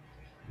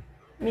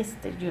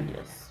 Mr.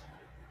 Julius.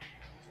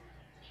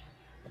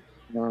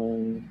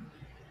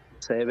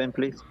 7,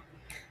 please.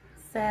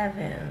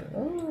 7.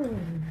 Ooh.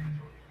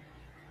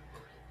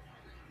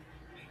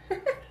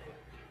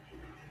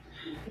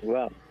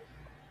 Well,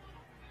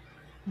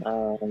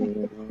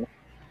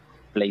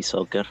 play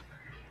soccer.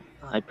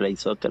 I play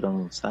soccer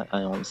on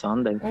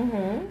Sunday.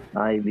 Mm-hmm.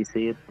 I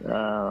visit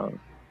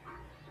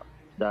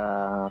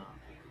the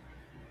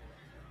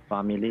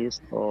families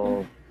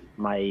of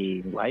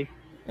my wife.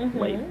 Mm-hmm.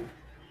 Wife.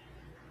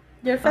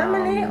 Your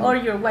family or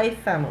your wife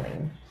family?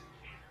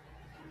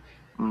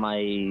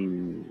 My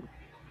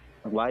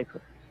wife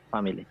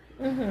family.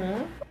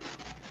 Mm-hmm.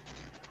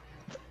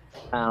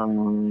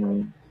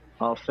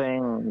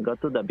 Often go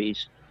to the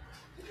beach.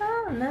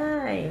 Oh,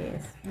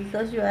 nice.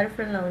 Because you are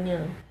from La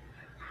Unión.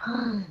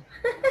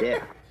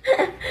 Yeah.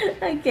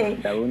 Okay.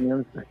 La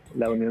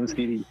Unión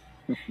City.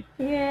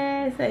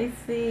 Yes, I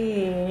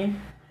see.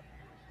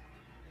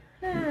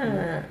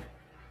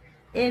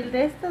 El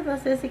resto, no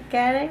sé si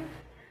Karen.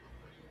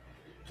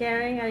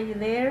 Karen, are you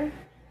there?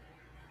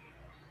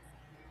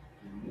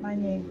 My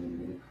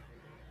name.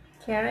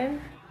 Karen.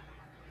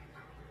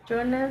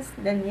 Jonas,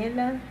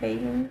 Daniela,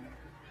 Hayden.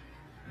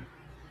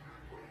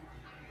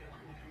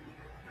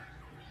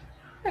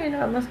 Bueno,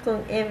 vamos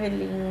con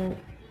Evelyn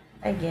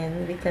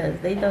again because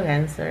they don't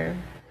answer.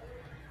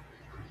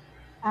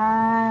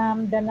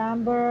 The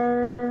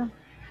number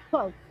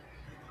 12.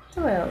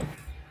 12.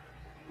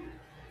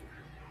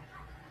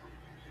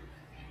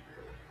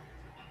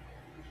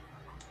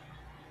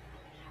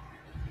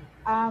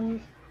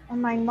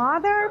 My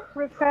mother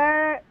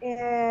prefer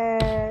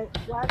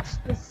watch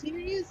the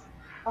series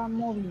or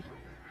movie.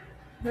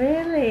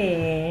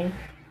 Really?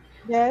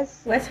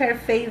 Yes. What's her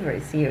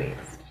favorite series?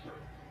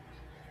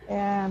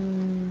 The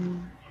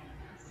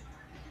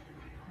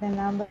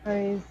number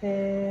is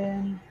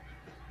the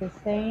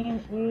same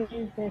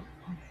is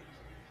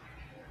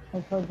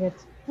I forget.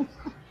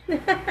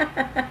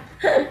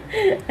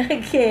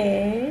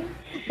 Okay.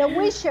 The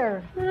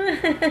Wisher.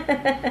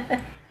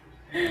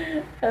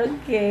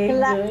 Okay,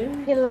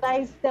 good. He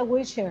likes The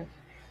Wisher.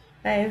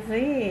 I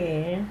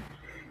see.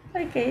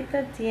 Okay,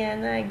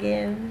 Tatiana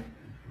again.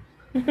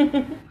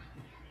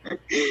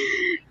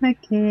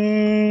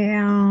 Okay.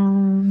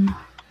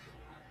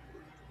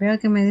 Veo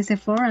que me dice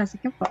 4, así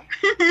que 4.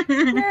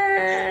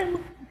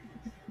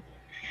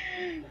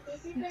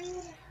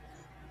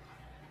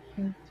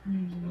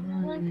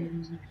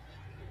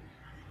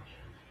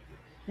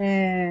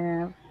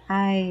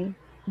 I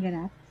get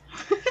up.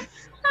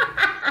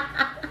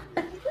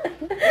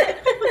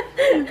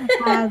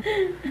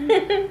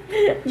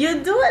 You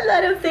do a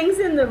lot of things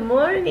in the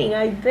morning,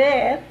 I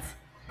bet.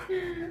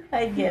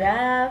 I get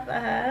up,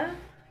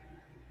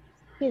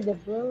 Hit the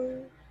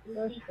road,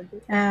 brush the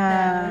teeth.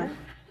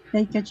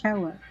 Take a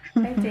shower.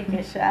 I take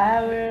a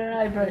shower,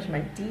 I brush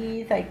my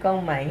teeth, I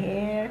comb my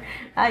hair,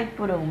 I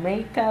put on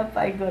makeup,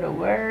 I go to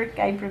work,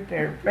 I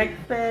prepare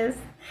breakfast.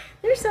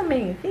 There's so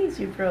many things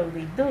you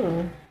probably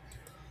do.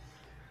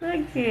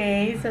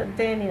 Okay, so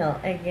Daniel,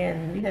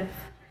 again, we have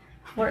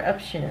 4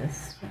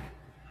 options.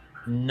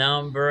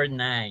 Number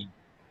 9.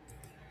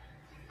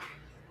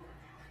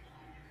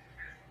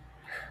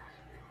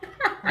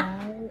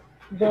 I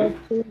go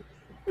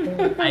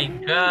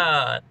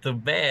to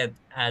bed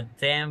at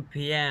 10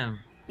 p.m.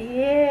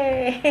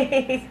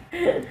 Yay!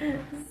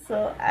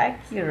 So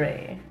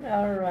accurate.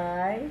 All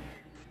right.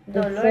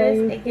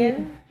 Dolores,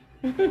 again.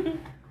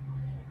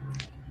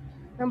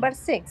 Number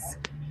 6.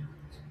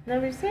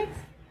 Number 6?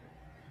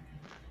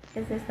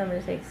 Is this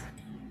number 6?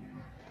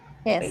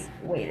 Yes.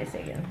 Wait a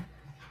second.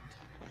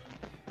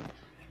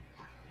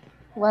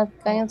 What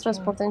kind of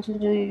transportation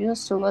do you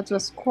use to go to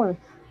school?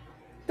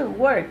 To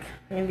work,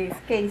 in this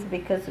case,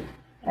 because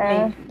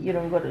maybe you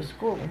don't go to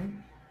school.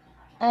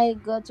 I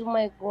go to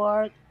my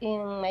work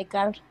in my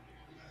car.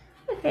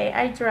 Okay,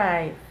 I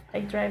drive. I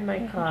drive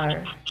my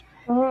car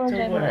to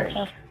work.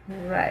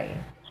 Right.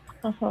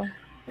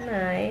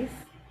 Nice.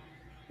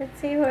 Let's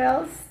see who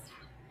else.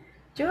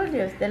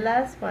 Julius, the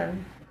last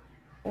one.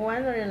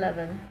 1 or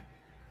 11?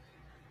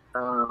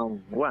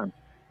 1.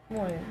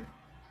 1.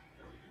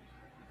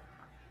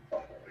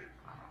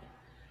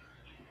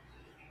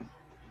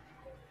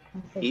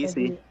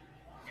 Easy.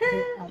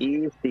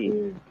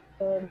 Easy.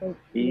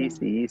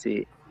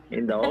 Easy.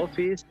 In the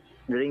office,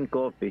 drink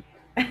coffee.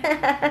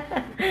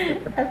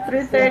 At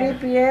 3:30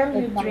 p.m.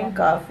 you drink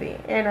coffee.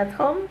 And at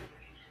home?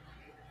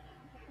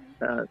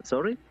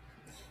 Sorry?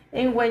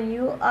 And when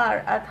you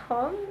are at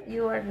home,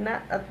 you are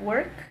not at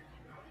work?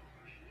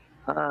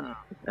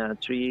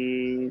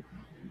 3.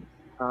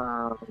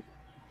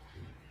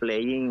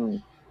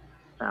 Playing.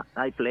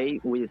 I play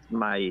with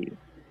my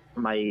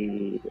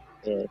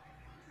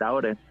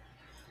daughter.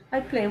 I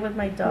play with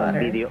my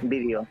daughter. Video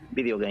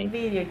game.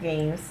 Video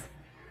games.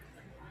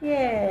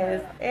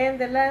 Yes. And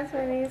the last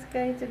one is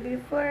going to be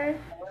for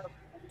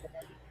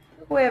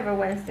whoever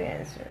wants to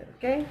answer,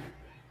 okay?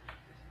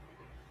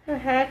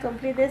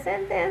 Complete the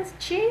sentence.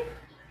 Chi?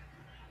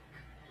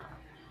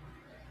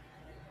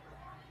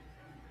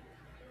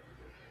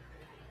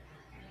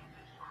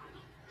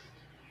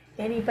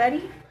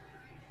 Anybody?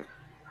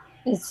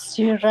 It's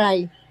she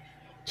right.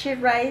 She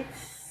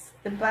rides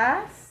the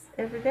bus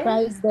every day?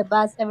 Rides the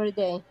bus every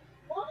day.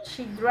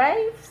 She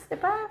drives the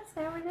bus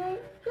every day?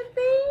 Could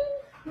be.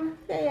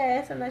 Ella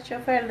es una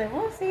chofer de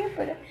bus, sí,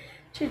 pero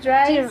she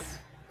drives.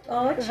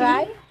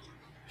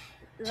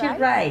 She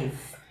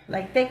rides.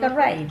 Like take a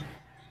ride.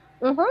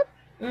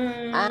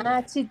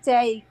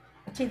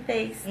 She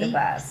takes the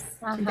bus.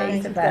 She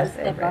takes the bus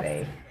every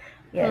day.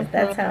 Yes,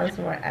 that sounds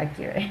more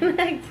accurate.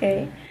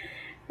 Okay.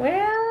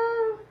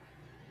 Well,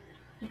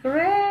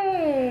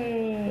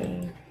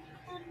 great.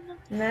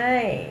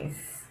 Nice.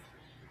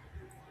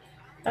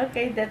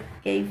 Okay, that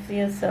gave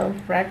you some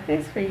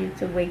practice for you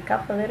to wake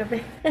up a little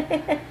bit.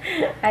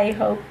 I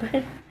hope.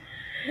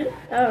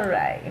 All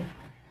right.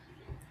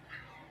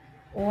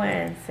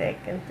 1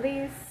 second,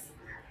 please.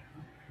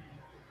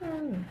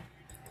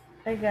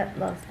 I got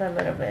lost a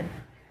little bit.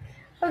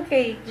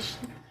 Okay,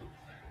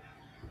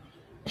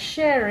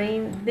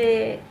 sharing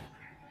the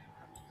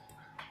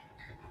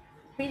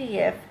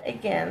PDF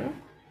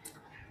again.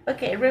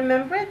 Okay,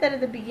 remember that at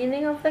the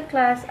beginning of the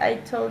class I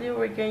told you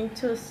we're going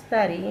to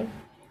study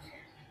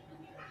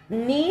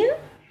need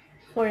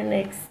for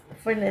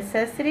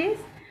necessities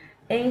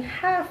and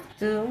have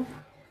to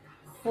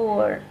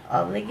for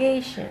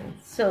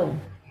obligations. So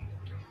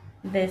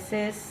this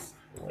is,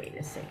 wait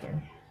a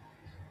second.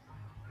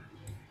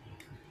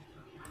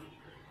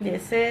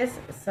 This is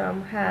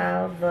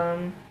somehow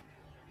the,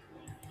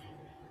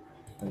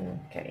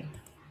 okay.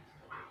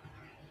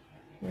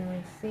 Let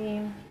me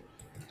see.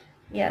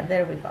 Yeah,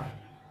 there we go.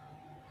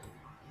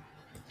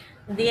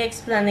 The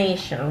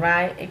explanation,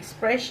 right?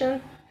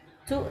 Expression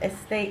to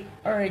state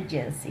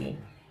urgency.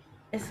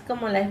 Es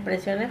como las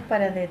expresiones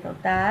para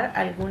denotar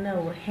alguna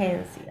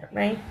urgencia,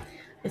 right?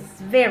 It's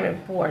very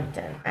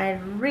important. I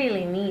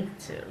really need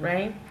to,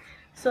 right?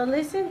 So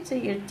listen to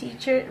your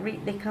teacher,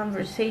 read the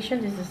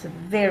conversation. This is a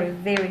very,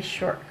 very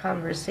short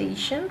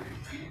conversation.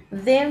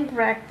 Then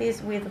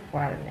practice with a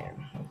partner,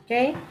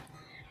 okay?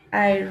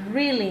 I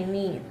really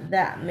need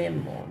that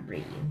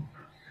memory.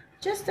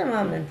 Just a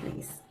moment,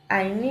 please.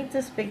 I need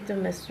to speak to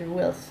Mr.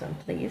 Wilson,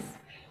 please.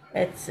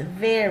 It's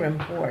very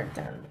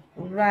important.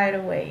 Right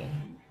away.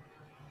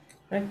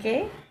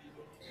 Okay?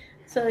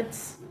 So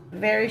it's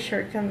very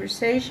short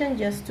conversation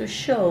just to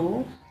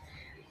show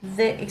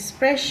the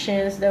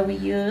expressions that we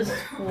use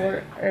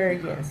for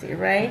urgency,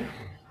 right?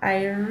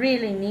 I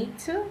really need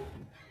to,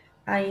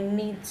 I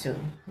need to,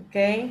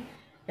 okay?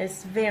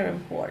 It's very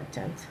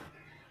important.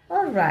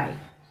 All right.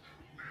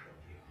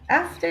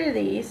 After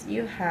this,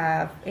 you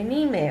have an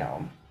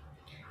email.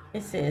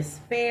 It says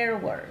pair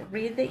word.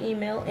 Read the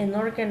email and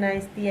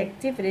organize the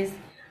activities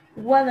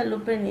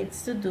Guadalupe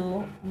needs to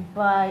do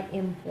by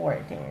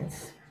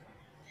importance.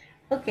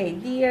 Okay,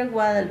 dear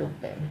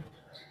Guadalupe,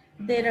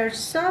 there are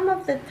some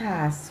of the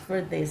tasks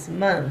for this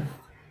month.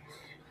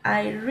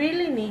 I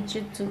really need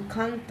you to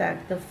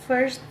contact the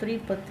first 3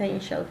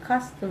 potential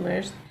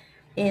customers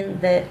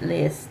in the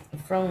list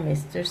from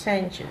Mr.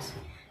 Sanchez.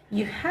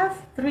 You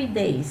have 3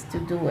 days to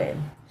do it.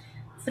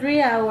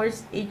 3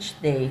 hours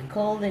each day.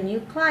 Call the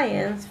new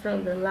clients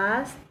from the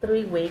last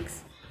 3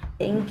 weeks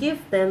and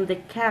give them the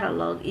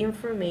catalog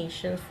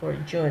information for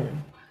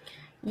June.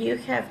 You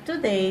have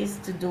 2 days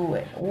to do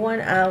it,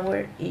 1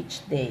 hour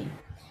each day.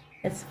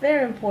 It's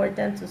very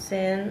important to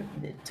send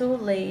the 2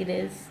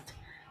 latest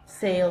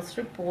sales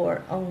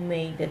report on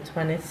May the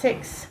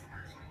 26th.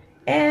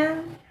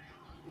 And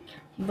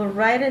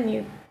write a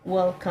new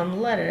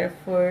welcome letter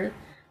for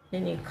the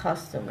new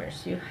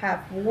customers. You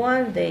have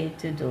 1 day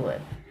to do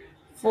it,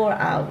 4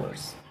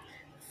 hours.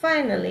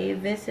 Finally,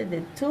 visit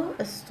the 2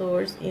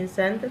 stores in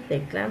Santa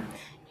Tecla.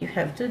 You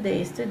have 2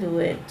 days to do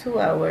it, 2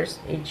 hours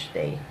each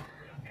day.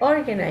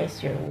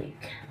 Organize your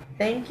week.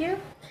 Thank you.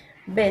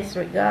 Best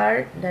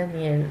regard,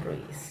 Daniel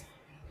Ruiz.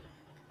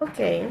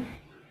 Okay.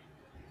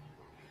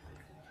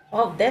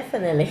 Oh,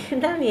 definitely.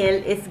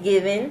 Daniel is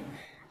giving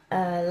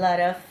a lot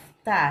of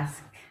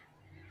tasks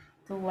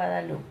to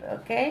Guadalupe,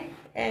 okay?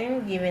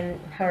 And giving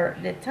her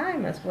the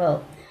time as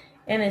well.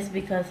 And it's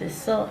because it's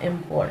so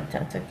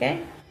important,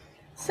 okay?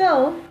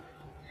 So,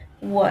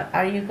 what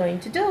are you going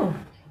to do?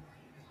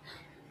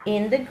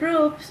 In the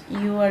groups,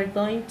 you are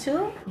going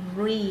to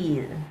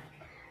read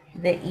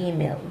the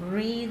email.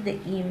 Read the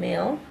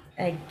email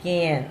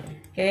again,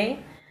 okay?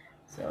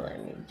 So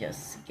let me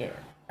just get,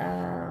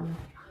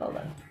 hold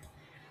on.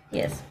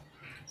 Yes,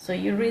 so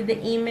you read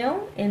the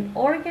email and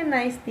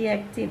organize the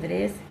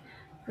activities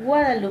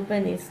Guadalupe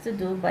needs to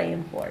do by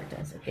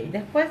importance, okay?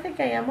 Después de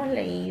que hayamos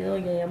leído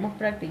y hayamos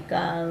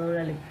practicado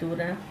la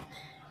lectura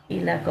y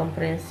la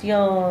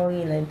comprensión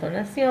y la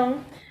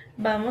entonación,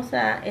 vamos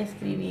a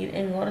escribir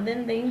en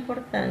orden de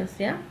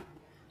importancia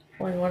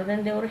o en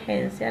orden de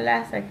urgencia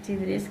las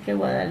actividades que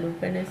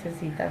Guadalupe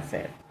necesita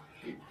hacer.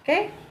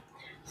 Okay?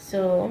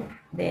 So,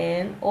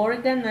 then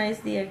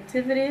organize the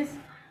activities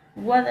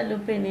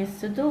Guadalupe needs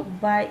to do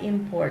by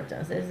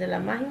importance. Desde la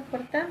más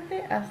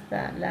importante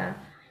hasta la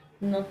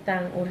no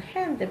tan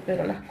urgente,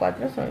 pero las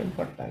 4 son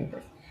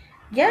importantes.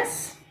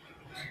 Yes?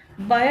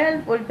 Vaya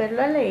a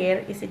volverlo a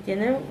leer y si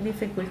tienen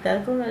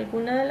dificultad con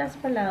alguna de las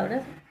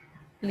palabras,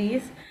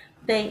 please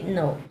take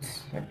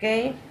notes,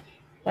 ¿ok?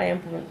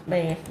 Vayan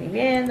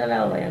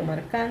escribiéndola o vayan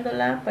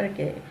marcándola para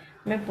que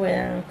me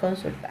puedan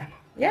consultar.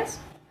 Yes?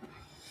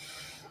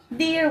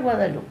 Dear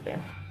Guadalupe,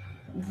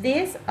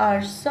 these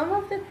are some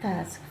of the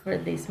tasks for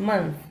this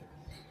month.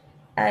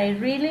 I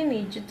really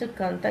need you to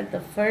contact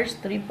the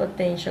first 3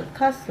 potential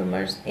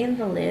customers in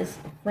the list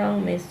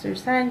from Mr.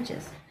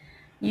 Sanchez.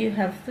 You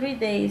have 3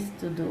 days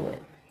to do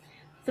it,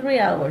 3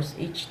 hours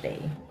each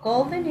day.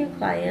 Call the new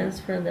clients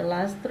from the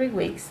last 3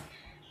 weeks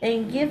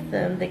and give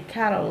them the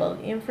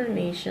catalog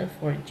information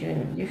for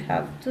June. You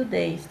have 2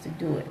 days to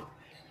do it,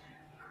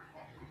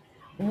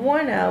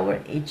 1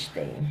 hour each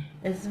day.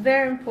 It's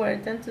very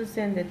important to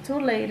send the 2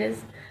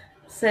 latest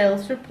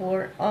sales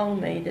report on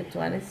May the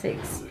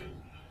 26th.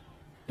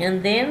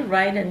 And then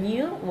write a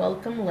new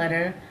welcome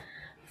letter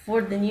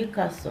for the new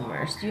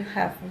customers. You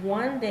have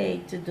 1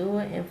 day to do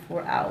it in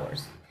 4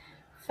 hours.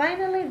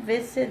 Finally,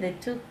 visit the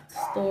 2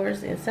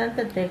 stores in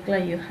Santa Tecla.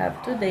 You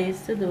have 2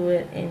 days to do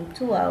it in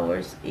 2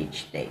 hours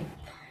each day.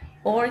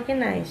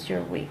 Organize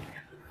your week.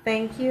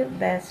 Thank you.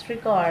 Best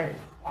regards,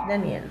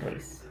 Daniel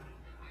Ruiz.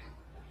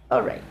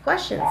 All right,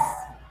 questions?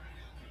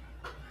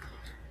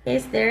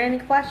 Is there any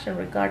question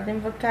regarding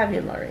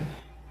vocabulary?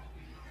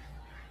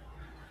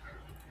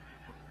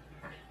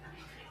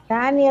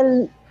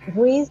 Daniel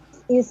Ruiz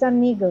is a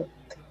nigger.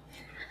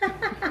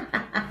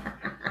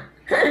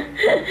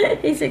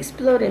 He's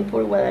exploding,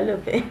 poor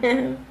Guadalupe.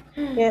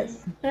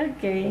 Yes.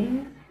 Okay.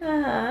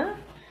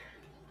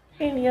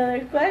 Any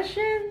other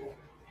question?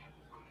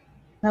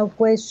 No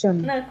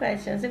question. No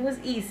questions. It was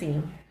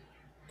easy.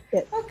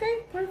 Yes.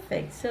 Okay,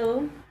 perfect.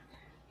 So,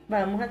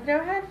 vamos a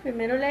trabajar.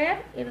 Primero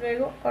leer y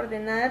luego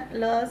ordenar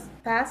los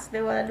tasks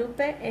de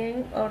Guadalupe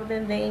en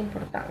orden de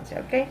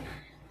importancia. Okay.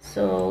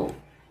 So,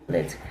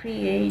 let's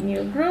create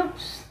new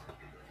groups.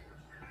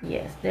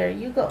 Yes, there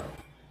you go.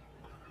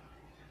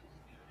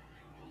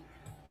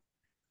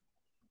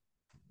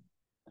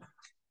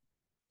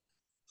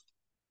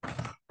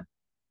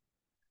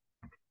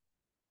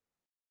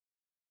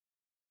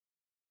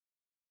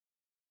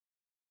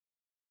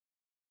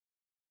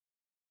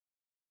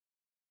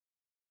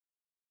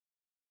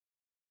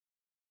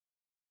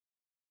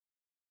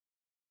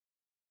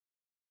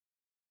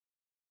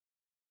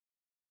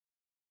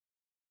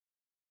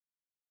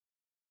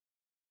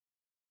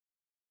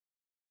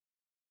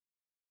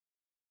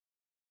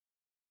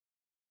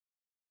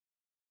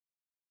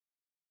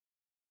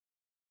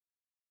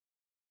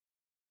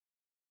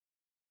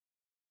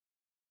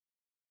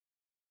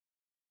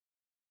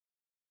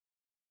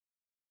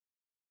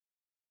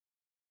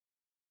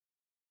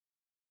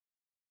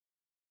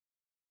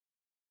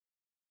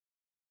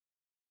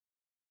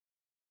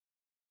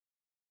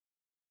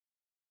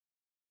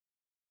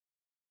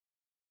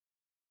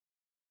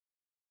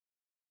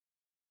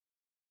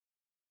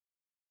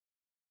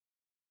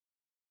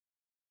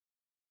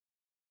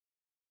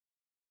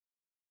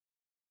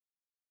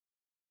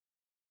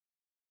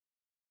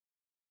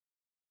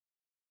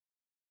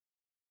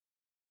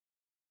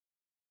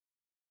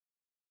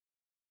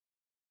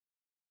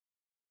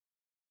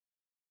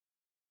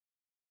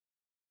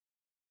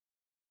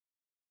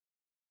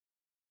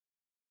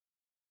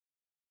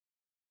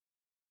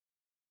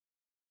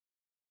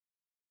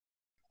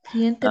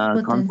 Cliente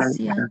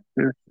potencial.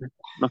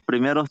 Los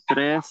primeros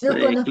tres Con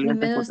los clientes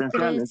primeros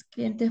potenciales. 3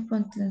 clientes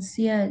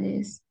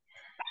potenciales.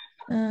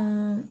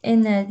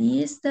 En la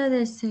lista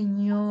del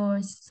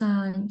señor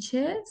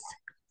Sánchez,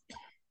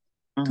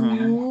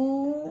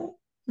 tú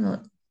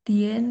no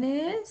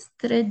tienes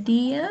 3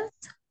 días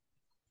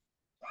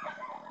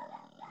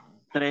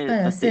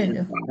para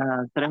hacerlo.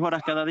 3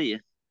 horas cada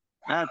día.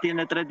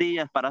 Tiene 3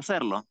 días para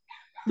hacerlo.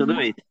 To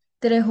do it.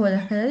 3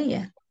 horas cada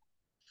día.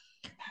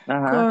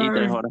 Ajá, y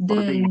 3 horas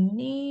por día.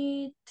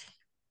 Coordinate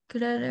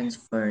clearance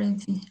for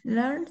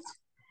large.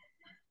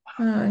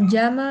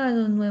 Llama a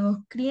los nuevos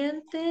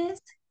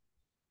clientes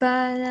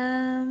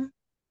para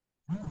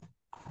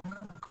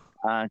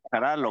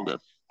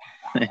Catálogos.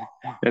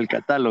 El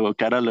catálogo,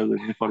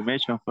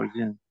 information for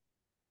you.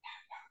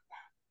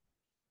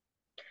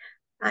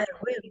 I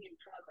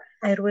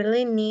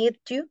really need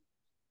you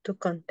to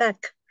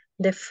contact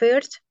the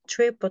first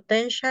 3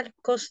 potential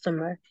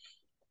customers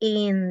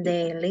in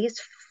the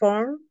list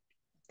from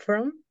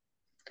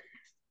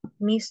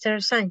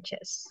Mr.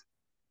 Sanchez.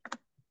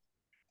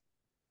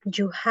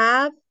 You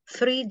have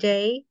 3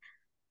 days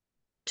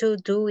to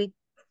do it.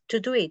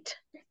 3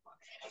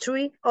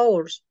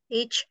 hours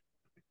each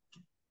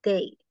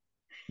day.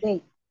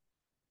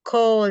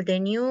 Call the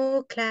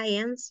new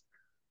clients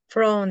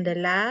from the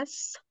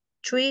last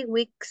 3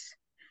 weeks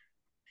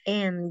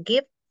and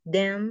give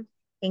them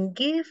the,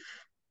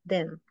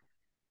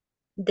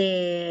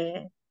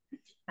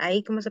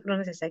 ahí cómo se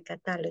pronuncia ese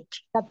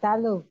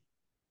catálogo.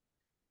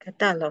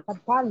 Catálogo.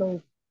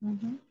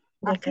 The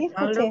Así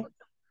catalog. escuché.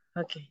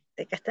 Okay,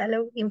 the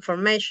catalog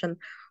information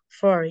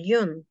for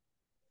you.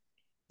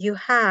 You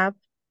have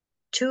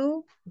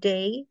 2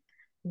 days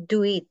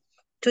to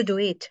do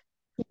it.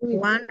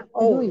 1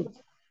 hour.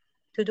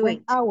 To do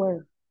it. 1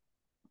 hour.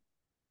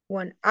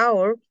 1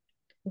 hour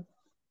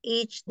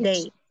each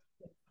day.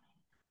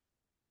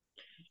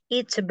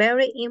 It's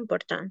very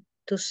important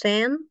to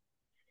send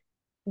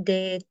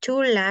the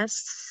 2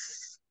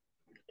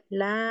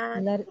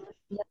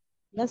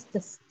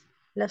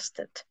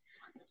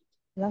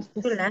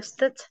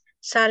 lasted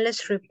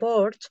sales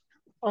report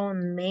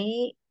on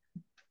May,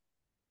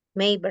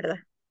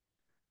 ¿verdad?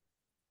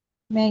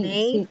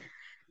 May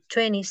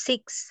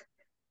 26.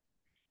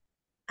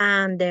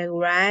 And they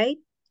write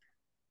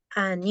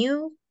a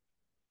new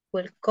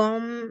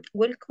welcome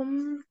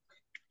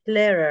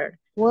letter.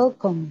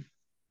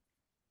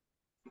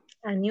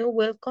 A new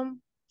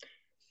welcome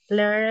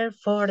letter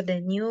for the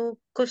new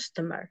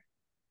customer.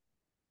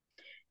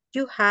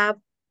 You have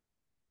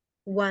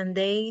 1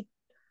 day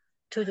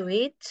to do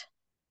it.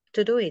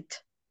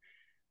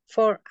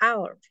 4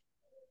 hours.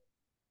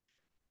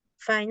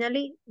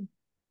 Finally,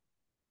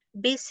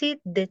 visit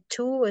the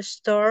 2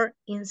 stores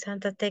in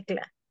Santa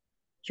Tecla.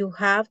 You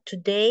have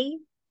today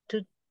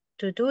to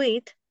do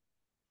it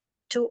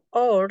 2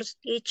 hours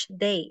each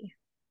day.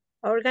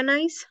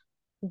 Organize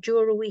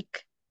your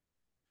week.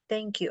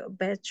 Thank you.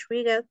 Best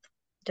regards,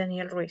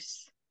 Daniel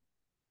Ruiz.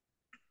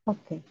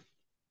 Okay.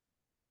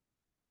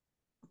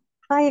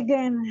 Hi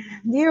again,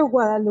 dear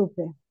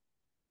Guadalupe.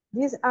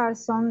 These are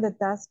some of the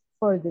tasks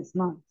for this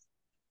month.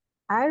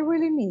 I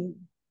really need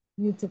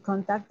you to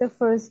contact the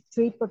first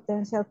 3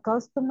 potential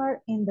customers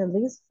in the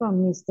list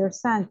from Mr.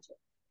 Sanchez.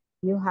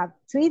 You have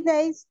 3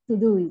 days to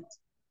do it,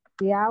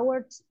 3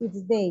 hours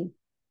each day.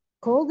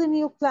 Call the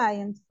new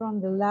clients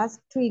from the last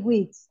 3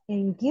 weeks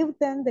and give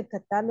them the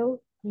catalog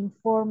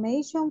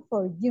information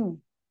for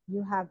June.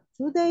 You have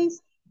 2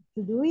 days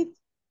to do it,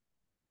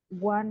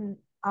 1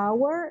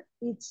 hour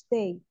each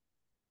day.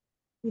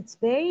 It's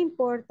very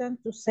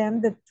important to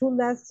send the 2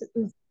 last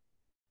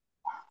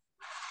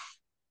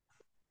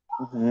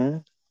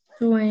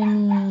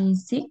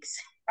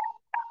 26.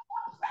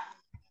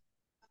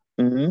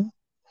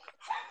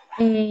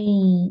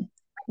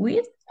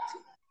 With,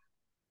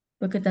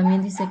 porque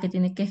también dice que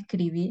tiene que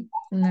escribir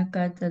una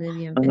carta de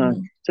bienvenida.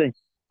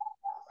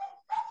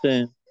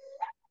 Sí.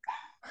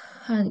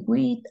 And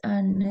with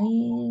a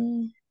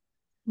new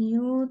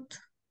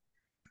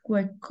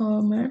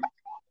welcome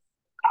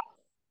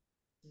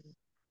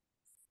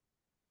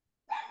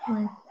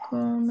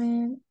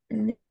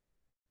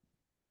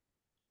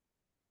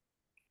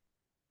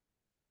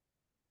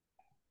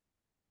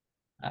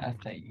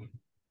Hasta ahí.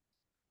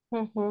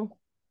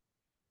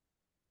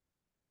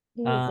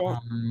 Dice,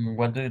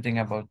 What do you think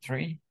about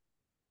 3?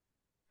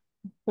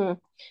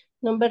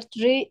 number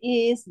 3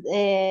 is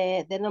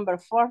the number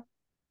 4.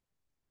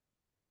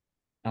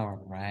 All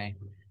right.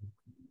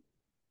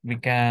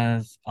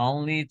 Because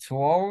only 2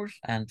 hours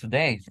and 2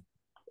 days.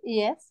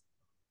 Yes.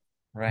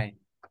 Right.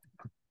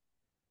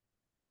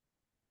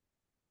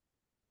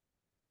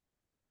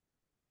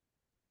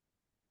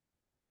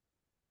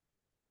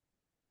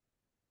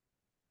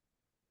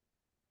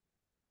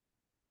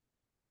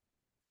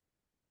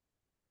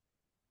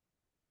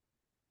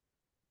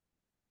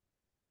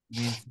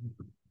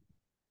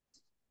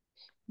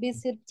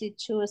 Visit the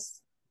 2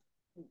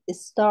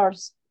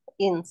 stores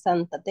in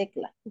Santa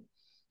Tecla.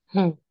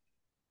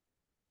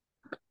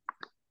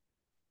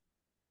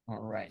 All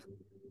right.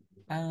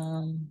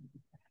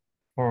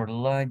 For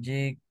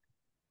logic,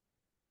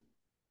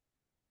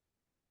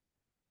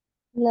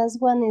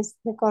 Last one is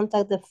the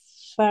contact the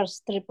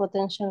first three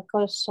potential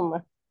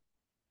customer.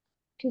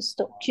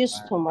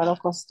 Customer or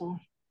customer.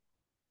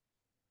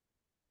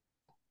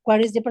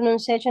 What is the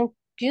pronunciation?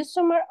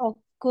 Customer or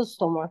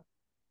customer?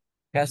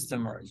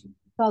 Customers.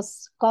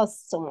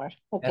 Customer.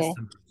 Okay.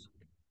 Customers.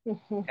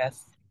 Mhm.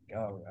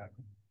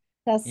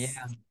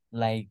 Yeah,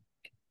 like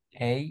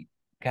a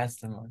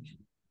customer.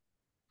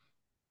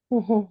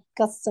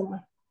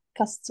 Customer.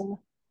 Customer.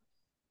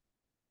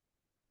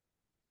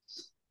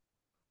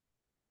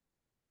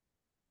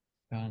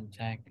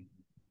 Contact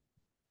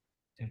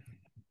the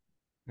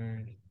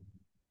first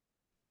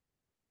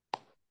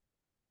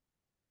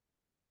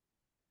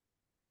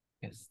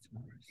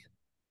customers.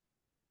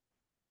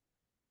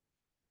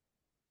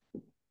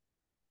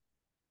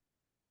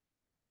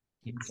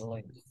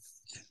 Employees.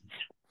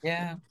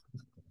 Yeah.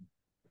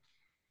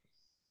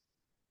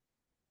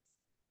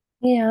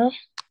 Yeah.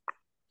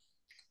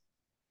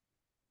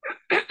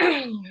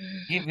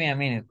 Give me a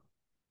minute.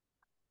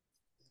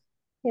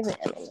 Give me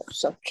a minute.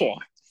 It's okay.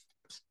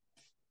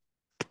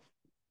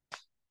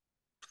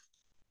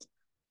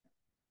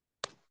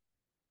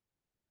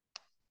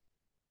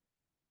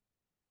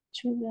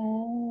 To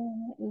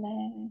the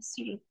last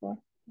report.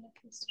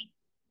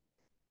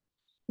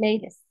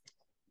 Latest.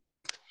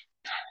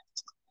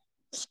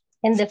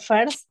 And the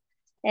first,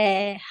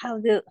 how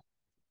do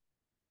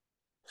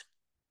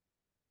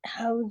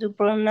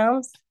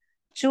pronounce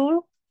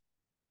two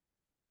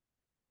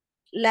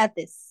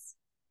lattice?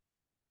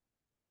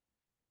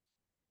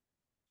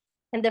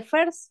 And the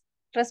first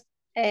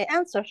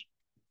answer.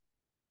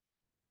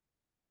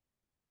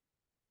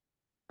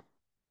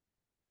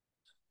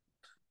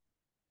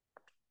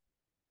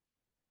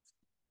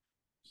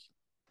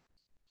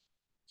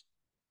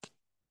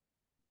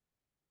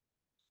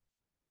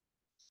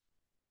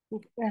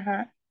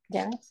 Ajá,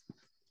 ya.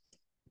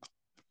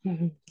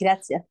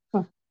 Gracias.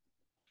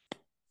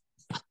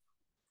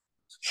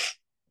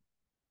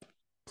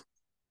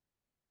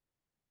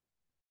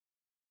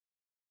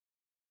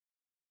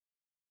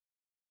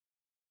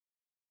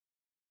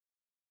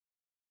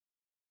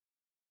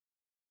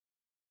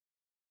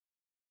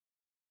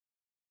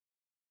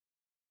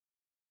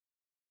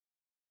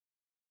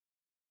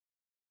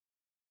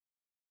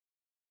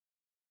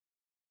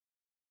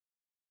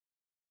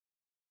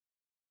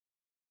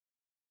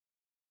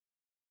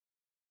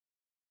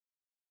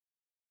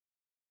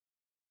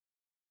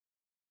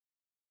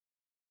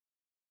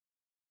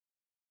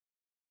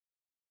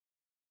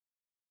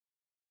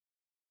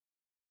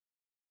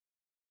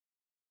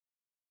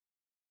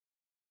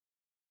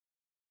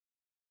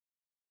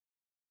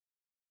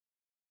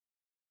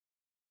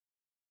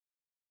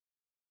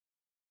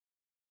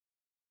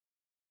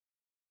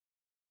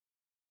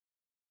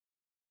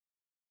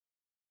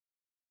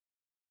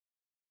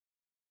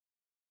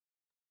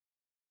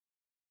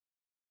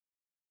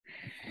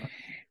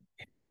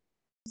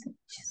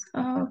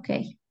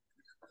 Okay.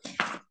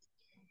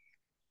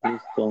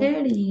 Listo.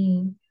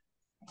 30.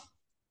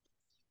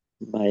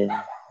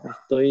 Vaya,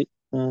 estoy.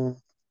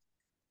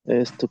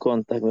 Es tu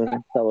contact, ¿verdad? He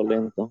estado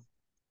lento.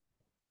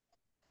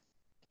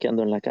 Que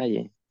ando en la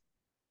calle.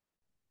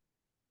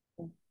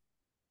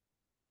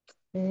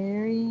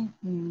 Very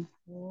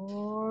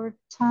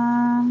important.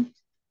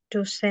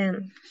 To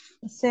send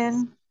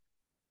Send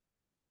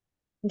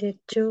the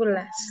two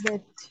last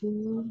the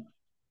two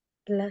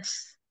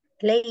latest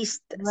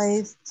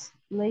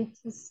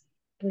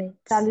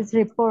status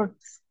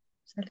reports.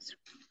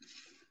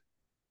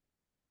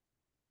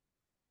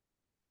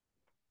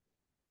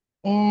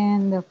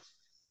 And the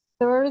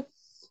third.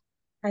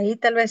 Ahí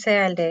tal vez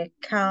sea el de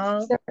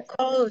call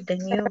the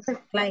new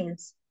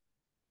clients.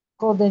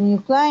 Call the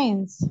new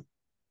clients.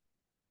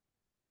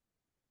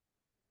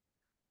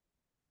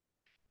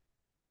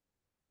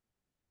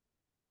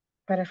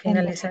 Para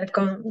finalizar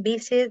con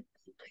visit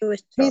two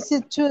stores.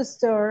 Visit two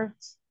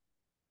stores.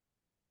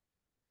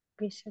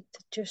 Visit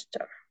the two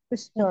store.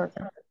 Store.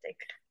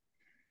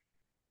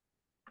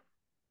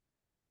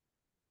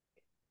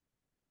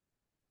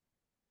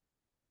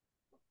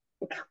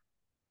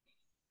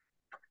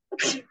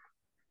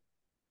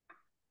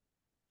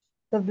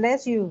 God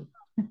bless you.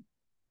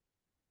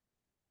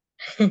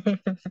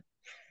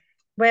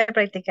 Voy a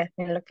practicar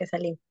en lo que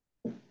salí.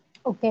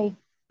 Okay.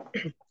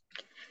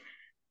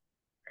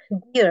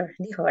 Dear,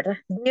 dijo, ¿verdad?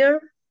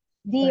 Dear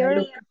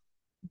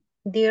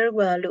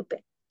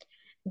Guadalupe.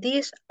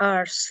 These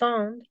are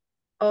some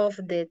of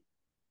the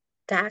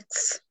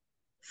tasks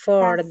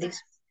for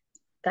this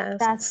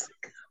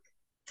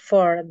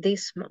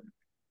month.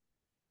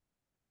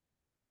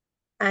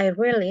 I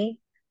really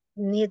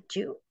need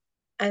you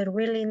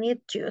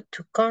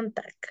to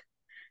contact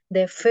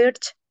the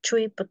first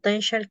three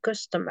potential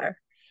customers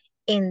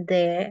in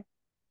the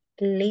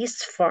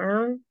list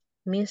form,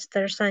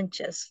 Mr.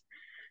 Sanchez.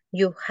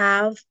 You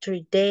have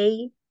 3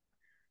 days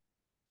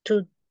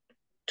to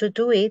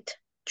do it,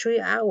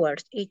 3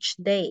 hours each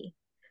day.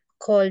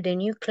 Call the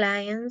new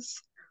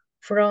clients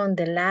from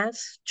the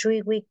last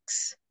 3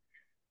 weeks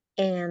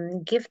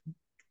and give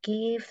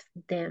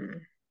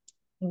them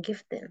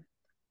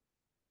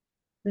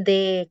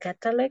the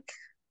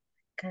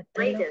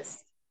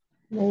Latest.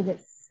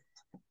 Latest.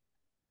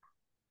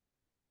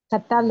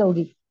 Catalog.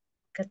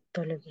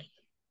 Catalog.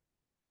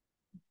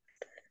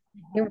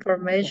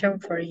 Information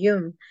for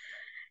you.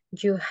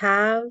 You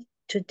have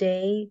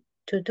today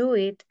to do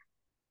it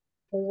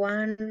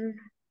 1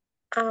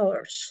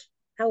 hour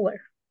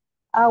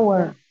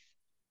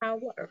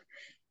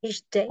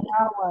each day.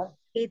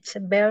 It's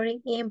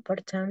very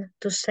important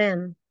to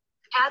send.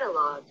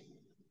 Catalog.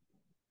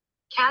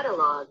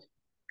 Catalog.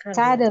 O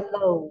sea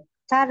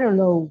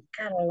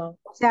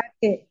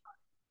que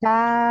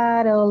catalog.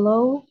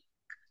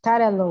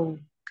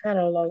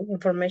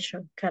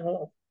 Information,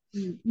 catalog.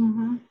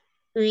 Ujú.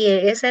 Y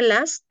ese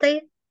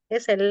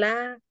es el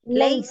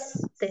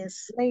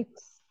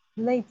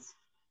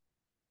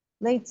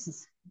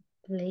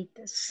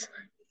latest.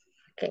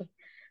 Okay.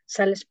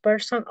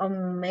 Salesperson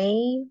on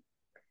May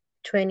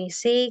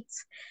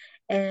 26th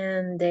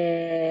and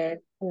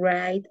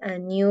write a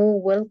new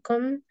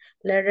welcome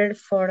letter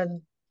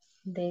for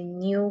the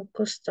new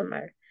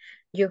customer.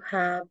 You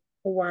have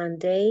 1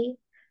 day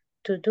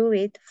to do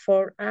it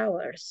 4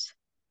 hours.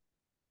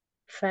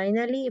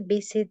 Finally,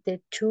 visit the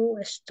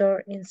 2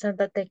 store in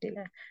Santa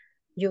Tecla.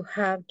 You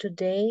have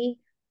today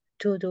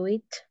to do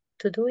it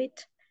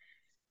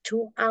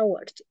 2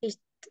 hours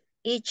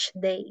each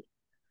day.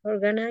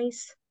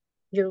 Organize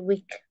your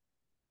week.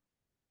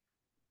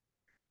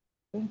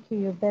 Thank you,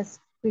 your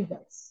best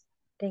regards.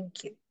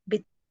 Thank you.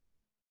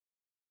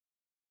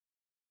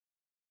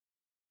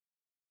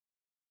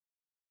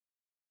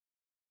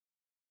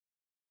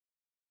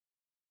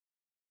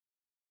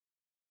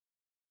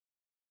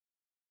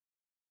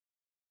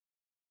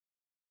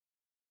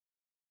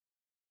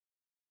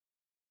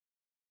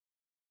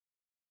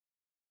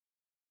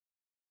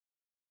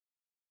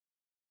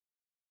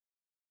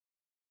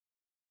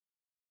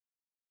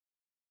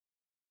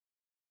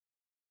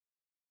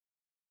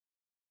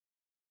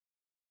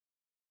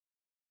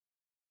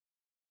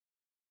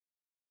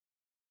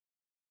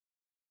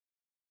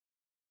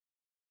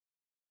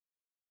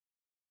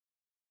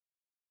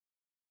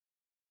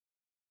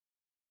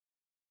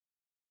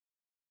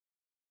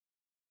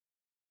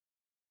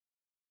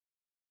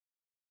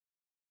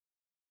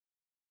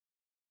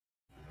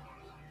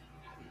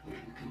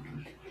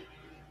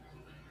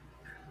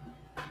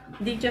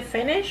 Did you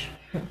finish?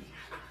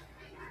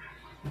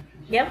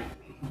 Yep.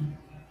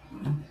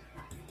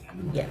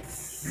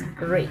 Yes,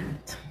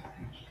 great.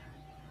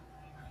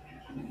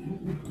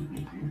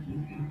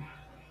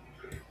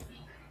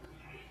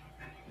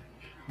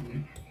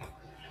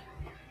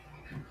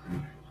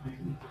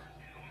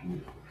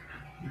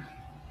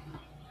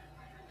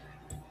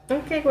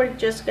 Okay, we're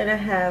just gonna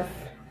have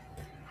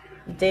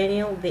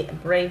Daniel the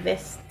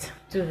bravest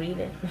to read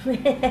it.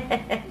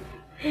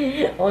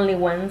 Only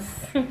once.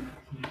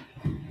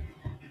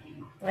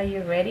 Are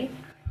you ready?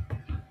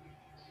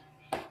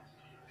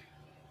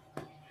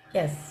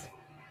 Yes.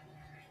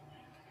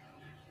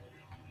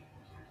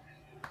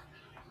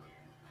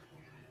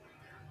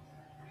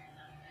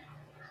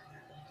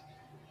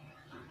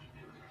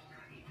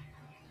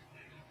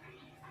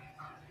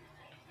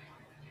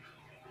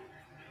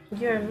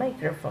 Your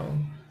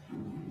microphone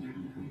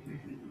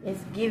is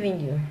giving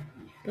you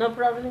no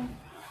problem.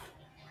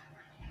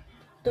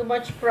 Too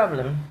much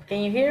problem.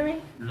 Can you hear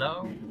me?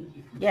 Hello?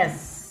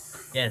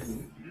 Yes. Yes.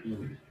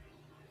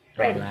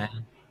 Ready. Right.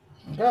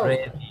 Go.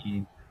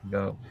 Ready.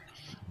 Go.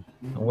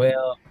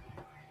 Well,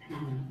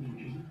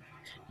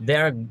 they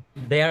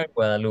are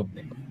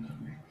Guadalupe.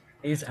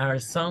 These are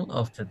some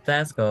of the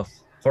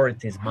tasks for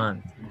this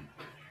month.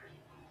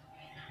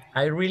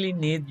 I really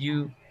need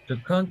you to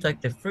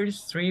contact the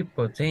first 3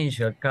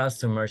 potential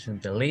customers in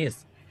the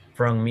list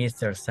from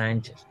Mr.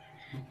 Sanchez.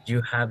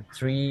 You have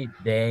 3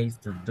 days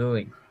to do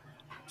it,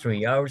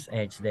 3 hours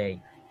each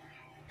day.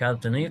 Call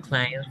the new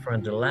clients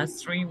from the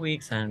last 3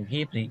 weeks and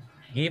give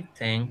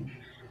them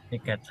the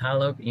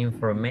catalog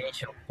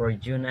information for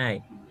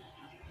June.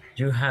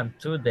 You have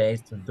 2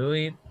 days to do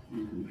it,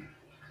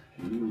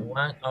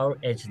 1 hour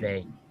each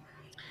day.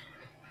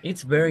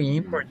 It's very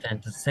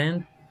important to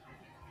send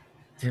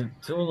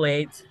too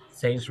late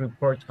sales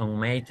report on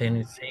May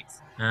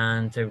 26th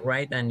and to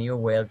write a new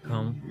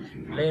welcome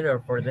letter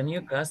for the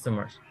new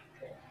customers.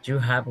 You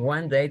have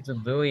 1 day to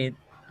do it,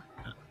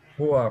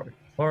 4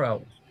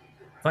 hours.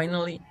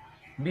 Finally,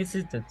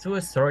 visit the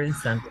 2 stores in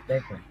Santa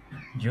Tecla.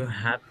 You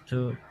have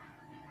 2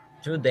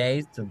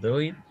 days to do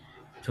it,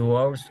 2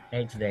 hours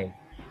each day.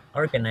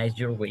 Organize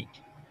your week.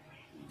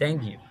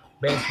 Thank you.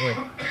 Best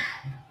regards,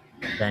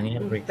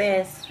 Daniel Riggs.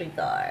 Best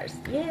regards.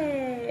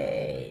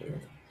 Yay.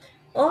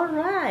 All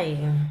right.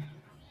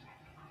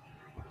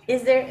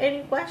 Is there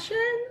any question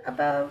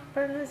about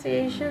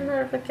pronunciation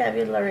or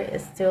vocabulary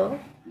still?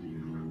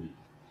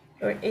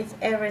 Or is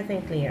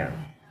everything clear?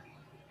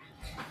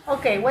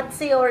 Okay, what's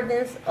the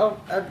orders of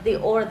the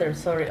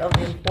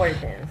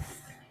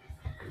importance?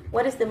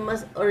 What is the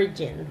most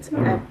urgent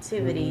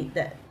activity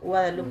that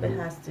Guadalupe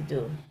has to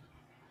do?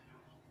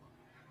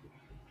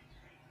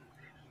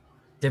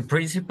 The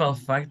principal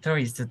factor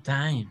is the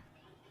time.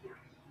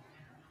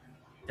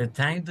 The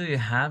time do you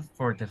have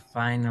for the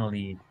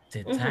finally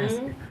the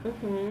task?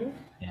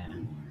 Yeah.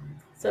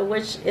 So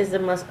which is the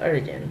most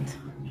urgent?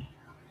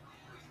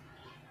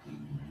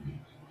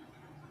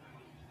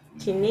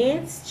 She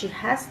needs, she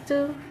has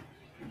to.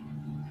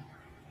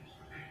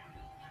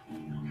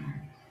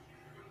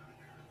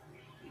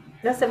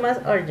 That's the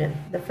most urgent,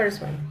 the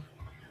first one.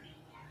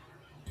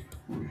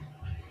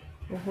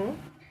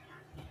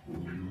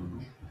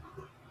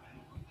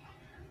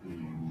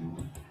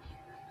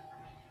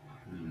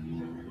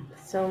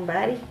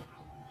 Somebody?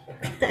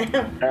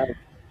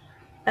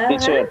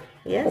 Teacher,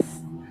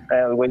 Yes.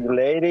 with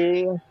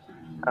lady,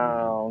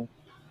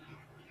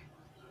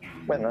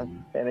 bueno,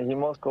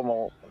 elegimos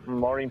como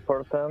more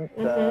important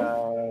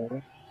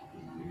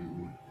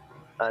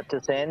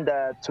to send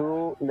the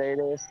two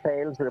latest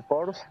sales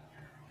reports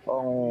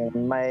on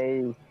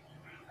May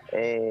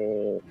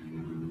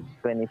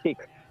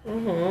 26th.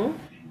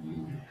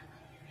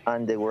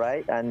 And they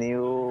write a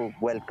new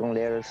welcome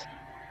letters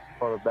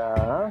for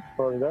the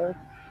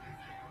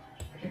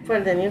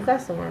new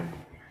customer.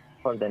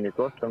 For the new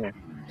customer.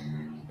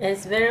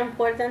 It's very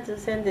important to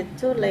send the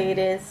two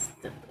latest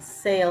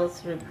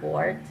sales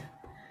report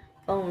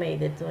on May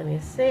the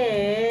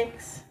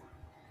 26th,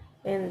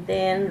 and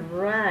then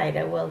write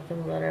a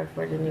welcome letter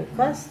for the new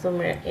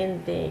customer.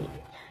 And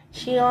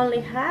she only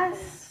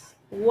has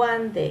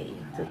 1 day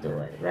to do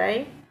it,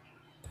 right?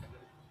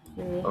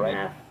 And you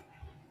have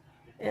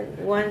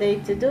 1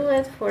 day to do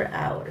it, 4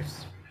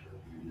 hours.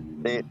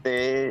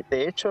 De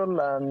hecho,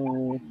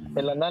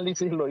 el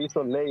análisis lo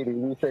hizo Lady.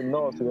 Dice,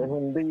 no, si es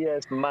un día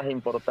es más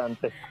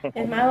importante.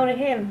 Es más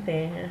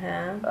urgente.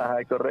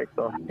 Ajá,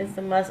 correcto. It's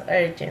the most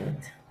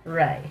urgent.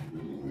 Right.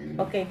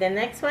 Okay, the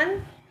next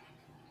one.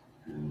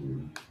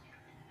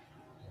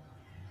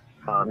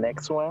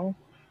 Next one.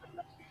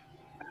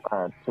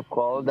 To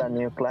call the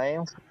new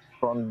clients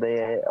from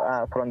the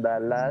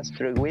last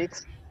 3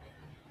 weeks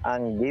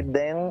and give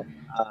them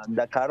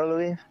the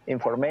quarterly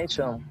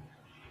information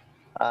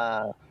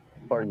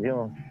for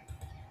June.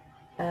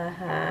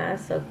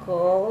 So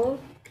call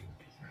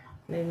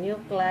the new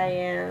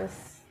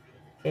clients,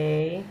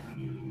 okay,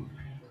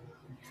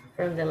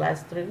 from the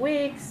last 3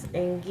 weeks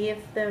and give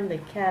them the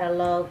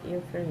catalog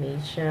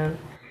information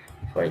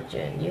for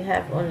June. You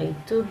have only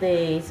 2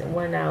 days,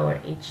 1 hour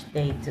each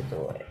day to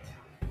do it.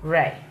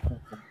 Right.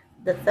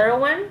 The third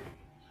one?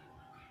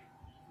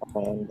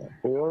 And the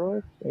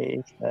fourth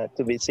is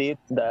to visit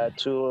the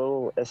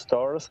 2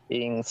 stores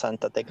in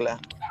Santa Tecla.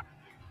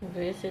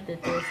 Visit the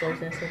 2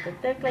 stores in Santa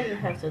Tecla. You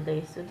have 2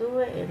 days to do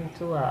it in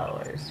 2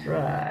 hours,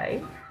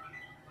 right?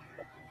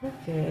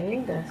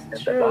 Okay,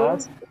 that's true.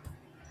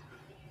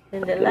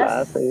 And the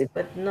last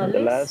but not least.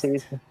 The last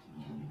is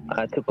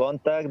to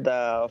contact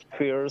the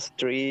first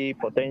 3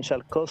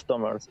 potential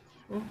customers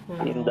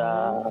in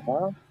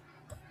the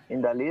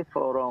list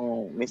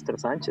from Mr.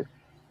 Sanchez.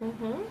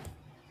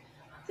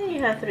 So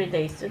you have 3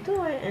 days to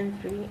do it and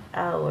 3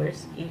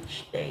 hours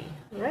each day,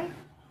 right?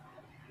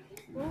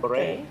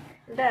 Okay,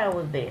 that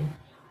would be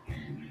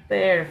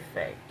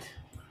perfect.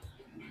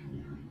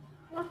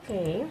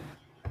 Okay,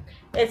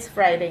 it's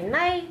Friday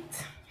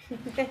night.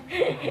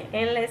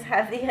 And let's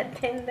have the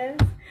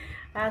attendance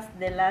as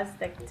the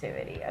last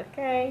activity,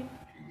 okay?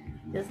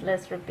 Just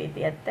let's repeat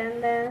the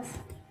attendance.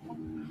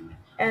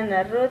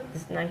 Anna Ruth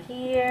is not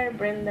here,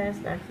 Brenda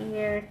is not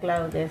here,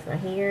 Claudia is not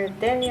here,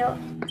 Daniel.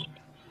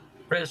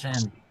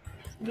 Present.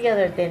 The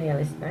other Daniel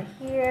is not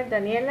here,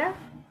 Daniela.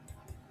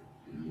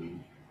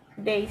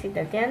 Daisy,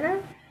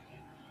 Tatiana.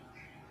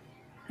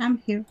 I'm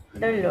here.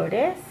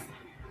 Dolores.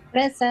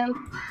 Present.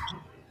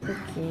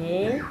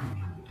 Okay.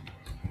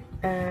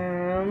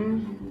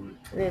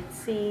 Let's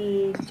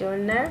see,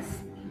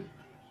 Jonas.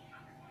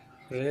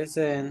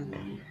 Listen.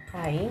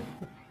 Hi.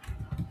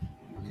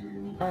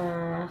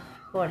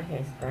 Jorge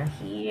is not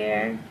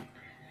here.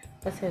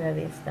 Jose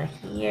David is not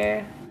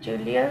here.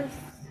 Julius.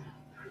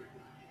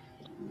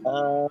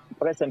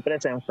 Present.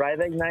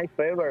 Friday night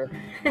fever.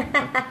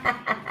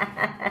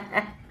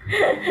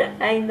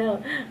 I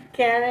know.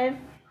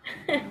 Karen.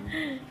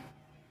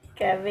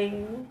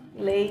 Kevin.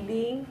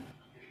 Lady.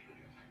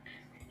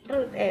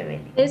 Ruth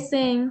Evelyn.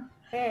 Present.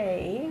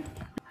 Hey.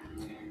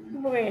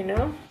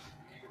 Bueno,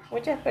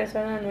 muchas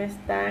personas no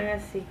están,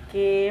 así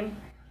que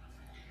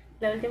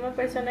la última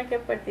persona que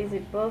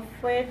participó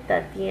fue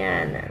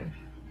Tatiana.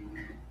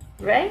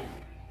 Right?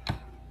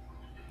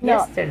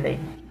 No. Yesterday.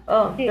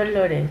 Oh, Sí.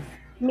 Dolores.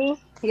 Me,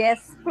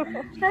 yes.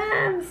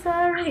 I'm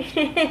sorry.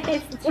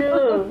 It's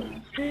true.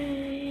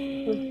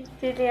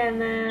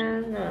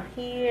 Juliana, no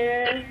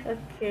here.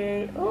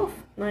 Okay. Uf,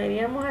 nos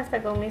iríamos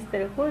hasta con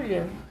Mr.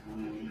 Julio.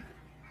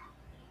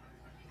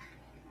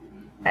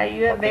 Are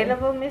you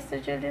available,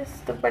 Mr. Julius,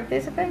 to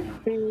participate?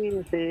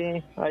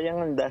 Sí, I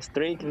am in the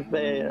street,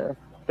 pero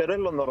es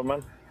lo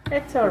normal.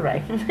 It's all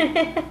right.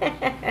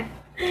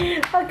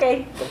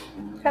 Okay.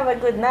 Have a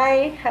good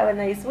night. Have a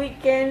nice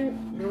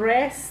weekend.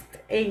 Rest.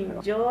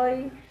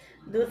 Enjoy.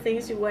 Do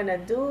things you want to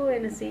do.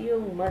 And see you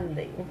on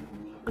Monday.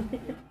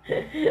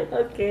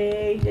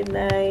 Okay. Good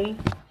night.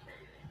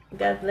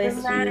 God bless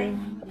you.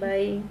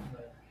 Bye.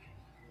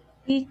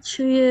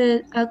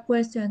 Teacher, a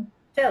question.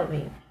 Tell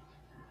me.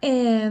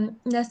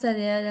 Las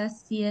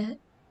tareas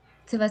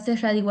 ¿Se va a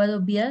cerrar igual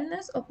los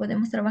viernes o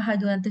podemos trabajar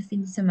durante el fin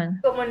de semana?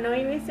 Como no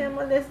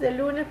iniciamos desde el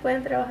lunes,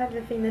 pueden trabajar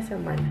el fin de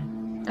semana.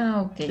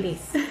 Ah, ok.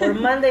 Please. For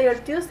Monday or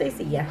Tuesday,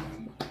 sí, ya.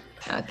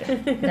 Ok,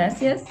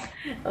 gracias.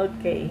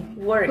 Ok,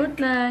 work. Good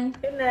night.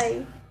 Good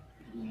night.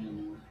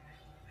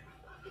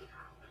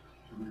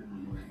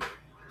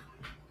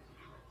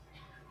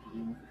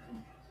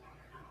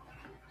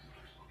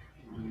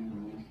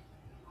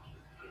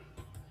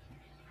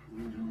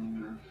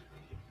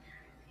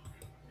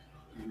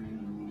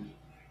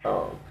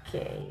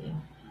 Okay.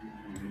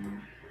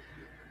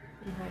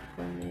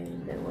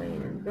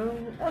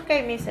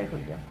 Okay, Mr.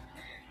 Julio.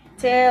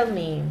 Tell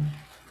me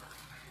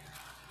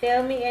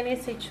any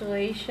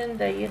situation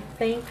that you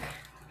think.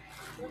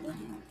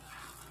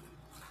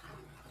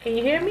 Can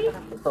you hear me?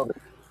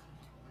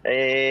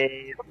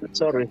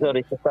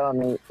 Sorry, que estaba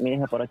mi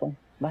hija por acá.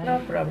 Bye. No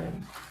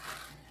problem.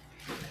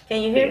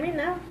 Can you hear me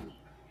now?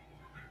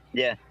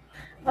 Yeah.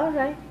 All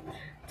right.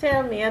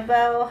 Tell me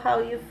about how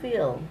you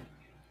feel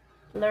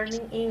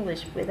learning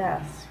English with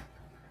us.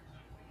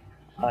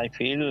 I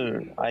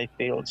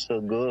feel so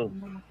good.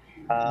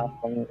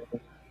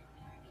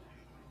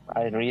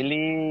 I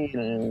really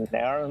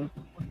learned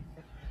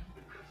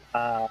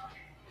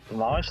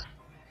much.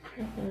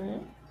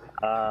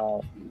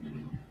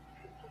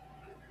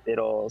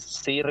 Pero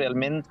sí,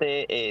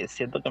 realmente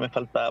siento que me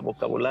falta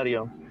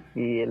vocabulario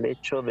y el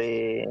hecho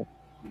de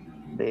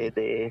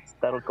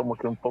estar como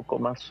que un poco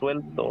más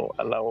suelto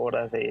a la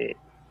hora de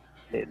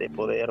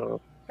poder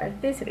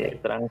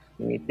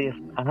transmitir.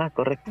 Ajá,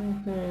 correcto.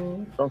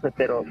 Entonces,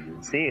 pero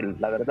sí,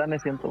 la verdad me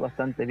siento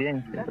bastante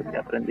bien, siento que he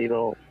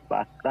aprendido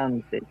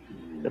bastante,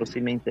 pero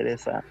sí me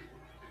interesa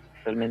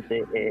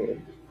realmente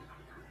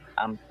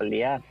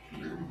ampliar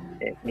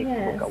mi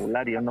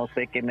vocabulario. No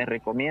sé qué me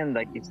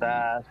recomienda,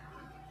 quizás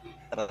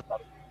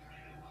tratar.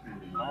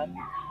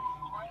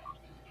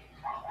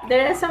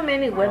 There are so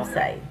many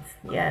websites.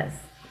 Yes,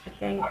 you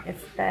can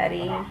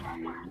study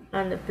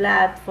on the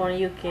platform.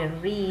 You can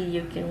read.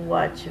 You can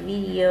watch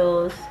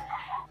videos.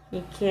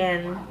 You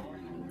can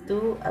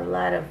do a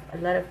lot of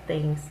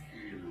things.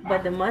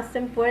 But the most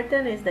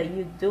important is that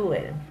you do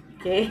it.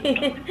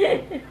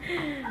 Okay.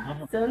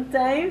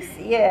 Sometimes,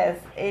 yes,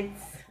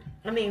 it's.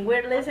 I mean,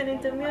 we're listening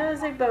to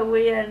music, but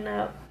we are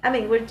not. I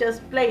mean, we're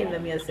just playing the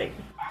music.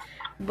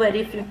 But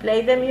if you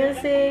play the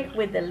music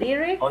with the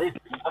lyrics,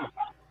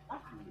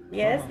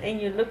 yes,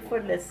 and you look for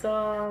the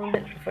song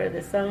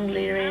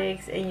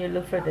lyrics, and you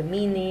look for the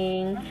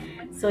meaning,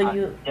 so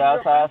you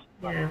just as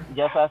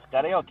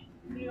karaoke.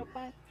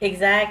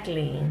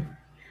 Exactly.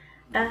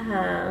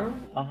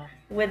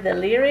 With the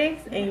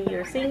lyrics, and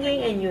you're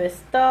singing, and you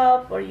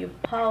stop or you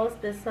pause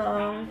the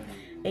song,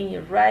 and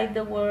you write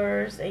the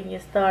words, and you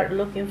start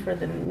looking for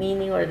the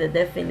meaning or the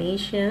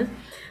definitions,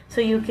 so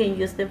you can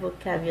use the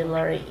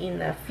vocabulary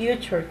in a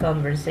future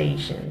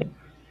conversation.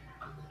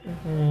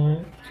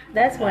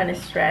 That's one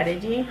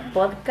strategy.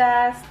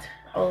 Podcast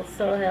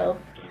also help.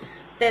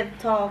 TED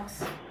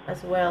Talks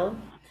as well.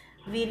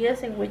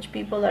 Videos in which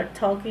people are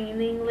talking in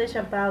English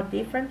about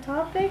different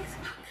topics,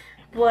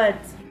 but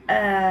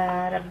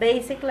at a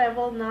basic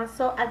level, not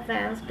so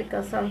advanced,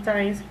 because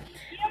sometimes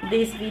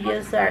these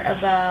videos are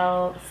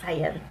about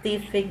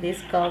scientific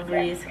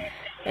discoveries,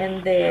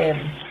 and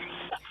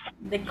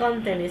the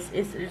content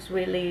is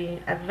really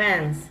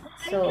advanced.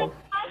 So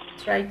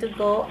try to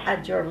go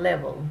at your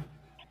level,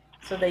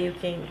 so that you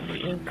can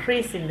be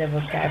increasing the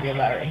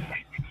vocabulary.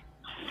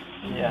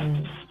 Yeah.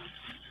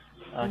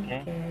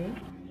 Okay.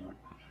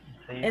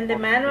 And the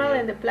manual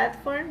and the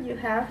platform, you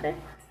have it?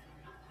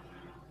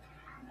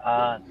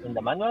 In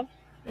the manual?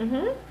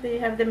 Do you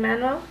have the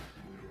manual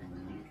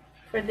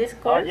for this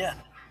course? Oh, yeah.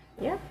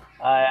 Yeah.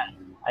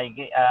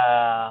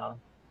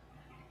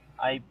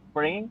 I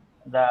print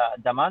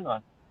the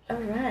manual. All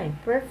right,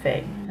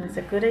 perfect. That's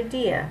a good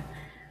idea.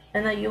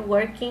 And are you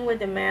working with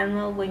the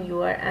manual when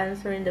you are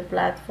answering the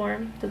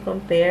platform to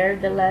compare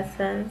the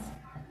lessons?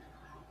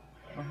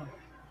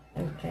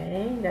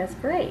 Okay, that's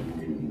great.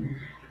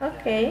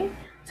 Okay,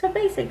 so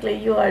basically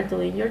you are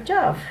doing your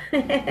job.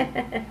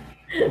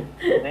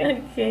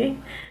 Okay,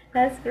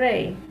 that's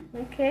great.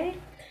 Okay,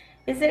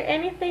 is there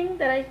anything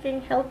that I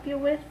can help you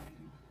with?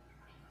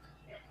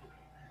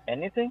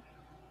 Anything?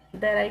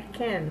 That I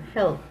can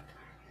help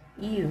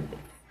you with?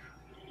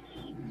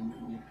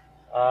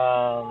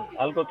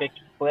 Algo que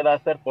pueda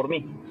hacer por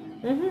mí.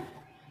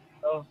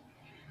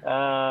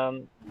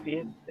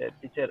 Sí,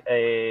 teacher,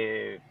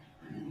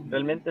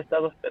 realmente he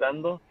estado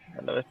esperando.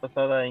 La vez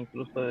pasada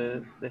incluso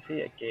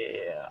decía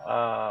que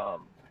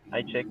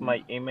I check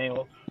my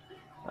email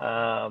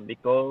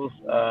because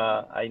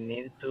I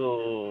need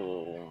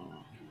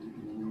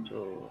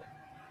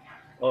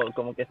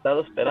como que he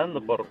estado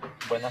esperando por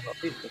buenas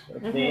noticias.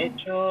 De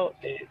hecho,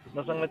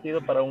 nos han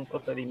metido para un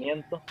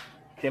procedimiento.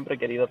 Siempre he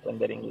querido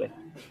aprender inglés.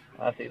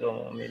 Ha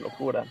sido mi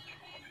locura.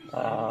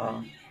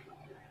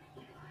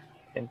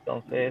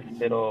 Entonces,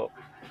 pero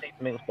sí,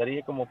 me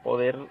gustaría como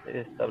poder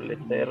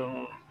establecer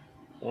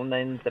una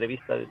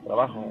entrevista de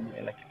trabajo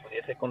en la que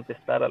pudiese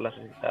contestar a las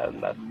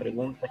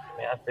preguntas que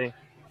me hace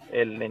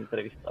el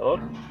entrevistador.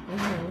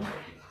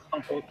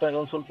 son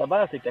consultas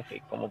básicas,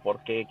 que como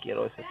por qué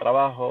quiero ese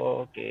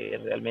trabajo, que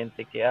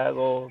realmente qué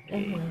hago,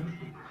 que,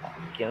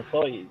 quién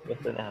soy,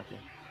 cuestiones así.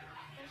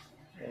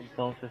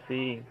 Entonces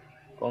sí,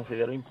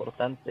 considero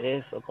importante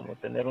eso, como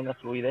tener una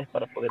fluidez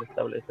para poder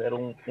establecer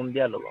un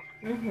diálogo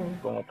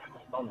con otras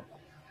personas.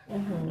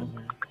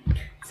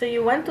 So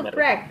you want to Me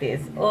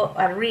practice or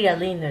a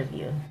real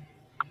interview?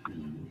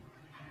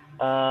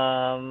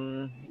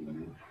 I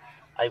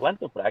want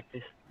to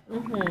practice.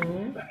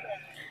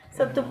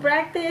 So to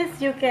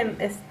practice, you can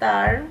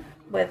start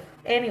with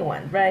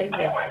anyone, right?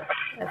 With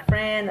a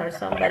friend or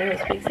somebody who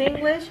speaks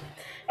English.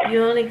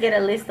 You only get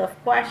a list of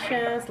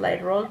questions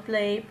like role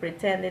play,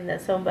 pretending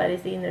that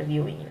somebody's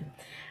interviewing you.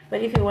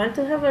 But if you want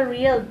to have a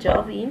real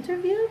job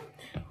interview,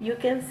 you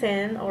can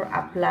send or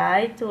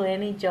apply to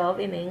any job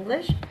in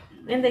English,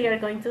 and they are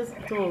going to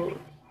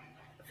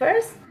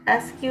first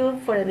ask you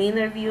for an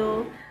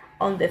interview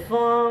on the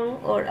phone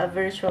or a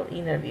virtual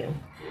interview.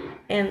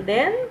 And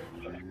then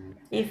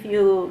if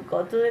you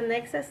go to the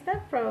next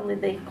step, probably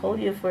they call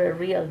you for a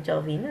real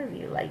job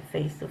interview, like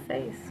face to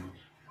face.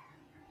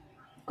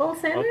 Call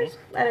centers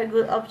are a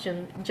good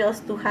option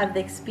just to have the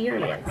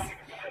experience.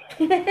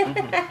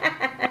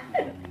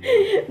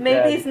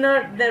 Maybe it's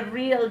not the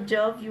real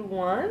job you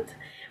want,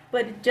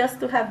 but just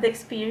to have the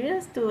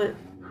experience to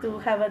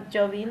have a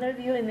job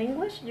interview in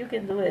English, you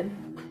can do it.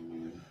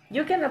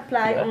 You can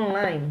apply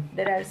online.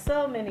 There are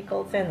so many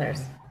call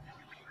centers.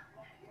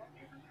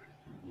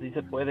 Sí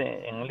se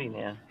puede en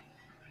línea.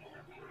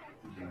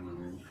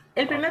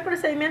 El primer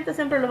procedimiento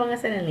siempre lo van a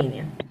hacer en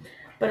línea.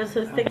 Pero si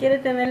usted quiere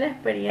tener la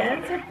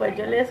experiencia, pues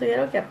yo le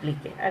sugiero que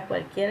aplique a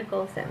cualquier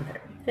call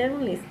center. Tiene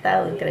un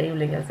listado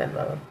increíble en El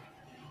Salvador.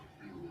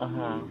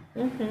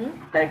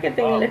 Para que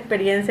tenga la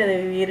experiencia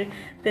de vivir,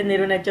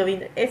 tener una job.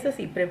 Eso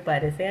sí,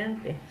 prepárese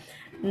antes.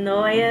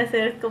 No vaya a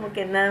ser como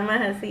que nada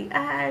más así,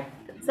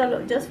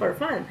 solo just for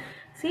fun.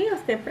 Sí,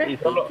 usted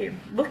practique.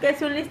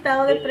 Búsquese un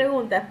listado de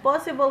preguntas.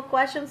 Possible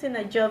questions in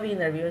a job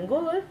interview en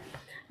Google.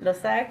 Lo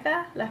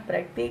saca, las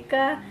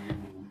practica.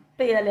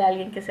 Pídale a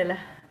alguien que se las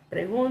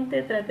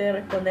pregunte. Trate de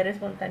responder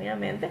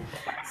espontáneamente.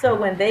 So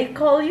when they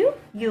call you,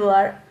 you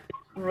are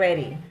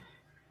ready.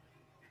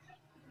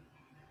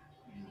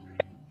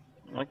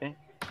 Okay.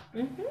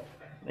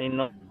 Y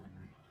no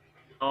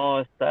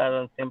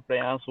estar siempre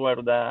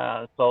answer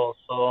the so.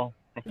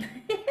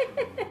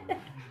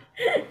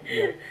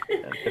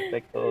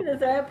 Perfecto. No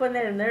se va a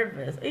poner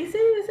nervous. Y si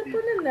se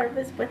pone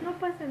nervous, pues no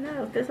pasa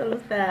nada. Usted solo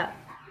está,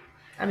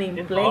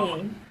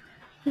 playing.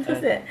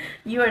 Entonces,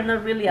 you are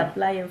not really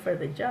applying for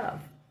the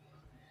job.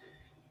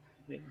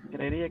 Sí,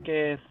 creería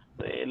que es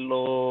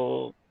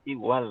lo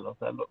igual, o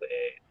sea, lo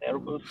de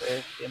nervous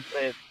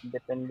siempre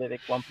depende de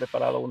cuán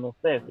preparado uno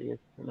esté. Si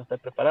uno está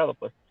preparado,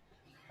 pues,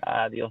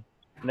 adiós,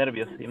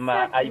 nervios. Y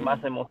hay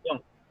más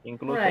emoción,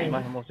 incluso hay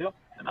más emoción,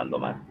 ganando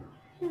más.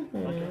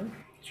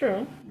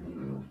 True.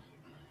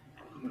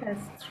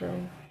 That's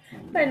true.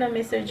 Bueno,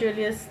 Mr.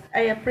 Julius,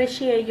 I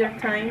appreciate your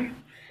time.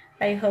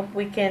 I hope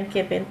we can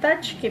keep in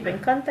touch, keep in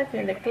contact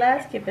in the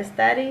class, keep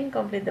studying,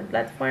 complete the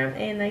platform,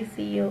 and I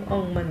see you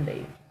on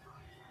Monday.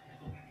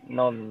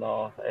 No,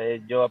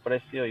 yo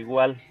aprecio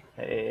igual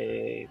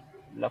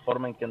la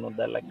forma en que nos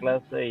da la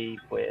clase y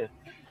pues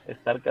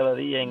estar cada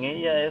día en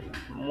ella es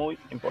muy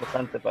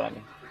importante para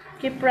mí.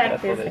 Keep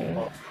practicing.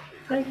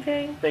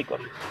 Okay.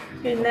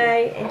 Good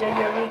night. Enjoy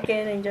your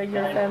weekend. Enjoy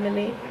your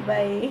family.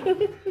 Bye.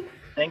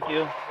 Thank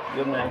you.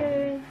 Good night.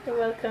 Okay. You're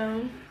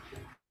welcome.